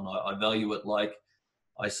time on. I value it. Like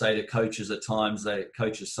I say to coaches at times,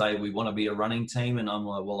 coaches say, we want to be a running team. And I'm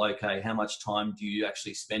like, well, okay, how much time do you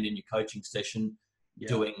actually spend in your coaching session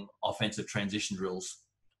doing offensive transition drills?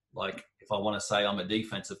 Like if I want to say I'm a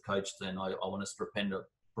defensive coach, then I want to spend a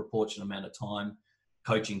proportionate amount of time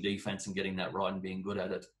coaching defense and getting that right and being good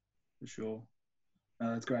at it. For sure.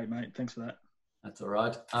 That's great, mate. Thanks for that. That's all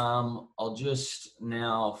right. I'll just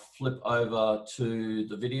now flip over to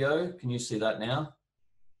the video. Can you see that now?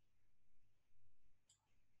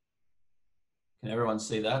 Can everyone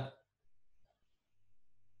see that?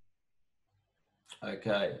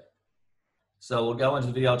 Okay. So we'll go into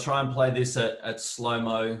the video. I'll try and play this at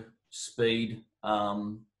slow-mo speed.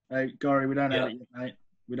 Hey, Gori, we don't have it yet, mate.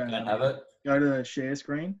 We don't have it. Go to the share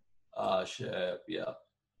screen. Share, yeah.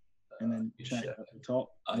 And then change at the top.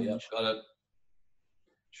 Yeah, got it.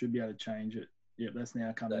 Should be able to change it. Yep, that's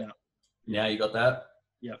now coming up. Now you got that?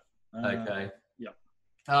 Yep. Okay.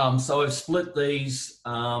 Yep. So I've split these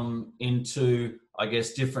into, I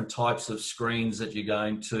guess, different types of screens that you're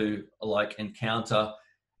going to like encounter.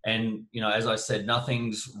 And, as I said,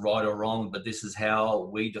 nothing's right or wrong, but this is how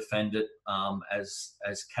we defend it as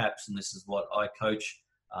Caps, and this is what I coach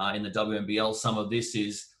in the WNBL. Some of this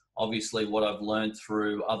is obviously what I've learned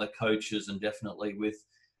through other coaches, and definitely with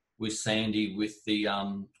Sandy, with the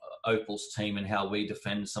Opals team, and how we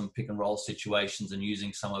defend some pick and roll situations and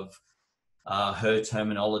using some of her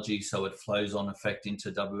terminology so it flows on effect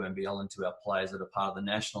into WNBL, into our players that are part of the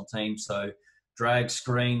national team. So drag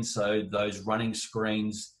screens, so those running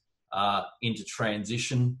screens into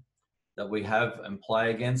transition that we have and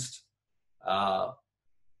play against.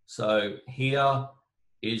 So here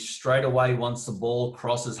is straight away once the ball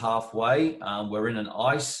crosses halfway, we're in an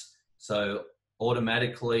ice. So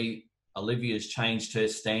automatically Olivia's changed her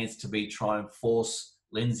stance to be trying to force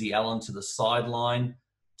Lindsay Allen to the sideline.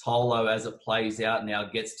 Tolo, as it plays out, now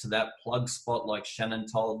gets to that plug spot like Shannon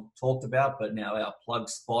talked about, but now our plug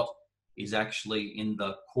spot is actually in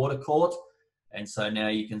the quarter court. And so now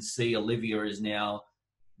you can see Olivia is now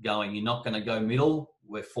going, you're not going to go middle.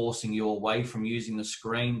 We're forcing you away from using the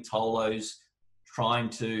screen. Tolo's trying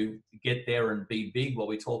to get there and be big. Well,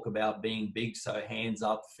 we talk about being big, so hands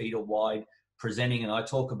up, feet are wide, presenting. And I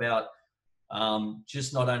talk about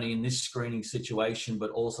just not only in this screening situation, but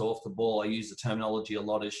also off the ball. I use the terminology a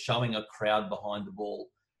lot as showing a crowd behind the ball.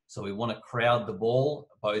 So we want to crowd the ball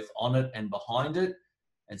both on it and behind it.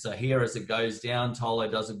 And so here as it goes down,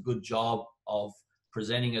 Tolo does a good job of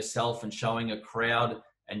presenting herself and showing a crowd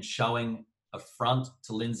and showing a front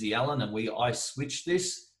to Lindsay Allen. And I switched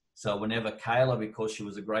this. So whenever Kayla, because she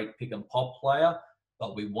was a great pick and pop player,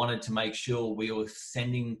 but we wanted to make sure we were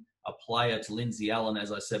sending a player to Lindsay Allen,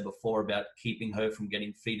 as I said before, about keeping her from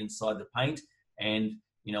getting feet inside the paint. And,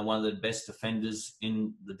 you know, one of the best defenders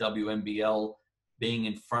in the WNBL being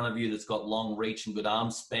in front of you that's got long reach and good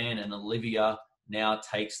arm span. And Olivia now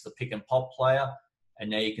takes the pick and pop player.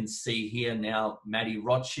 And now you can see here now Maddie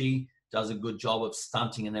Rocci does a good job of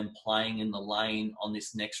stunting and then playing in the lane on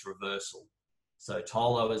this next reversal. So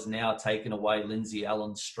Tolo has now taken away Lindsay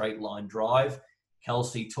Allen's straight line drive.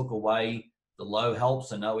 Kelsey took away the low help,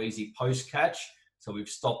 so no easy post catch. So we've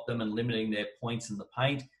stopped them and limiting their points in the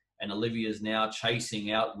paint. And Olivia's now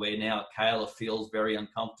chasing out where now Kayla feels very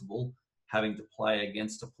uncomfortable having to play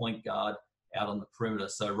against a point guard out on the perimeter.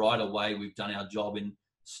 So right away, we've done our job in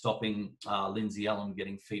stopping Lindsay Allen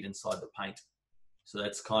getting feet inside the paint. So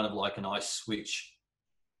that's kind of like an ice switch.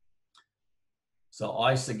 So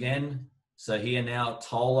ice again. So here now,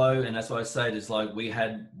 Tolo, and that's why I say it is like we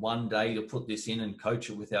had one day to put this in and coach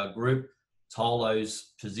it with our group.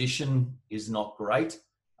 Tolo's position is not great.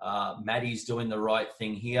 Maddie's doing the right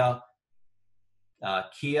thing here.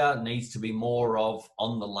 Kia needs to be more of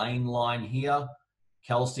on the lane line here.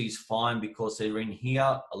 Kelsey's fine because they're in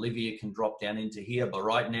here. Olivia can drop down into here, but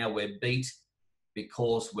right now we're beat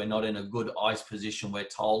because we're not in a good ice position where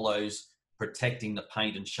Tolo's protecting the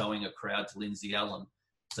paint and showing a crowd to Lindsay Allen.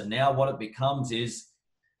 So now what it becomes is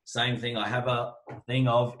same thing. I have a thing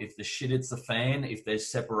of if the shit hits the fan, if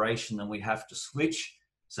there's separation, then we have to switch.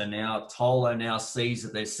 So now Tolo now sees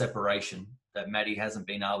that there's separation, that Maddie hasn't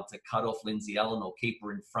been able to cut off Lindsay Allen or keep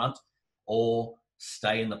her in front or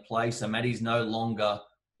stay in the play. So Maddie's no longer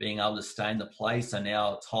being able to stay in the play. So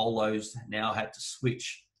now Tolo's now had to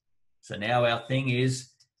switch. So now our thing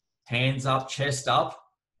is hands up, chest up,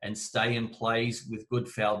 and stay in plays with good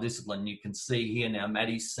foul discipline. You can see here now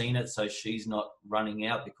Maddie's seen it, so she's not running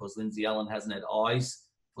out because Lindsay Allen hasn't had eyes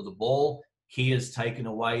for the ball. Kia's taken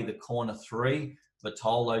away the corner three, but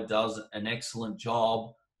Tolo does an excellent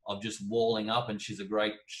job of just walling up, and she's a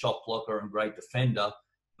great shot blocker and great defender,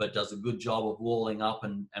 but does a good job of walling up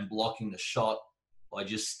and blocking the shot by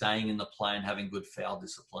just staying in the play and having good foul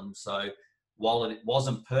discipline. So while it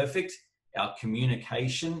wasn't perfect, our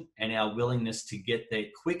communication and our willingness to get there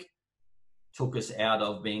quick took us out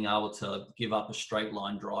of being able to give up a straight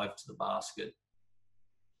line drive to the basket.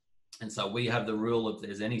 And so we have the rule of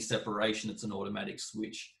there's any separation, it's an automatic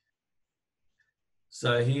switch.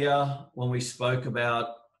 So here, when we spoke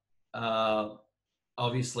about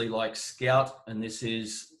obviously like scout, and this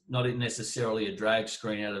is not necessarily a drag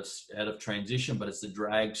screen out of transition, but it's a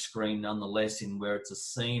drag screen nonetheless in where it's a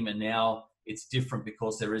seam, and now it's different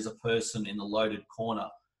because there is a person in the loaded corner.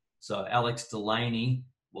 So Alex Delaney,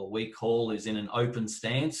 what we call, is in an open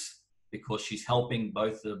stance because she's helping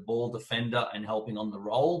both the ball defender and helping on the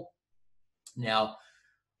roll. Now,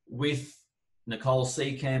 with Nicole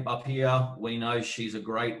Seecamp up here, we know she's a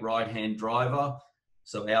great right-hand driver.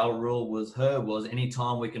 So our rule was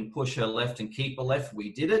anytime we can push her left and keep her left,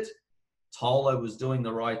 we did it. Tolo was doing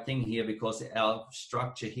the right thing here because our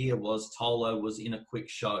structure here was Tolo was in a quick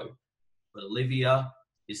show. But Olivia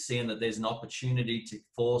is seeing that there's an opportunity to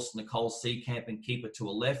force Nicole Seecamp and keep it to a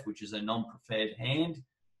left, which is a non-prepared hand.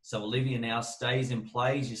 So Olivia now stays in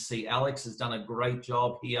plays. You see Alex has done a great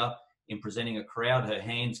job here in presenting a crowd. Her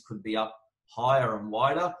hands could be up higher and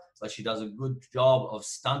wider, but she does a good job of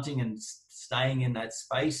stunting and staying in that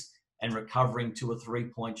space and recovering to a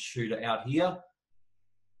three-point shooter out here.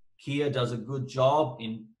 Kia does a good job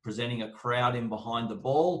in presenting a crowd in behind the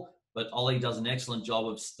ball, but Ollie does an excellent job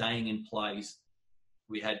of staying in plays.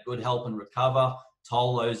 We had good help and recover.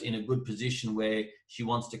 Tolo's in a good position where she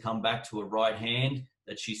wants to come back to a right hand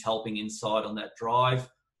that she's helping inside on that drive.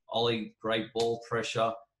 Ollie, great ball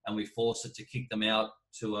pressure, and we force it to kick them out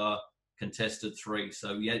to a contested three.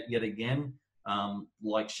 So yet again,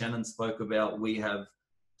 like Shannon spoke about, we have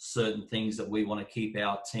certain things that we want to keep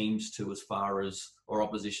our teams to as far as, or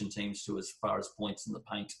opposition teams to as far as points in the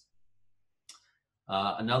paint.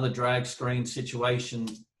 Another drag screen situation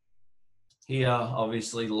here,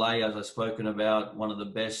 obviously Lay, as I've spoken about, one of the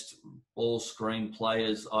best ball screen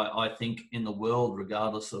players, I think, in the world,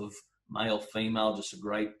 regardless of male, female, just a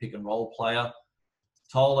great pick and roll player.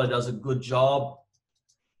 Tolo does a good job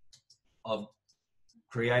of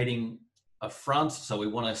creating a front. So we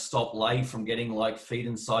want to stop Lay from getting like feet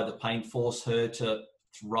inside the paint, force her to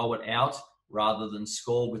throw it out rather than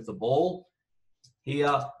score with the ball.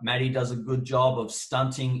 Here, Maddie does a good job of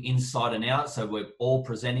stunting inside and out. So we're all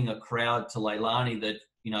presenting a crowd to Leilani that,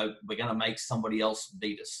 you know, we're going to make somebody else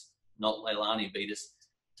beat us, not Leilani beat us.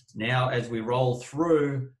 Now, as we roll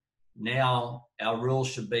through, now our rule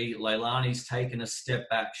should be Leilani's taken a step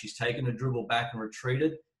back. She's taken a dribble back and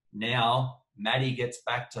retreated. Now, Maddie gets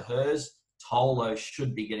back to hers. Tolo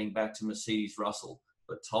should be getting back to Mercedes Russell.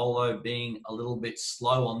 But Tolo being a little bit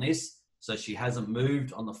slow on this, so she hasn't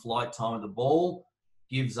moved on the flight time of the ball,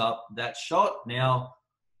 gives up that shot. Now,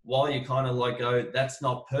 while you kind of like go, that's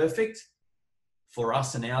not perfect for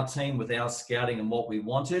us and our team with our scouting and what we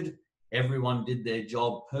wanted, everyone did their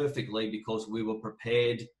job perfectly because we were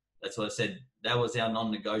prepared. That's what I said. That was our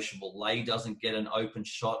non-negotiable. Lay doesn't get an open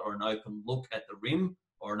shot or an open look at the rim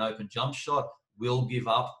or an open jump shot. We'll give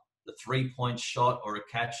up the 3-point shot or a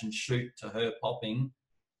catch and shoot to her popping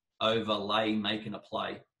over Lay making a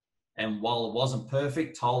play. And while it wasn't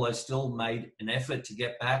perfect, Tolo still made an effort to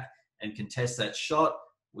get back and contest that shot.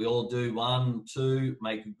 We all do 1, 2,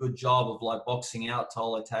 make a good job of like boxing out.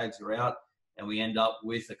 Tolo tags her out, and we end up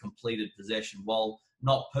with a completed possession. While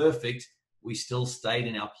not perfect, we still stayed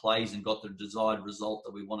in our plays and got the desired result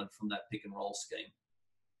that we wanted from that pick and roll scheme.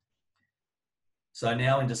 So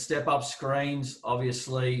now into step-up screens.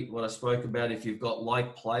 Obviously, what I spoke about, if you've got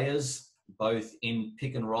like players, both in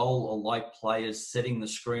pick and roll or like players setting the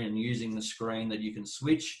screen and using the screen that you can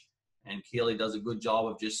switch. And Keely does a good job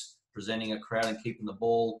of just presenting a crowd and keeping the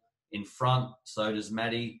ball in front. So does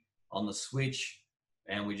Maddie on the switch.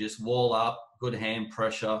 And we just wall up, good hand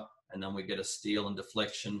pressure, and then we get a steal and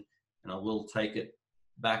deflection. And I will take it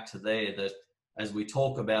back to there that as we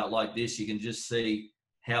talk about like this, you can just see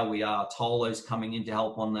how we are. Tolo's coming in to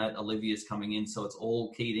help on that. Olivia's coming in. So it's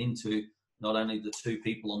all keyed into not only the two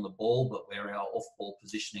people on the ball, but where our off-ball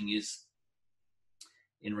positioning is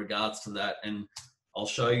in regards to that. And I'll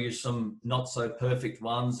show you some not so perfect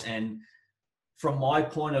ones. And from my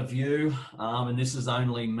point of view, and this is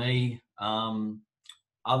only me,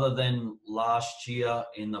 other than last year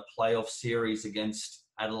in the playoff series against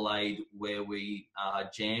Adelaide where we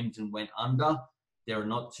jammed and went under, there are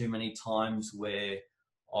not too many times where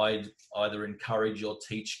I'd either encourage or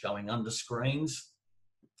teach going under screens.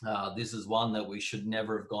 This is one that we should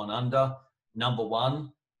never have gone under. Number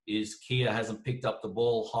one is Kia hasn't picked up the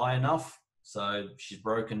ball high enough. So she's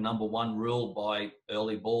broken number one rule by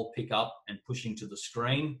early ball pickup and pushing to the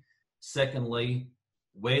screen. Secondly,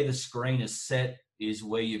 where the screen is set is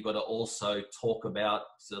where you've got to also talk about,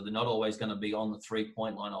 so they're not always going to be on the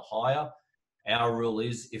 3-point line or higher. Our rule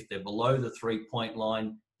is if they're below the 3-point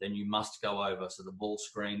line, then you must go over. So the ball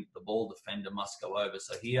defender must go over.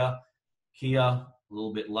 So here, Kia, a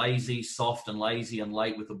little bit lazy, soft and lazy and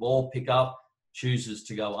late with the ball pickup, chooses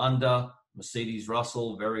to go under. Mercedes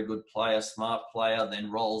Russell, very good player, smart player,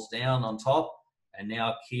 then rolls down on top. And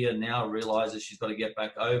now Kia now realizes she's got to get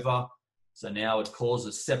back over. So now it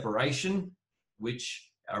causes separation, which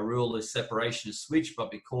our rule is separation is switch, but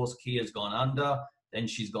because Kia's gone under, then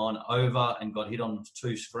she's gone over and got hit on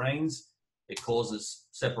 2 screens. It causes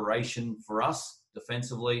separation for us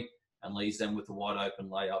defensively and leaves them with a wide open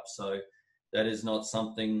layup. So that is not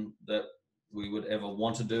something that we would ever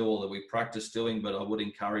want to do or that we practice doing, but I would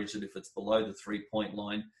encourage that if it's below the 3-point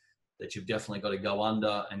line, that you've definitely got to go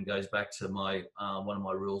under, and goes back to my one of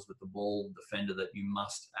my rules with the ball defender that you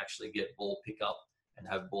must actually get ball pickup and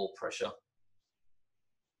have ball pressure.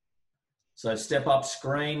 So step up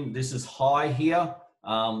screen, this is high here.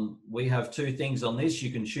 We have 2 things on this.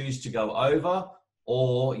 You can choose to go over,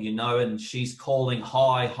 or, and she's calling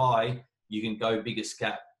high, you can go biggest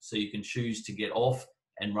gap. So you can choose to get off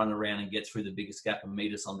and run around and get through the biggest gap and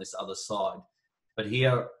meet us on this other side. But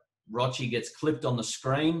here, Rochi gets clipped on the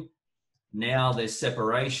screen. Now there's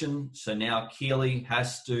separation. So now Keely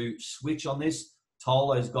has to switch on this.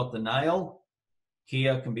 Tolo's got the nail.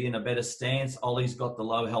 Kia can be in a better stance. Ollie's got the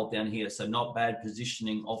low help down here. So not bad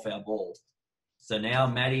positioning off our ball. So now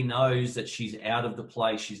Maddie knows that she's out of the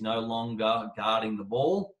play. She's no longer guarding the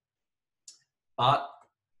ball. But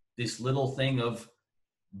this little thing of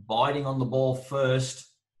biting on the ball first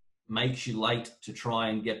makes you late to try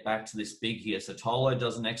and get back to this big here. So Tolo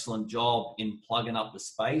does an excellent job in plugging up the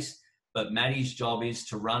space, but Maddie's job is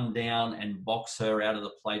to run down and box her out of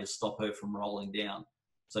the play to stop her from rolling down.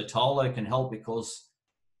 So Tolo can help because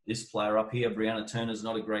this player up here, Brianna Turner's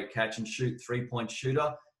not a great catch and shoot 3-point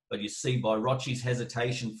shooter, but you see by Rochi's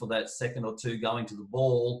hesitation for that second or 2 going to the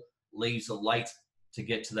ball, leaves her late to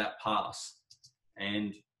get to that pass.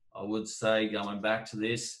 And I would say, going back to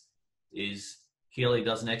this, is Keely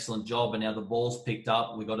does an excellent job, and now the ball's picked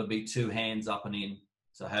up. We've got to be 2 hands up and in,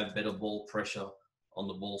 so have better ball pressure on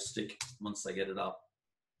the ball stick once they get it up.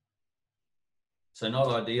 So not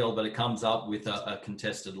ideal, but it comes up with a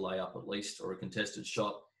contested layup at least, or a contested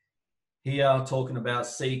shot. Here, talking about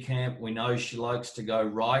C Camp, we know she likes to go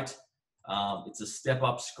right. It's a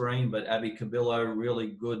step-up screen, but Abby Cabillo, really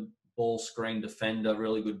good ball screen defender,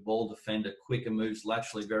 really good ball defender, quicker moves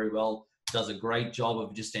laterally very well, does a great job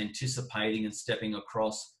of just anticipating and stepping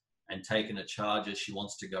across and taking a charge as she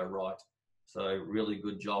wants to go right. So really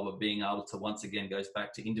good job of being able to, once again, goes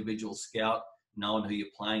back to individual scout, knowing who you're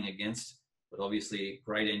playing against, but obviously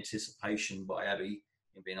great anticipation by Abby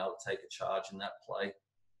in being able to take a charge in that play.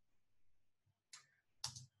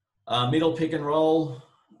 Middle pick and roll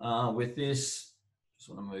with this. Just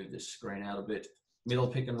want to move this screen out a bit. Middle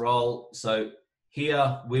pick and roll. So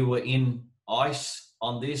here we were in ice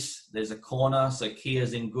on this. There's a corner. So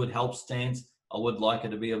Kia's in good help stance. I would like her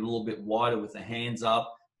to be a little bit wider with the hands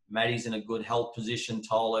up. Maddie's in a good help position.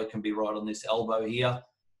 Tolo can be right on this elbow here.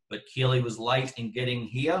 But Keely was late in getting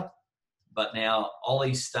here. But now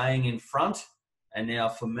Ollie's staying in front. And now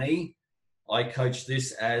for me, I coach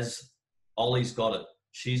this as Ollie's got it.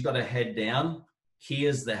 She's got to head down.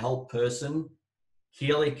 Kia's the help person.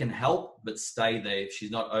 Keely can help, but stay there if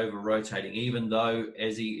she's not over-rotating, even though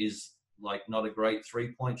Ezzy is like not a great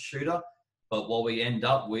three-point shooter. But what we end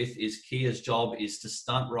up with is Kia's job is to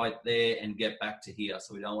stunt right there and get back to here.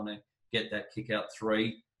 So we don't want to get that kick-out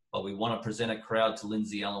three, but we want to present a crowd to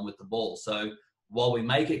Lindsay Allen with the ball. So while we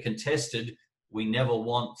make it contested, we never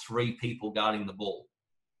want three people guarding the ball.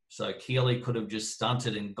 So Keely could have just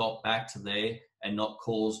stunted and got back to there and not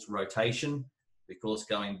caused rotation, because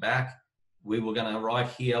going back, we were going to, right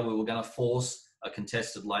here, we were going to force a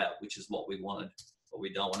contested layup, which is what we wanted. But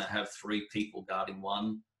we don't want to have three people guarding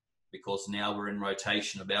one, because now we're in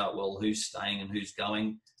rotation about, well, who's staying and who's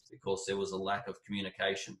going, because there was a lack of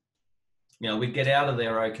communication. You know, we'd get out of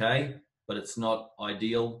there okay, but it's not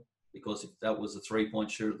ideal, because if that was a three-point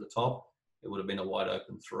shooter at the top, it would have been a wide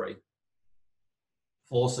open three.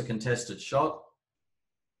 Force a contested shot.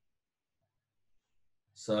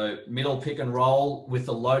 So middle pick and roll with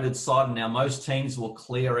the loaded side. Now most teams will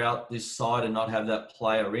clear out this side and not have that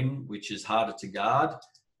player in, which is harder to guard.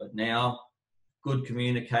 But now good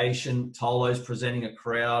communication. Tolo's presenting a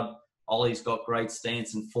crowd. Ollie's got great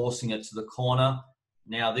stance and forcing it to the corner.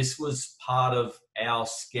 Now this was part of our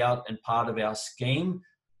scout and part of our scheme,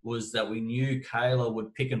 was that we knew Kayla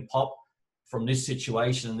would pick and pop from this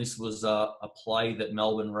situation. And this was a play that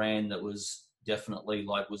Melbourne ran that was definitely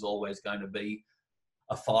was always going to be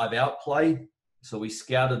a 5-out play. So we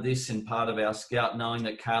scouted this in part of our scout, knowing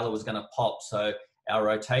that Kayla was going to pop. So our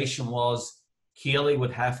rotation was Keely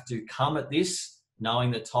would have to come at this,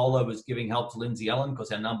 knowing that Tolo was giving help to Lindsay Allen,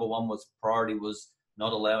 because our number one priority was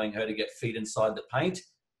not allowing her to get feet inside the paint.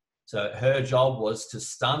 So her job was to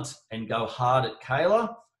stunt and go hard at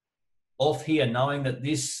Kayla. Off here, knowing that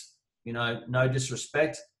this, you know, no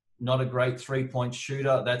disrespect, not a great three-point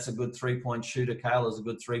shooter. That's a good three-point shooter. Kayla's a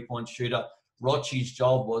good three-point shooter. Rochi's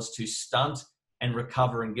job was to stunt and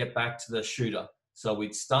recover and get back to the shooter. So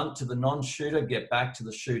we'd stunt to the non-shooter, get back to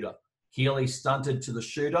the shooter. Keely stunted to the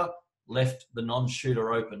shooter, left the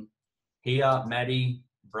non-shooter open. Here, Maddie,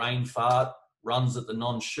 brain fart, runs at the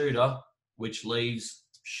non-shooter, which leaves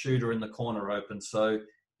shooter in the corner open. So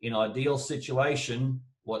in ideal situation,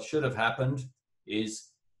 what should have happened is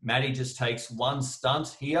Maddie just takes one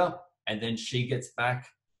stunt here, and then she gets back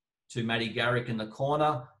to Maddie Garrick in the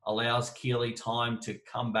corner, allows Keely time to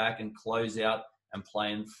come back and close out and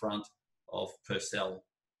play in front of Purcell.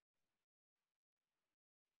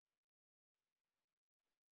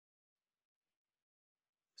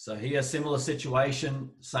 So here, similar situation,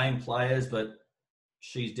 same players, but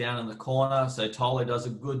she's down in the corner. So Tolo does a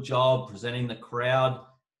good job presenting the crowd.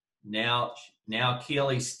 Now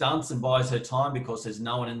Keely stunts and buys her time because there's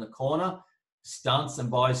no one in the corner. Stunts and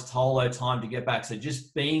buys Tolo time to get back. So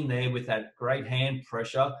just being there with that great hand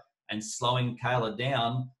pressure and slowing Kayla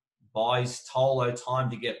down buys Tolo time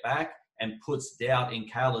to get back and puts doubt in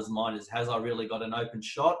Kayla's mind as, has I really got an open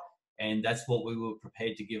shot? And that's what we were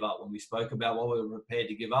prepared to give up. When we spoke about what we were prepared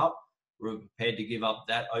to give up, we were prepared to give up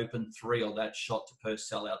that open three or that shot to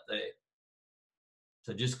Purcell out there.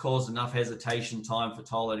 So just caused enough hesitation time for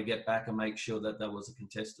Tolo to get back and make sure that that was a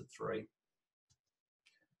contested three.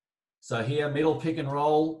 So here, middle pick and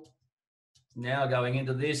roll. Now going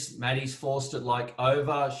into this, Maddie's forced it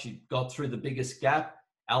over. She got through the biggest gap.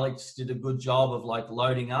 Alex did a good job of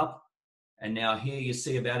loading up. And now here you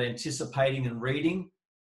see about anticipating and reading.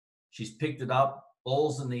 She's picked it up,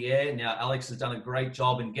 ball's in the air. Now Alex has done a great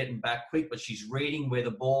job in getting back quick, but she's reading where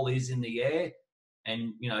the ball is in the air.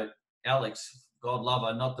 And, you know, Alex, God love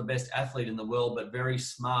her, not the best athlete in the world, but very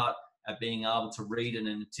smart at being able to read and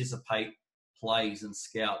anticipate plays and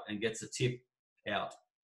scout, and gets a tip out.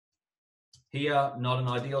 Here, not an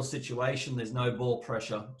ideal situation. There's no ball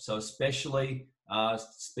pressure. So especially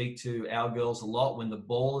speak to our girls a lot. When the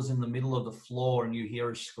ball is in the middle of the floor and you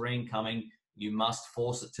hear a screen coming, you must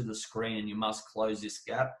force it to the screen and you must close this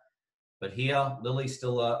gap. But here, Lily's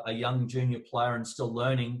still a young junior player and still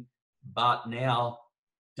learning, but now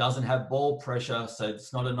doesn't have ball pressure. So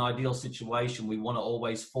it's not an ideal situation. We want to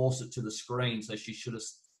always force it to the screen. So she should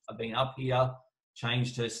have been up here,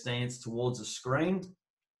 changed her stance towards the screen.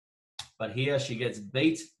 But here she gets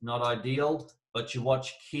beat, not ideal. But you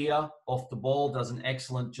watch Kia off the ball, does an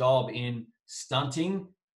excellent job in stunting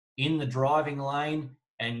in the driving lane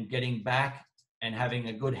and getting back and having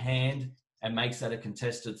a good hand and makes that a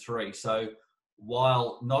contested 3. So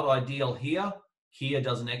while not ideal here, Kia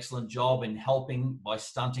does an excellent job in helping by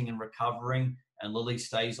stunting and recovering, and Lily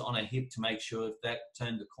stays on her hip to make sure if that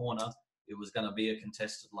turned the corner, it was going to be a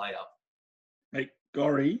contested layup. Hey,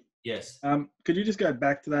 Gori. Yes. Could you just go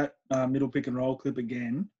back to that middle pick and roll clip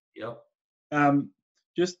again? Yep.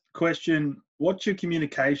 Just question, what's your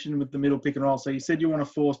communication with the middle pick and roll? So you said you want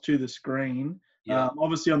to force to the screen. Yeah.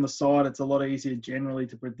 Obviously on the side, it's a lot easier generally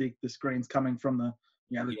to predict the screens coming from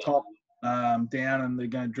the top down and they're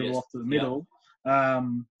going to dribble off to the middle.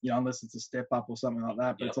 Unless it's a step up or something like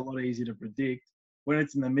that, but it's a lot easier to predict. When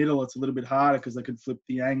it's in the middle, it's a little bit harder because they could flip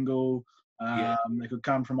the angle. They could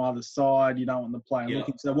come from either side. You don't want the player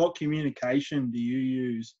looking. So what communication do you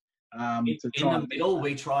use to try? In the middle,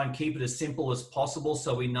 we try and keep it as simple as possible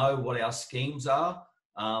so we know what our schemes are.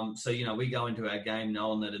 We go into our game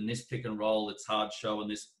knowing that in this pick and roll, it's hard show, and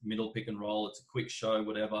this middle pick and roll, it's a quick show,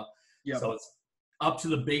 whatever. Yep. So it's up to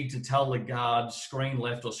the big to tell the guard screen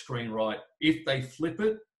left or screen right. If they flip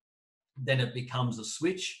it, then it becomes a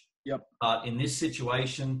switch. Yep. But in this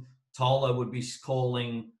situation, Tolo would be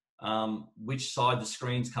calling which side the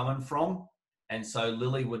screen's coming from. And so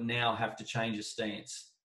Lily would now have to change her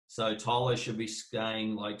stance. So Tolo should be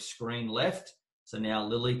going like screen left. So now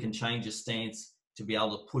Lily can change her stance to be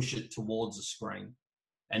able to push it towards the screen.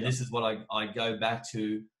 And this is what I go back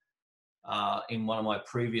to in one of my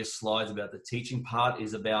previous slides about the teaching part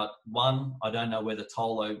is about, one, I don't know whether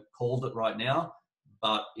Tolo called it right now,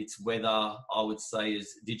 but it's whether I would say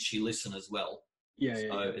is, did she listen as well?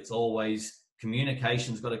 It's always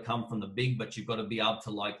communication's got to come from the big, but you've got to be able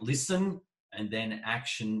to like listen and then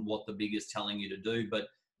action what the big is telling you to do. But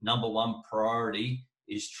number one priority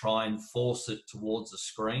is try and force it towards the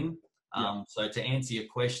screen. So to answer your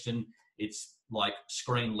question, it's like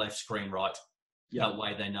screen left, screen right. That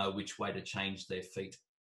way they know which way to change their feet.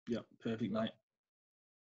 Yep, perfect, mate.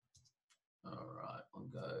 All right, I'll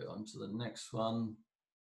go on to the next one.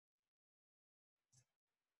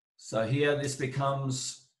 So here this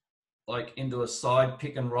becomes like into a side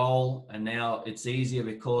pick and roll, and now it's easier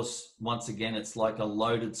because once again it's like a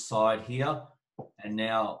loaded side here, and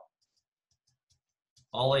now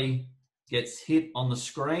Ollie gets hit on the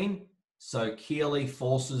screen, so Keely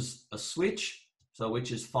forces a switch,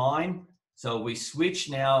 which is fine. So we switch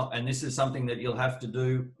now, and this is something that you'll have to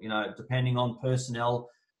do, depending on personnel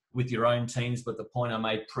with your own teams. But the point I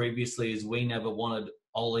made previously is we never wanted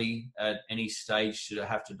Ollie at any stage to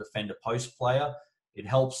have to defend a post player. It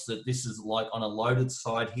helps that this is like on a loaded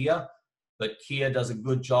side here, but Kia does a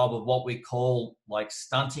good job of what we call like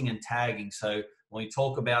stunting and tagging. So when we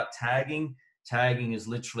talk about tagging is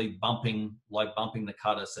literally bumping the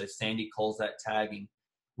cutter. So Sandy calls that tagging.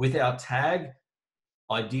 With our tag,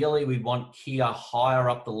 ideally, we want Kia higher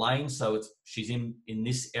up the lane, so she's in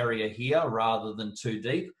this area here rather than too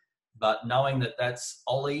deep. But knowing that that's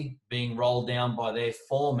Ollie being rolled down by their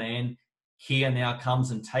 4-man, Kia now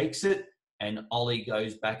comes and takes it, and Ollie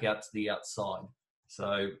goes back out to the outside.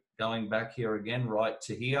 So going back here again, right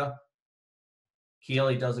to here,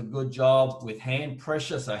 Keely does a good job with hand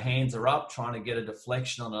pressure, so hands are up, trying to get a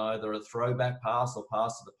deflection on either a throwback pass or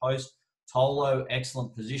pass to the post. Tolo,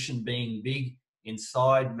 excellent position, being big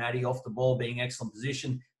inside. Maddie off the ball, being excellent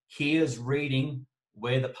position. Kia's reading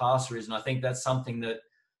where the passer is, and I think that's something that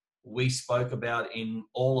we spoke about in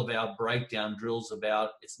all of our breakdown drills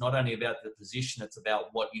about. It's not only about the position, it's about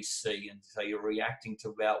what you see. And so you're reacting to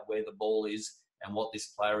about where the ball is and what this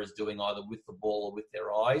player is doing either with the ball or with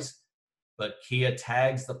their eyes. But Kia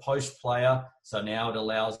tags the post player, so now it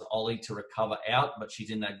allows Ollie to recover out, but she's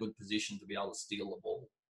in that good position to be able to steal the ball.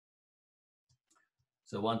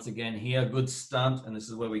 So once again here, good stunt, and this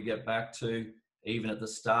is where we get back to, even at the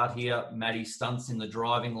start here, Maddie stunts in the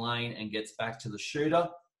driving lane and gets back to the shooter.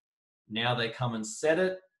 Now they come and set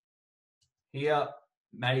it. Here,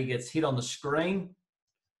 Maddie gets hit on the screen.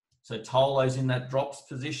 So Tolo's in that drops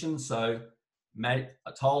position. So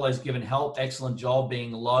Tolo's given help. Excellent job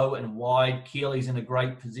being low and wide. Keely's in a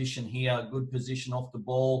great position here. Good position off the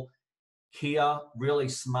ball. Kia, really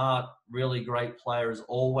smart, really great player, is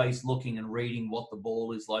always looking and reading what the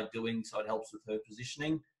ball is like doing, so it helps with her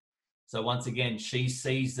positioning. So once again, she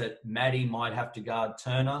sees that Maddie might have to guard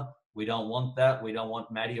Turner. We don't want that. We don't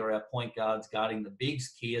want Maddie or our point guards guarding the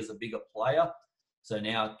bigs. Kia's a bigger player. So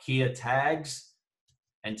now Kia tags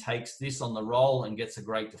and takes this on the roll and gets a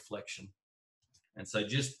great deflection. And so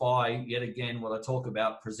just by, yet again, what I talk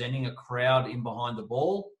about, presenting a crowd in behind the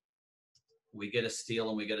ball, we get a steal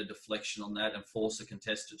and we get a deflection on that and force a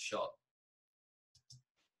contested shot.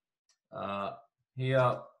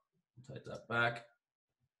 Here, take that back.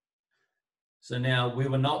 So now we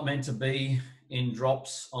were not meant to be in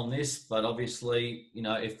drops on this, but obviously, you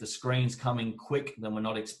know, if the screen's coming quick, then we're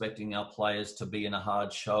not expecting our players to be in a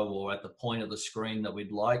hard show or at the point of the screen that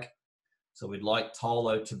we'd like. So we'd like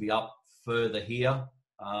Tolo to be up further here.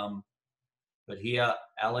 But here,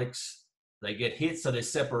 Alex, they get hit, so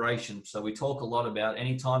there's separation. So we talk a lot about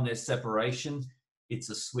anytime there's separation, it's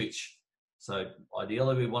a switch. So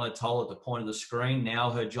ideally, we want to Tolo at the point of the screen. Now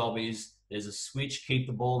her job is, there's a switch, keep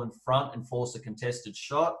the ball in front and force a contested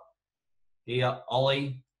shot. Here,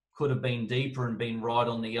 Ollie could have been deeper and been right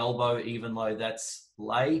on the elbow, even though that's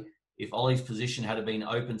lay. If Ollie's position had been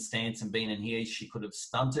open stance and been in here, she could have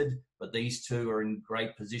stunted, but these two are in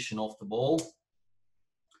great position off the ball.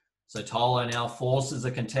 So Tolo now forces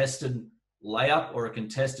a contested layup or a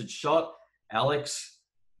contested shot. Alex,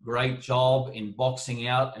 great job in boxing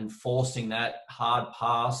out and forcing that hard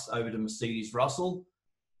pass over to Mercedes Russell.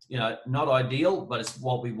 You know, not ideal, but it's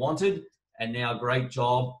what we wanted. And now great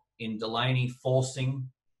job in Delaney forcing,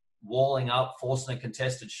 walling up, forcing a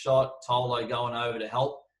contested shot. Tolo going over to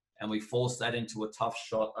help, and we force that into a tough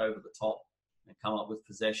shot over the top and come up with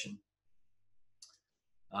possession.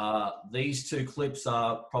 These two clips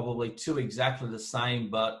are probably two exactly the same,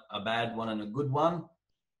 but a bad one and a good one.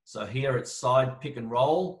 So here it's side pick and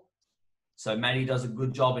roll. So Maddie does a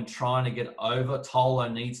good job in trying to get over.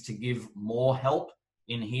 Tolo needs to give more help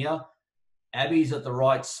in here. Abby's at the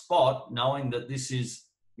right spot, knowing that this is,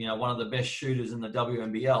 you know, one of the best shooters in the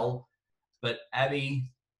WNBL, but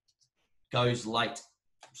Abby goes late.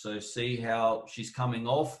 So see how she's coming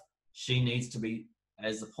off. She needs to be,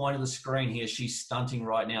 as the point of the screen here, she's stunting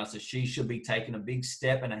right now. So she should be taking a big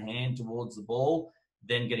step and a hand towards the ball,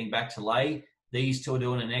 then getting back to lay. These two are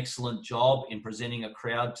doing an excellent job in presenting a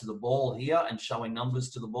crowd to the ball here and showing numbers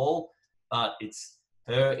to the ball. But it's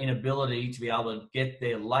her inability to be able to get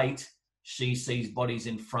there late. She sees bodies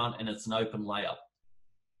in front and it's an open layup.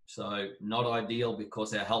 So not ideal,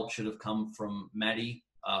 because our help should have come from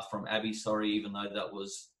Abby, sorry, even though that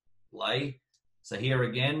was lay. So here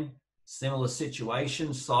again, similar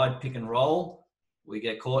situation, side pick and roll. We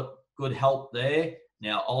get caught, good help there.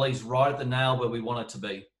 Now Ollie's right at the nail where we want it to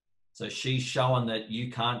be. So she's showing that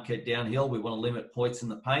you can't get downhill. We want to limit points in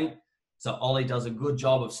the paint. So Ollie does a good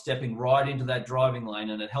job of stepping right into that driving lane,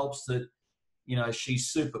 and it helps that, you know, she's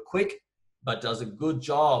super quick, but does a good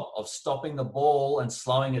job of stopping the ball and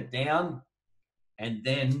slowing it down, and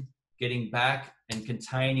then getting back and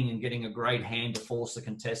containing and getting a great hand to force a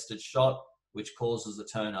contested shot, which causes a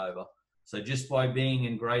turnover. So just by being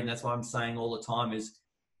in grade, and that's what I'm saying all the time, is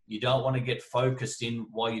you don't want to get focused in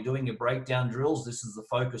while you're doing your breakdown drills. This is the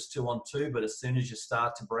focus 2-on-2, but as soon as you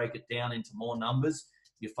start to break it down into more numbers,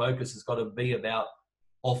 your focus has got to be about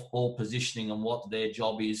off-ball positioning and what their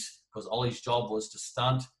job is, because Ollie's job was to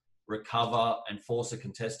stunt, recover, and force a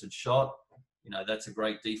contested shot. You know, that's a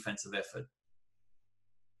great defensive effort.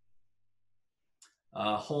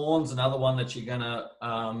 Horns, another one that you're going to,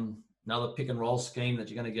 another pick and roll scheme that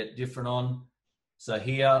you're going to get different on. So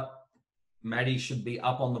here, Maddie should be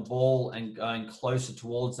up on the ball and going closer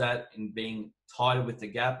towards that and being tighter with the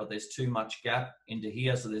gap, but there's too much gap into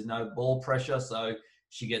here, so there's no ball pressure. So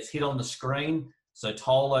she gets hit on the screen. So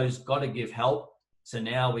Tolo's got to give help. So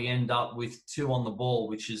now we end up with 2 on the ball,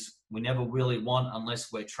 which is we never really want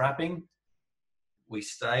unless we're trapping. We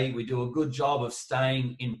do a good job of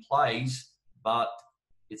staying in plays, but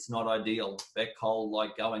it's not ideal. Beck Cole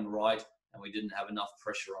like going right, and we didn't have enough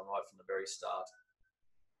pressure on right from the very start.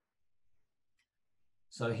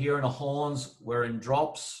 So here in the Horns, we're in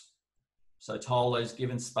drops. So Tolo's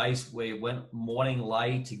given space. We went morning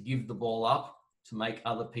lay to give the ball up to make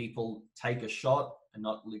other people take a shot and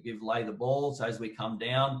not give lay the ball. So as we come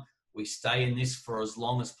down, we stay in this for as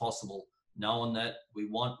long as possible, knowing that we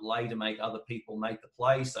want lay to make other people make the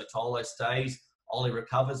play. So Tolo stays, Ollie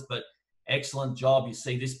recovers, but excellent job. You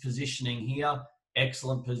see this positioning here,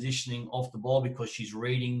 excellent positioning off the ball, because she's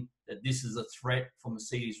reading that this is a threat for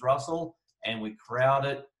Mercedes Russell, and we crowd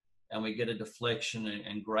it and we get a deflection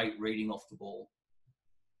and great reading off the ball.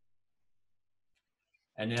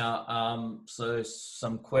 And now, so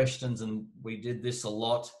some questions, and we did this a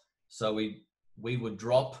lot. So we would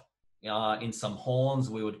drop in some horns.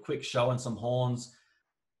 We would quick show in some horns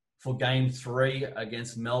for game 3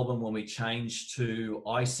 against Melbourne when we changed to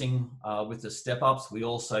icing with the step-ups. We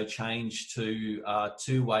also changed to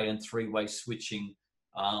 2-way and 3-way switching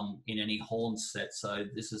in any horn set. So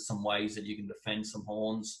this is some ways that you can defend some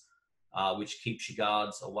horns, which keeps your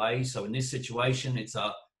guards away. So in this situation, it's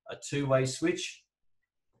a 2-way switch,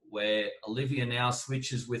 where Olivia now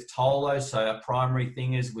switches with Tolo. So our primary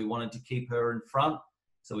thing is we wanted to keep her in front.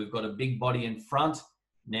 So we've got a big body in front.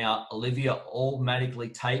 Now Olivia automatically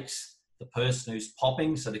takes the person who's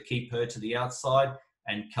popping, so to keep her to the outside,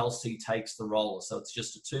 and Kelsey takes the roller. So it's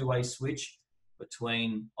just a 2-way switch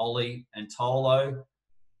between Ollie and Tolo,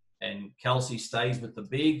 and Kelsey stays with the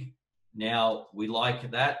big. Now we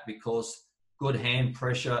like that because good hand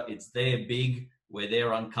pressure, it's their big, where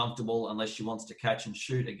they're uncomfortable unless she wants to catch and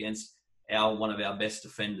shoot against one of our best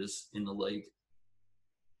defenders in the league.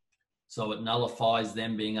 So it nullifies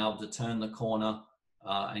them being able to turn the corner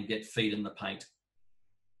and get feet in the paint.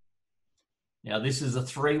 Now this is a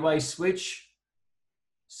 3-way switch.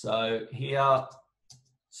 So here,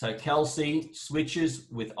 so Kelsey switches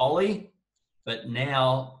with Ollie, but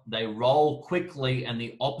now they roll quickly and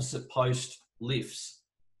the opposite post lifts.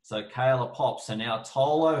 So Kayla pops. So now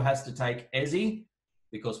Tolo has to take Ezzy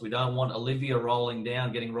because we don't want Olivia rolling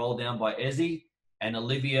down, getting rolled down by Ezzy. And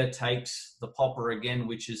Olivia takes the popper again,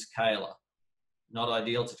 which is Kayla. Not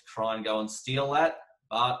ideal to try and go and steal that,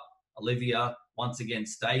 but Olivia once again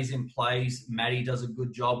stays in plays. Maddie does a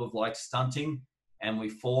good job of like stunting, and we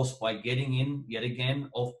force by getting in yet again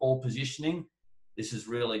off ball positioning. This is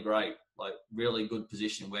really great, like really good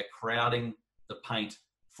positioning. We're crowding the paint,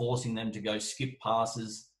 forcing them to go skip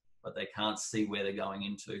passes, but they can't see where they're going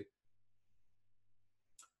into.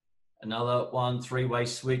 Another one, 3-way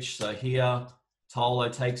switch. So here,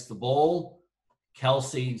 Tolo takes the ball.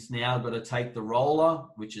 Kelsey's now got to take the roller,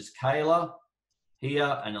 which is Kayla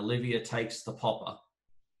here, and Olivia takes the popper.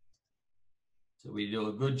 So we do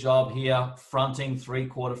a good job here, fronting,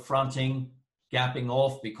 3-quarter fronting, gapping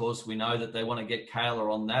off because we know that they want to get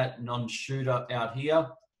Kayla on that non-shooter out here.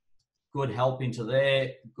 Good help into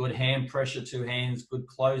there, good hand pressure, 2 hands, good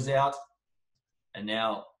closeout. And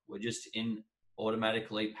now we're just in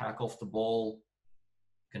automatically, pack off the ball,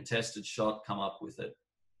 contested shot, come up with it.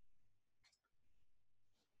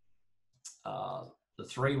 The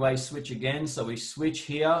 3-way switch again. So we switch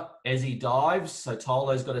here, Ezzy dives. So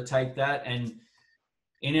Tolo's got to take that. And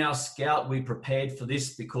in our scout, we prepared for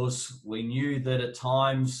this because we knew that at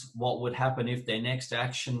times what would happen if their next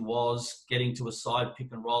action was getting to a side pick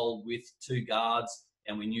and roll with 2 guards,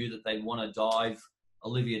 and we knew that they'd want to dive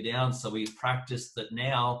Olivia down. So we practiced that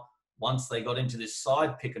now, once they got into this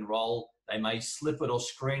side pick and roll, they may slip it or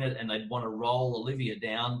screen it and they'd want to roll Olivia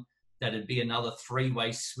down. That'd be another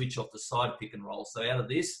 3-way switch off the side pick and roll. So out of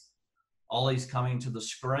this, Ollie's coming to the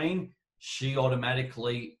screen. She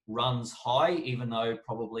automatically runs high, even though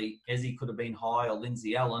probably Ezzy could have been high or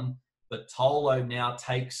Lindsay Allen. But Tolo now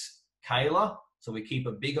takes Kayla. So we keep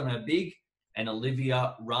a big on her big, and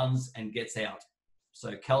Olivia runs and gets out.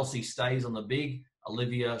 So Kelsey stays on the big.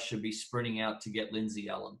 Olivia should be sprinting out to get Lindsay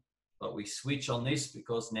Allen. But we switch on this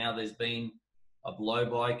because now there's been a blow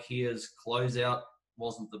by. Kia's closeout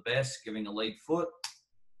wasn't the best, giving a lead foot.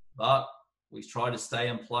 But we try to stay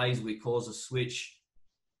in plays. We cause a switch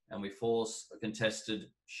and we force a contested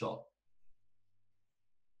shot.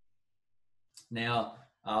 Now,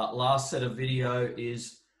 last set of video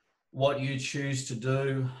is what you choose to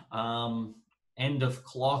do, end of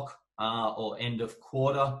clock or end of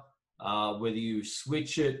quarter, whether you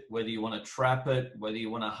switch it, whether you want to trap it, whether you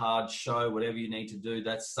want a hard show, whatever you need to do,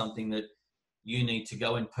 that's something that you need to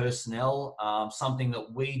go in personnel. Something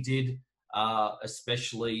that we did,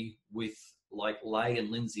 especially with like Leigh and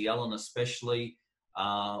Lindsay Allen especially,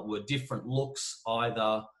 were different looks,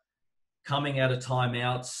 either coming out of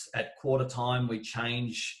timeouts at quarter time, we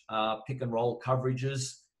change pick and roll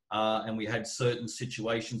coverages, and we had certain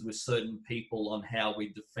situations with certain people on how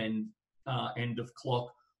we defend end of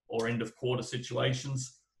clock or end of quarter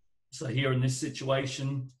situations. So here in this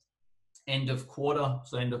situation, end of quarter,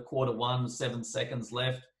 so end of quarter 1, 7 seconds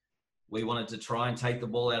left. We wanted to try and take the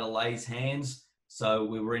ball out of Leigh's hands. So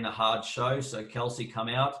we were in a hard show. So Kelsey come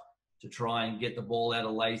out to try and get the ball out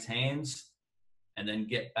of Leigh's hands and then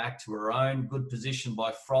get back to her own. Good position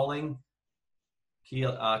by Froling.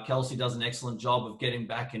 Kelsey does an excellent job of getting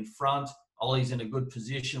back in front. Ollie's in a good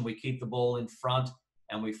position. We keep the ball in front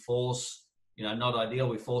and we force, not ideal.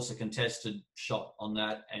 We force a contested shot on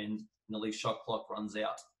that, and the shot clock runs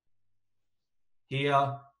out.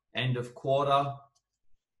 Here, end of quarter,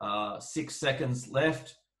 6 seconds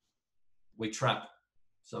left, we trap.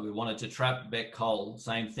 So we wanted to trap Beck Cole.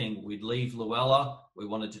 Same thing. We'd leave Luella. We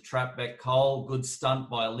wanted to trap Beck Cole. Good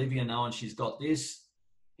stunt by Olivia, knowing she's got this.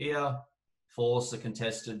 Here, force a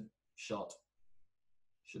contested shot.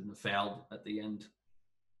 Shouldn't have fouled at the end.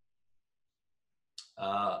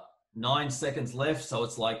 9 seconds left. So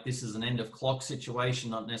it's like this is an end of clock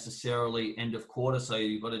situation, not necessarily end of quarter. So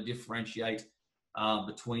you've got to differentiate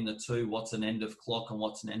between the two. What's an end of clock and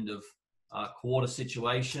what's an end of quarter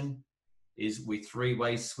situation. Is we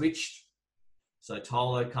three-way switched. So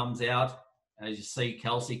Tolo comes out. As you see,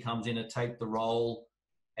 Kelsey comes in to take the role,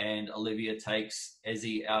 and Olivia takes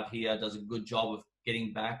Ezzy out here, does a good job of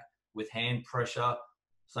getting back with hand pressure.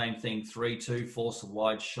 Same thing, 3-2, force a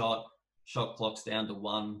wide shot. Shot clock's down to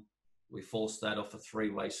 1. We force that off a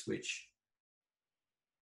three-way switch.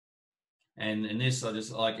 And in this, I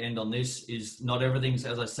just end on this, is not everything's,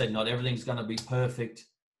 as I said, not everything's going to be perfect.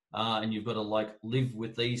 And you've got to live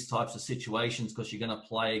with these types of situations because you're going to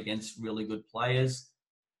play against really good players.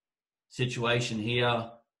 Situation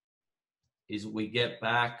here is we get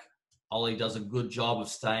back. Ollie does a good job of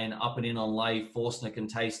staying up and in on Lay, forcing a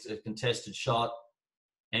contested shot.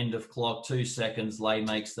 End of clock, 2 seconds. Lay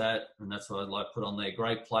makes that, and that's what I'd put on there.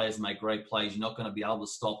 Great players make great plays. You're not going to be able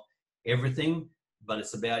to stop everything, but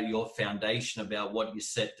it's about your foundation, about what you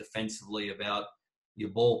set defensively, about your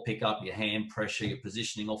ball pickup, your hand pressure, your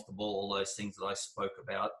positioning off the ball, all those things that I spoke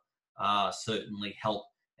about certainly help.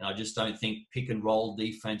 And I just don't think pick and roll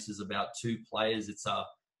defense is about two players. It's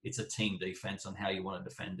a team defense on how you want to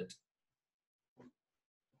defend it.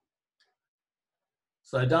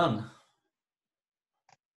 So done.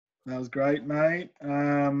 That was great, mate.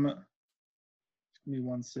 Just give me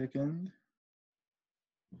 1 second.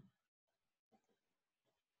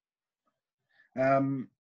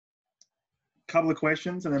 Couple of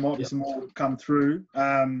questions, and there might be some more come through.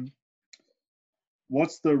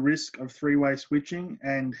 What's the risk of three-way switching,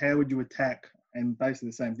 and how would you attack? And basically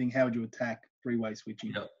the same thing. How would you attack three-way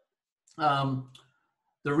switching? Yep.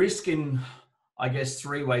 The risk in, I guess,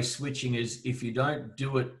 three-way switching is if you don't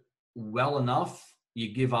do it well enough,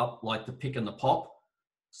 you give up the pick and the pop.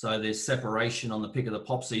 So there's separation on the pick of the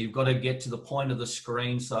pop. So you've got to get to the point of the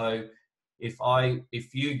screen. So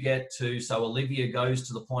if you get to, so Olivia goes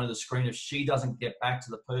to the point of the screen, if she doesn't get back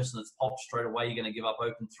to the person that's popped straight away, you're going to give up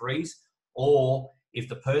open threes. Or if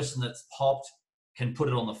the person that's popped can put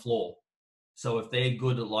it on the floor. So if they're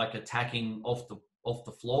good at attacking off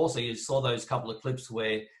the floor. So you saw those couple of clips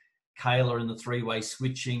where Kayla in the three-way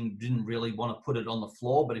switching didn't really want to put it on the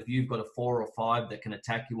floor, but if you've got a 4 or 5 that can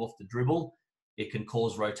attack you off the dribble, it can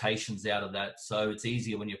cause rotations out of that. So it's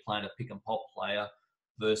easier when you're playing a pick and pop player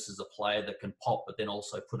versus a player that can pop but then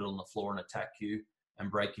also put it on the floor and attack you and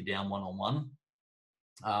break you down one-on-one.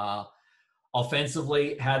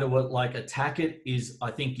 Offensively, how to attack it is,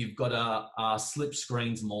 I think you've got to slip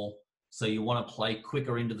screens more. So you want to play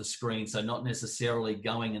quicker into the screen. So not necessarily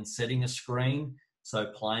going and setting a screen. So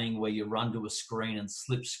playing where you run to a screen and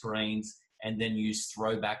slip screens and then use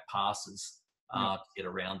throwback passes to get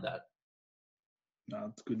around that. No,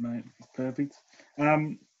 that's good, mate. Perfect.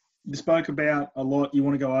 You spoke about a lot. You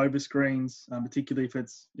want to go over screens, particularly if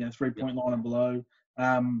it's 3-point line and below.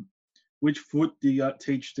 Which foot do you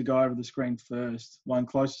teach to go over the screen first? One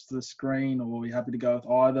closest to the screen, or are you happy to go with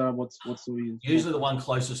either? What's the usually the one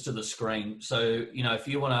closest to the screen. So if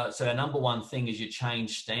you want to, so our number one thing is you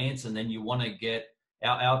change stance, and then you want to get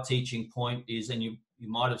our teaching point is, and you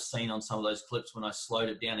might have seen on some of those clips when I slowed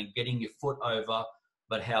it down, and getting your foot over,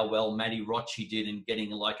 but how well Maddie Rocci did in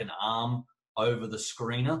getting an arm over the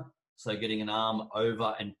screener. So getting an arm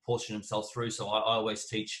over and pushing himself through. So I always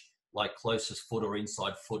teach closest foot or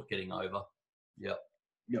inside foot getting over. Yep.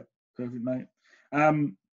 Perfect, mate. Are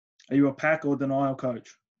you a pack or denial coach?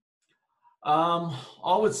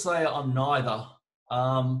 I would say I'm neither.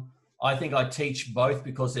 I think I teach both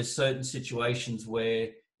because there's certain situations where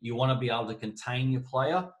you want to be able to contain your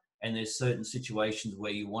player, and there's certain situations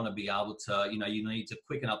where you want to be able to, you need to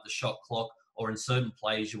quicken up the shot clock, or in certain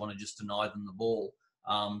plays you want to just deny them the ball.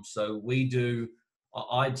 So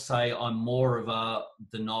I'd say I'm more of a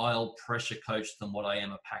denial pressure coach than what I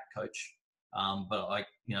am a pack coach. But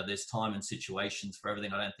there's time and situations for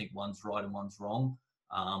everything. I don't think one's right and one's wrong.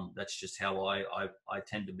 That's just how I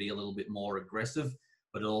tend to be a little bit more aggressive,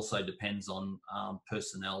 but it also depends on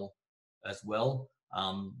personnel as well.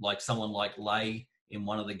 Someone like Lay in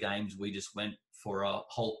one of the games, we just went for a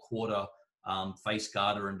whole quarter face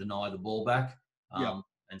guarder and deny the ball back.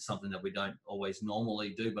 and something that we don't always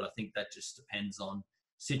normally do. But I think that just depends on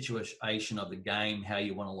situation of the game, how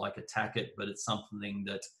you want to like attack it. But it's something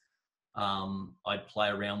that I'd play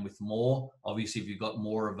around with more. Obviously, if you've got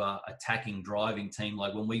more of a attacking, driving team,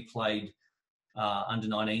 like when we played under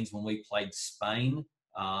 19s, when we played Spain,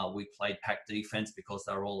 we played pack defense because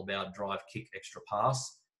they're all about drive, kick, extra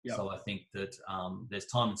pass. Yep. So I think that there's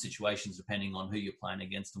time and situations depending on who you're playing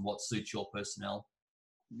against and what suits your personnel.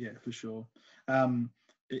 Yeah, for sure.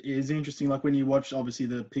 It is interesting, like when you watch, obviously,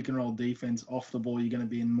 the pick and roll defense off the ball, you're going to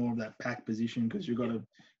be in more of that pack position because you've got to,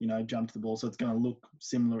 jump to the ball. So it's going to look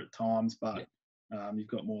similar at times, but you've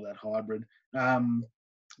got more of that hybrid.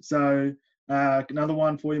 So another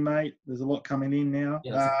one for you, mate. There's a lot coming in now.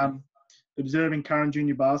 Observing current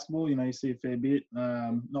junior basketball, you see a fair bit.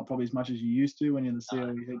 Not probably as much as you used to when you're the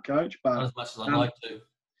CLE head coach, but not as much as I'd like to.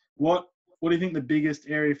 What do you think the biggest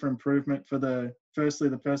area for improvement for firstly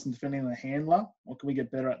the person defending the handler? What can we get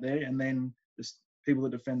better at there? And then just people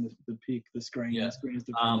that defend the pick, the screen, the screens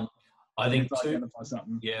defender. I think identify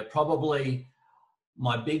something. Yeah, probably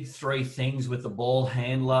my big three things with the ball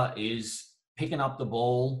handler is picking up the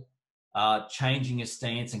ball, changing your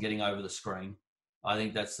stance, and getting over the screen. I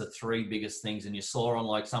think that's the three biggest things. And you saw on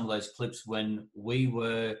like some of those clips when we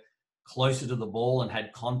were closer to the ball and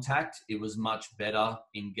had contact, it was much better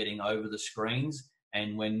in getting over the screens.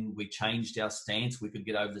 And when we changed our stance, we could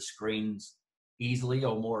get over the screens easily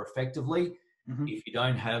or more effectively. Mm-hmm. If you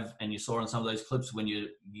don't have, and you saw on some of those clips, when you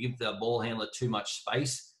give the ball handler too much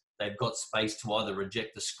space, they've got space to either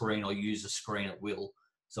reject the screen or use the screen at will.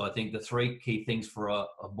 So I think the three key things for a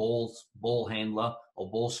ball handler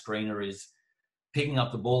or ball screener is picking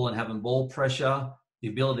up the ball and having ball pressure, the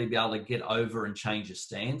ability to be able to get over and change your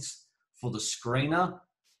stance. For the screener,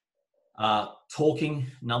 talking,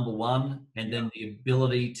 number one, and then the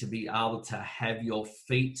ability to be able to have your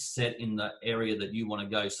feet set in the area that you want to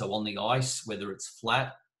go. So on the ice, whether it's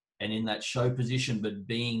flat and in that show position, but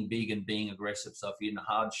being big and being aggressive. So if you're in a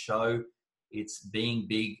hard show, it's being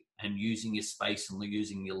big and using your space and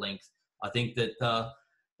using your length. I think that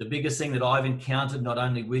the biggest thing that I've encountered, not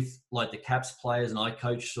only with like the Caps players, and I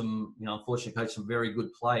coach some, unfortunately coach some very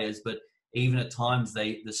good players, but even at times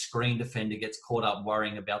the screen defender gets caught up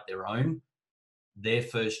worrying about their own. Their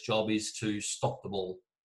first job is to stop the ball.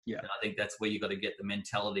 Yeah. And I think that's where you got to get the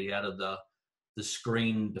mentality out of the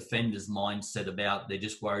screen defender's mindset about they're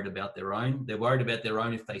just worried about their own. They're worried about their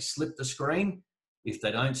own if they slip the screen. If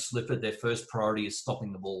they don't slip it, their first priority is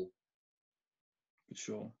stopping the ball.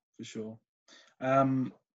 For sure.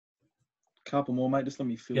 Couple more, mate. Just let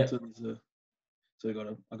me filter. Yep. So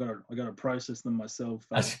I got to process them myself.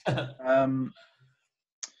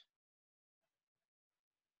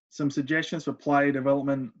 Some suggestions for play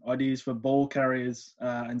development ideas for ball carriers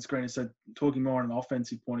and screeners. So talking more on an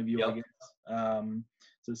offensive point of view, I guess.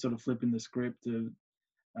 So sort of flipping the script to.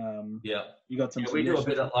 You got some. We do a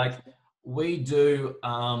bit of we do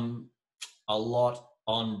a lot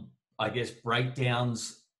on, I guess,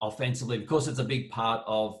 breakdowns offensively, because it's a big part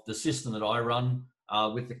of the system that I run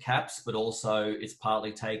with the Caps, but also it's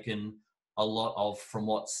partly taken a lot of from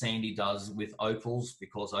what Sandy does with Opals,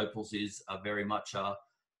 because Opals is very much a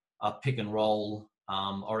pick and roll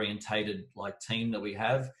orientated like team that we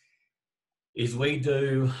have. Is we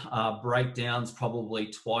do breakdowns probably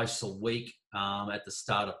twice a week at the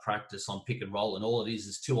start of practice on pick and roll, and all it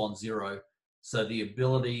is 2-on-0. So the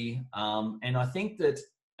ability, and I think that,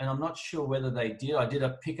 and I'm not sure whether they did. I did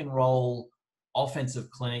a pick and roll offensive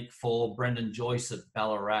clinic for Brendan Joyce at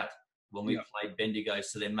Ballarat when we played Bendigo.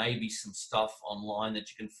 So there may be some stuff online that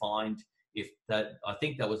you can find. I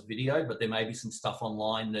think that was video, but there may be some stuff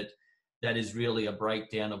online that is really a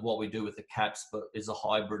breakdown of what we do with the Caps, but is a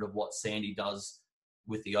hybrid of what Sandy does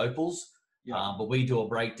with the Opals. But we do a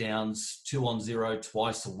breakdowns 2-on-0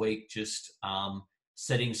 twice a week, just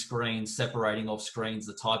setting screens, separating off screens,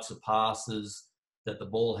 the types of passes that the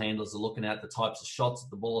ball handlers are looking at, the types of shots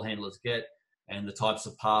that the ball handlers get, and the types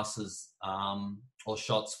of passes or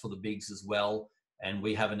shots for the bigs as well. And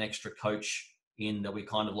we have an extra coach in that we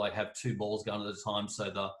kind of like have two balls going at a time,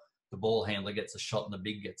 so the ball handler gets a shot and the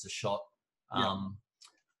big gets a shot.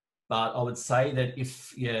 But I would say that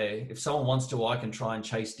if someone wants to, I can try and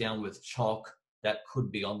chase down with Chalk. That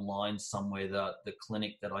could be online somewhere, the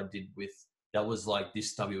clinic that I did with, that was like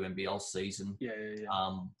this WNBL season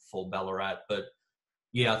for Ballarat. But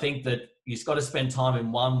I think that you've got to spend time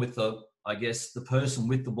in one with the person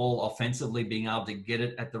with the ball offensively being able to get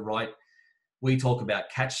it at the right, we talk about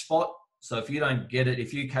catch spot. So if you don't get it,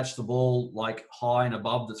 if you catch the ball like high and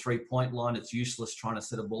above the 3-point line, it's useless trying to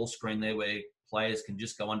set a ball screen there where players can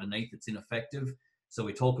just go underneath. It's ineffective. So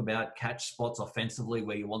we talk about catch spots offensively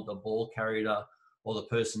where you want the ball carrier to or the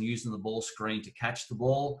person using the ball screen to catch the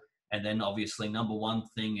ball. And then obviously number one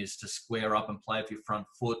thing is to square up and play with your front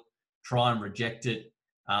foot, try and reject it.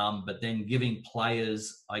 But then giving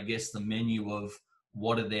players, I guess, the menu of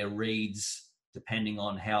what are their reads depending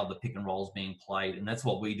on how the pick and roll is being played. And that's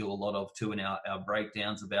what we do a lot of too in our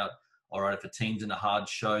breakdowns about, all right, if a team's in a hard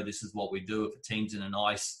show, this is what we do. If a team's in an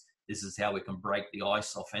ice, this is how we can break the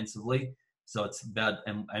ice offensively. So it's about,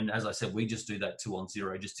 and as I said, we just do that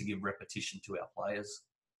 2-on-0 just to give repetition to our players.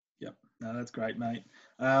 Yep. No, that's great, mate.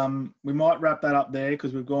 We might wrap that up there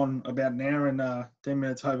because we've gone about an hour and 10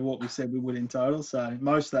 minutes over what we said we would in total. So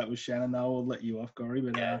most of that was Shannon, though. I'll let you off, Gory.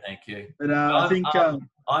 But, yeah, thank you. But I think...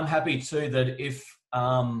 I'm happy too that if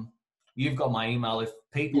you've got my email, if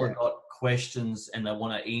people have got questions and they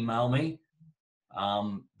want to email me,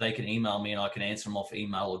 they can email me and I can answer them off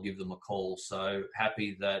email or give them a call. So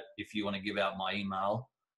happy that if you want to give out my email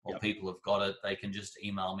or people have got it, they can just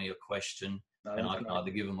email me a question and I can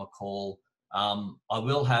either give them a call. I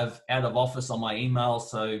will have out of office on my email,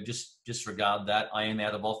 so just disregard that. I am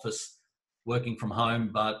out of office working from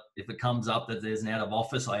home, but if it comes up that there's an out of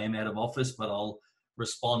office, I am out of office, but I'll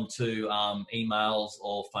respond to emails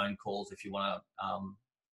or phone calls if you want to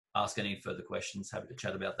ask any further questions. Happy to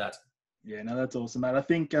chat about that. Yeah, no, that's awesome, mate. I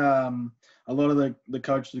think a lot of the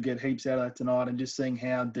coaches will get heaps out of that tonight, and just seeing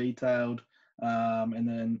how detailed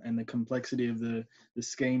and the complexity of the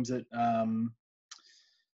schemes that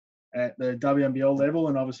at the WNBL level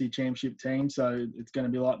and obviously championship team. So it's going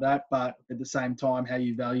to be like that, but at the same time, how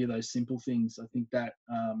you value those simple things. I think that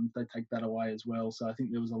they take that away as well. So I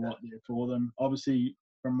think there was a lot there for them. Obviously,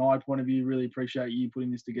 from my point of view, really appreciate you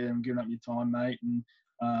putting this together and giving up your time, mate. And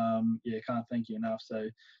can't thank you enough. So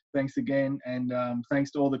thanks again. And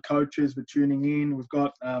thanks to all the coaches for tuning in. We've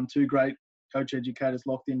got 2 great coach educators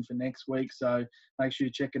locked in for next week. So make sure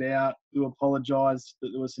you check it out. We apologise that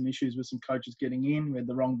there were some issues with some coaches getting in. We had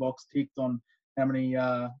the wrong box ticked on how many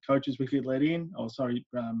coaches we could let in.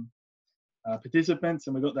 Participants,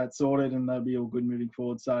 and we got that sorted, and they'll be all good moving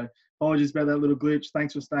forward. So apologies about that little glitch.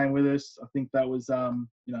 Thanks for staying with us. I think that was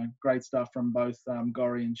great stuff from both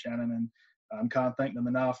Gori and Shannon, and can't thank them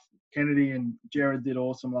enough. Kennedy and Jared did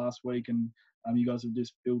awesome last week, and you guys have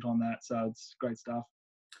just built on that. So it's great stuff.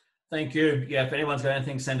 Thank you. Yeah, if anyone's got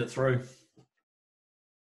anything, send it through.